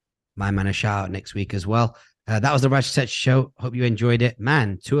give my man a shout out next week as well. That was the Ratchet Show. Hope you enjoyed it.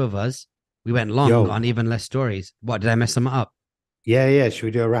 Man, two of us, we went long on even less stories. What, did I mess them up? Yeah. Should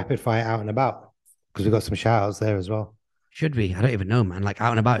we do a rapid fire out and about? Because we got some shout outs there as well. Should we? I don't even know, man. Like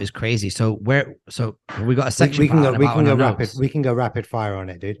out and about is crazy. So we got a section. We can go rapid fire on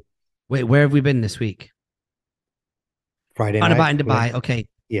it, dude. Wait, where have we been this week? Friday night. Out and about in Dubai. Okay.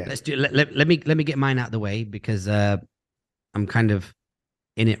 Yeah. Let's do. Let me get mine out of the way because I'm kind of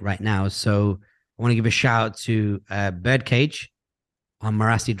in it right now. So I want to give a shout out to Birdcage on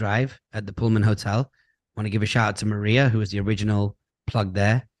Marassi Drive at the Pullman Hotel. I want to give a shout out to Maria, who was the original plug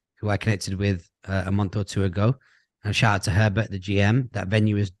there, who I connected with a month or two ago. And shout out to Herbert, the GM. That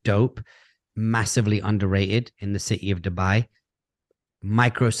venue is dope, massively underrated in the city of Dubai.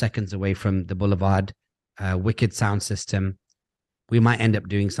 Microseconds away from the boulevard, wicked sound system. We might end up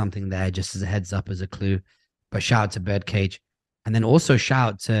doing something there just as a heads up, as a clue. But shout out to Birdcage. And then also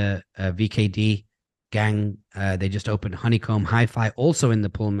shout out to VKD gang. They just opened Honeycomb Hi-Fi, also in the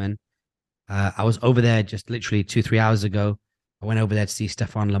Pullman. I was over there just literally 2-3 hours ago. I went over there to see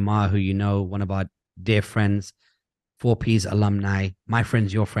Stefan Lamar, who you know, one of our dear friends, 4P's alumni, my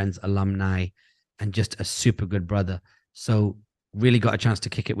friends, your friends, alumni, and just a super good brother. So really got a chance to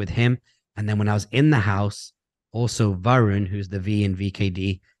kick it with him. And then when I was in the house, also Varun, who's the V in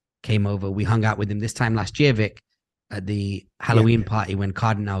VKD, came over. We hung out with him this time last year, Vic, at the Halloween party when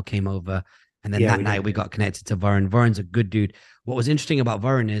Cardinal came over. And then that night we got connected to Varun. Varun's a good dude. What was interesting about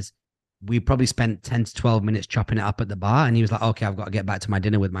Varun is we probably spent 10 to 12 minutes chopping it up at the bar. And he was like, okay, I've got to get back to my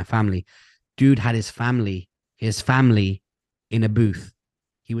dinner with my family. Dude had his family in a booth.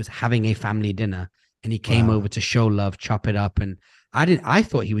 He was having a family dinner and he came over to show love, chop it up. And I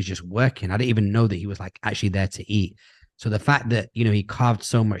thought he was just working. I didn't even know that he was like actually there to eat. So the fact that, you know, he carved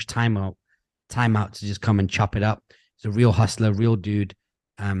so much time out to just come and chop it up. He's a real hustler, real dude.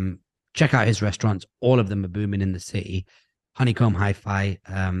 Check out his restaurants. All of them are booming in the city. Honeycomb Hi-Fi,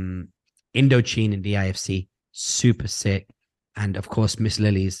 Indochine and DIFC, super sick. And of course, Miss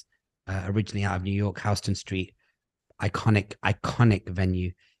Lily's, originally out of New York, Houston Street, iconic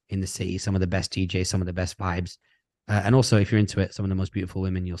venue in the city. Some of the best DJs, some of the best vibes. And also, if you're into it, some of the most beautiful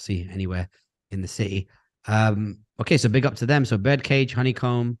women you'll see anywhere in the city. Okay, so big up to them. So Birdcage,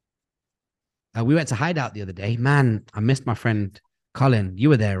 Honeycomb. We went to Hideout the other day. Man, I missed my friend Colin. You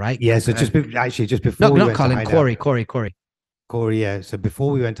were there, right? Yeah, so just before we went Colin, to Hideout, Corey, yeah. So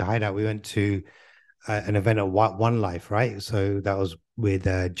before we went to Hideout, we went to an event at One Life, right? So that was with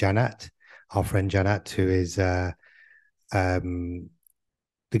Janat, our friend Janat, who is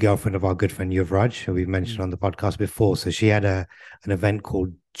the girlfriend of our good friend Yuvraj, who we've mentioned on the podcast before. So she had an event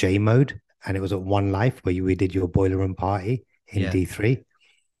called J Mode, and it was at One Life where we did your boiler room party in D3.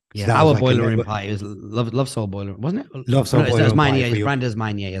 Yeah, so our boiler room party. It was Love Soul Boiler, wasn't it? Love Soul Boiler room mine, party. yeah. His brand is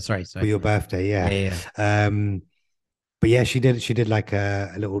mine, yeah. Sorry. For your birthday, yeah. Yeah. But yeah, she did like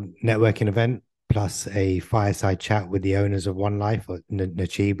a little networking event plus a fireside chat with the owners of One Life,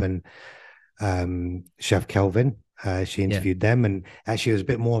 Najib and Chef Kelvin. She interviewed them, and actually it was a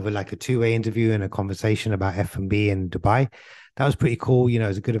bit more of a two-way interview and a conversation about F&B in Dubai. That was pretty cool. You know, it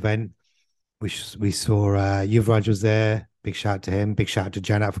was a good event. We saw Yuvraj was there. Big shout out to him. Big shout out to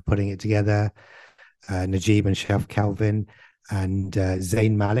Janat for putting it together. Najib and Chef Calvin, and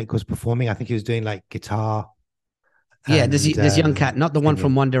Zayn Malik was performing. I think he was doing like guitar. Yeah, this young cat, not the one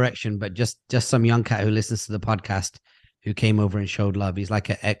from One Direction, but just some young cat who listens to the podcast, who came over and showed love. He's like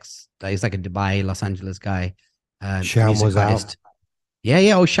he's like a Dubai, Los Angeles guy. Sham was out.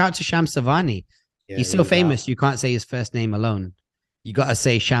 Yeah. Oh, shout out to Sham Savani. Yeah, he's so famous, you can't say his first name alone. You got to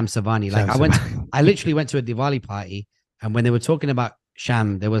say Sham Savani. I literally went to a Diwali party, and when they were talking about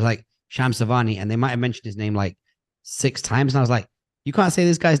Sham, there was like Sham Savani, and they might have mentioned his name like 6 times. And I was like, you can't say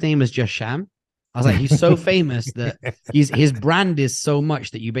this guy's name is just Sham. I was like, he's so famous that his brand is so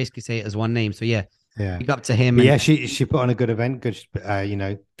much that you basically say it as one name. So yeah. Big up to him. Yeah, she put on a good event. Good,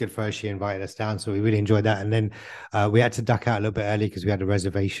 good for her. She invited us down, so we really enjoyed that. And then we had to duck out a little bit early because we had a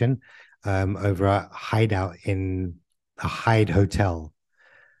reservation over a Hideout in a Hyde Hotel.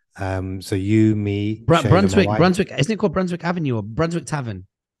 So you, me, Brunswick, isn't it called Brunswick Avenue or Brunswick Tavern?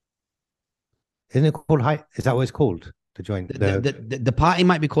 Isn't it called Hyde? Is that what it's called? The joint. The party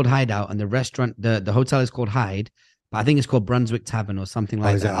might be called Hideout, and the restaurant, the hotel is called Hyde. But I think it's called Brunswick Tavern or something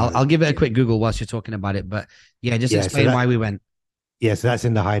like that. I'll give it a quick Google whilst you're talking about it. But yeah, explain why we went. Yeah, so that's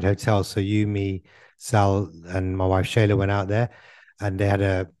in the Hyde Hotel. So you, me, Sal, and my wife Shayla went out there, and they had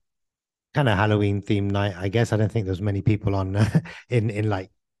a kind of Halloween themed night. I guess I don't think there was many people on in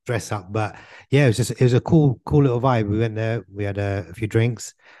like dress up, but yeah, it was a cool little vibe. We went there, we had a few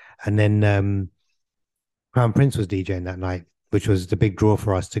drinks, and then Crown Prince was DJing that night, which was the big draw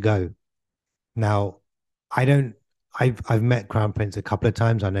for us to go. Now, I've met Crown Prince a couple of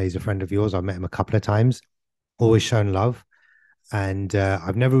times. I know he's a friend of yours. I've met him a couple of times, always shown love. And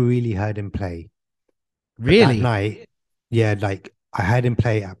I've never really heard him play. Really? But that night, yeah, like I heard him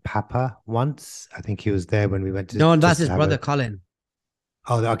play at Papa once. I think he was there when we went to. No, and that's his brother, Colin.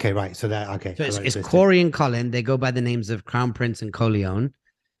 Oh, okay, right. So it's Corey and Colin. They go by the names of Crown Prince and Coleon.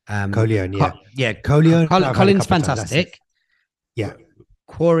 Coleon, yeah. Coleon. Colin's fantastic. Yeah.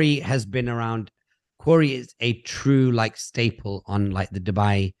 Corey has been around. Corey is a true like staple on like the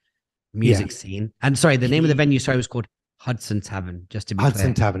Dubai music scene. And sorry, the name of the venue, was called Hudson Tavern, just to be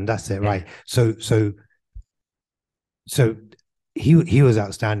Hudson clear. Tavern, that's it, right. So he was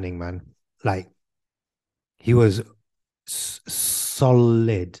outstanding, man. Like he was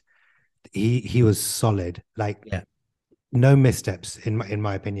solid. He was solid. Like no missteps in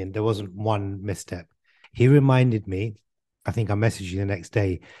my opinion. There wasn't one misstep. He reminded me, I think I messaged you the next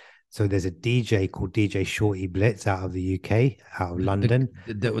day, So there's a DJ called DJ Shorty Blitz out of the UK, out of The, London.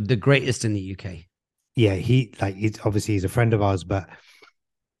 the greatest in the UK. Yeah, he's obviously he's a friend of ours, but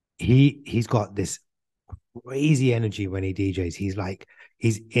he's got this crazy energy when he DJs. He's like,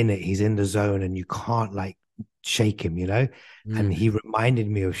 he's in it, he's in the zone, and you can't like shake him, you know. And he reminded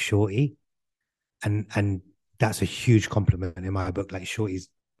me of Shorty, and that's a huge compliment in my book. Like Shorty's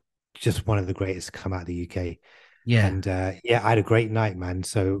just one of the greatest to come out of the UK. Yeah. And yeah, I had a great night, man.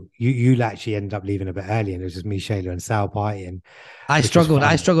 So you actually ended up leaving a bit early, and it was just me, Shayla, and Sal partying. I Which was struggled. I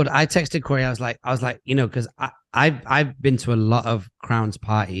fun. struggled. I texted Corey. I was like, you know, because I've been to a lot of Crowns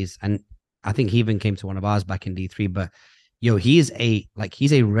parties, and I think he even came to one of ours back in D3. But yo, he's a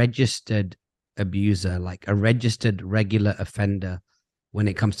registered abuser, like a registered regular offender when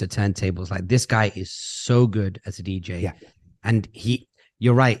it comes to turntables. Like this guy is so good as a DJ, Yeah. and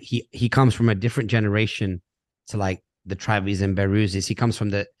you're right. He comes from a different generation to like the Travis and Beruzis. He comes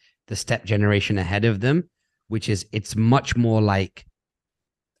from the step generation ahead of them, which is it's much more like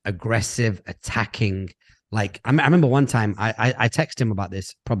aggressive, attacking. Like I remember one time I text him about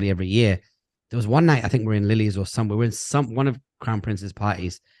this probably every year. There was one night I think we're in Lily's or somewhere. We're in one of Crown Prince's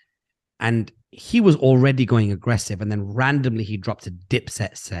parties, and he was already going aggressive, and then randomly he dropped a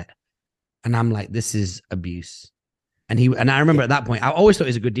Dipset set, and I'm like, this is abuse. And I remember at that point, I always thought he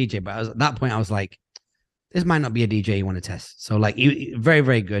was a good DJ, but at that point I was like, this might not be a DJ you want to test. So like, very,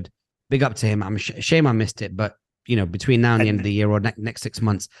 very good. Big up to him. I'm shame I missed it, but you know, between now and the end of the year or next 6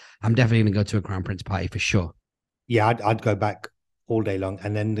 months, I'm definitely going to go to a Crown Prince party for sure. Yeah, I'd go back all day long.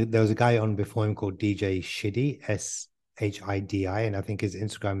 And then there was a guy on before him called DJ Shiddy, Shidi, and I think his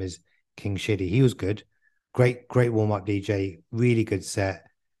Instagram is King Shiddy. He was good. Great warm up DJ. Really good set.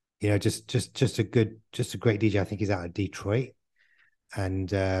 You know, just a great DJ. I think he's out of Detroit.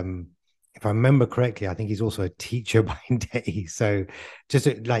 And if I remember correctly, I think he's also a teacher by day. So just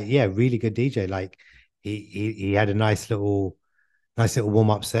really good DJ. Like he had a nice little warm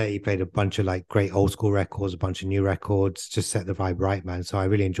up set. He played a bunch of like great old school records, a bunch of new records, just set the vibe right, man. So I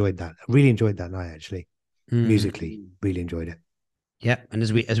really enjoyed that. I really enjoyed that night actually. Musically, really enjoyed it. Yeah, and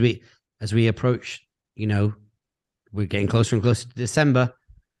as we approach, you know, we're getting closer and closer to December.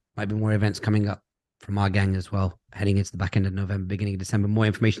 Might be more events coming up from our gang as well, heading into the back end of November, beginning of December. More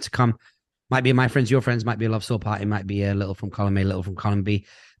information to come. Might be my friends, your friends, might be a Love Soul party, might be a little from column A, little from column B.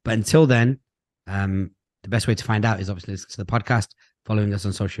 But until then, the best way to find out is obviously listen to the podcast, following us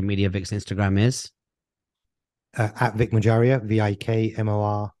on social media. Vic's Instagram is at Vic Majaria,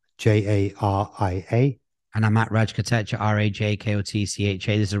 VIKMORJARIA. And I'm at Raj Kotecha, RAJKOTCHA.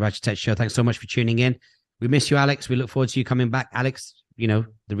 This is a Raj Kotecha show. Thanks so much for tuning in. We miss you, Alex. We look forward to you coming back. Alex, you know,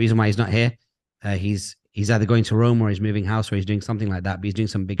 the reason why he's not here, he's either going to Rome or he's moving house or he's doing something like that, but he's doing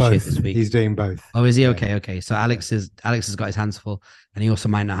some big shit this week. He's doing both. Oh, is he? Okay, okay. So Alex has got his hands full, and he also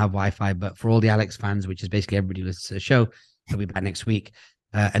might not have Wi-Fi, but for all the Alex fans, which is basically everybody who listens to the show, he'll be back next week.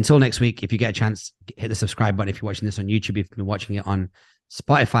 Until next week, if you get a chance, hit the subscribe button. If you're watching this on YouTube, if you've been watching it on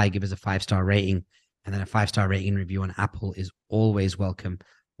Spotify, give us a 5-star rating, and then a 5-star rating review on Apple is always welcome.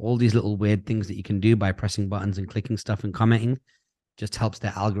 All these little weird things that you can do by pressing buttons and clicking stuff and commenting just helps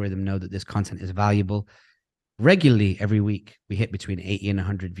the algorithm know that this content is valuable. Regularly every week, we hit between 80 and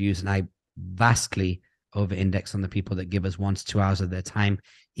 100 views, and I vastly over-index on the people that give us 1 to 2 hours of their time,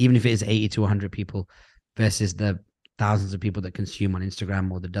 even if it is 80 to 100 people versus the thousands of people that consume on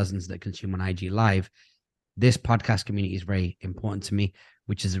Instagram or the dozens that consume on IG Live. This podcast community is very important to me,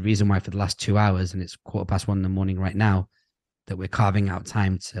 which is the reason why for the last 2 hours, and it's 1:15 in the morning right now, that we're carving out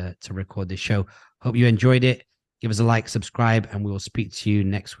time to record this show. Hope you enjoyed it. Give us a like, subscribe, and we will speak to you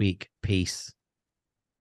next week. Peace.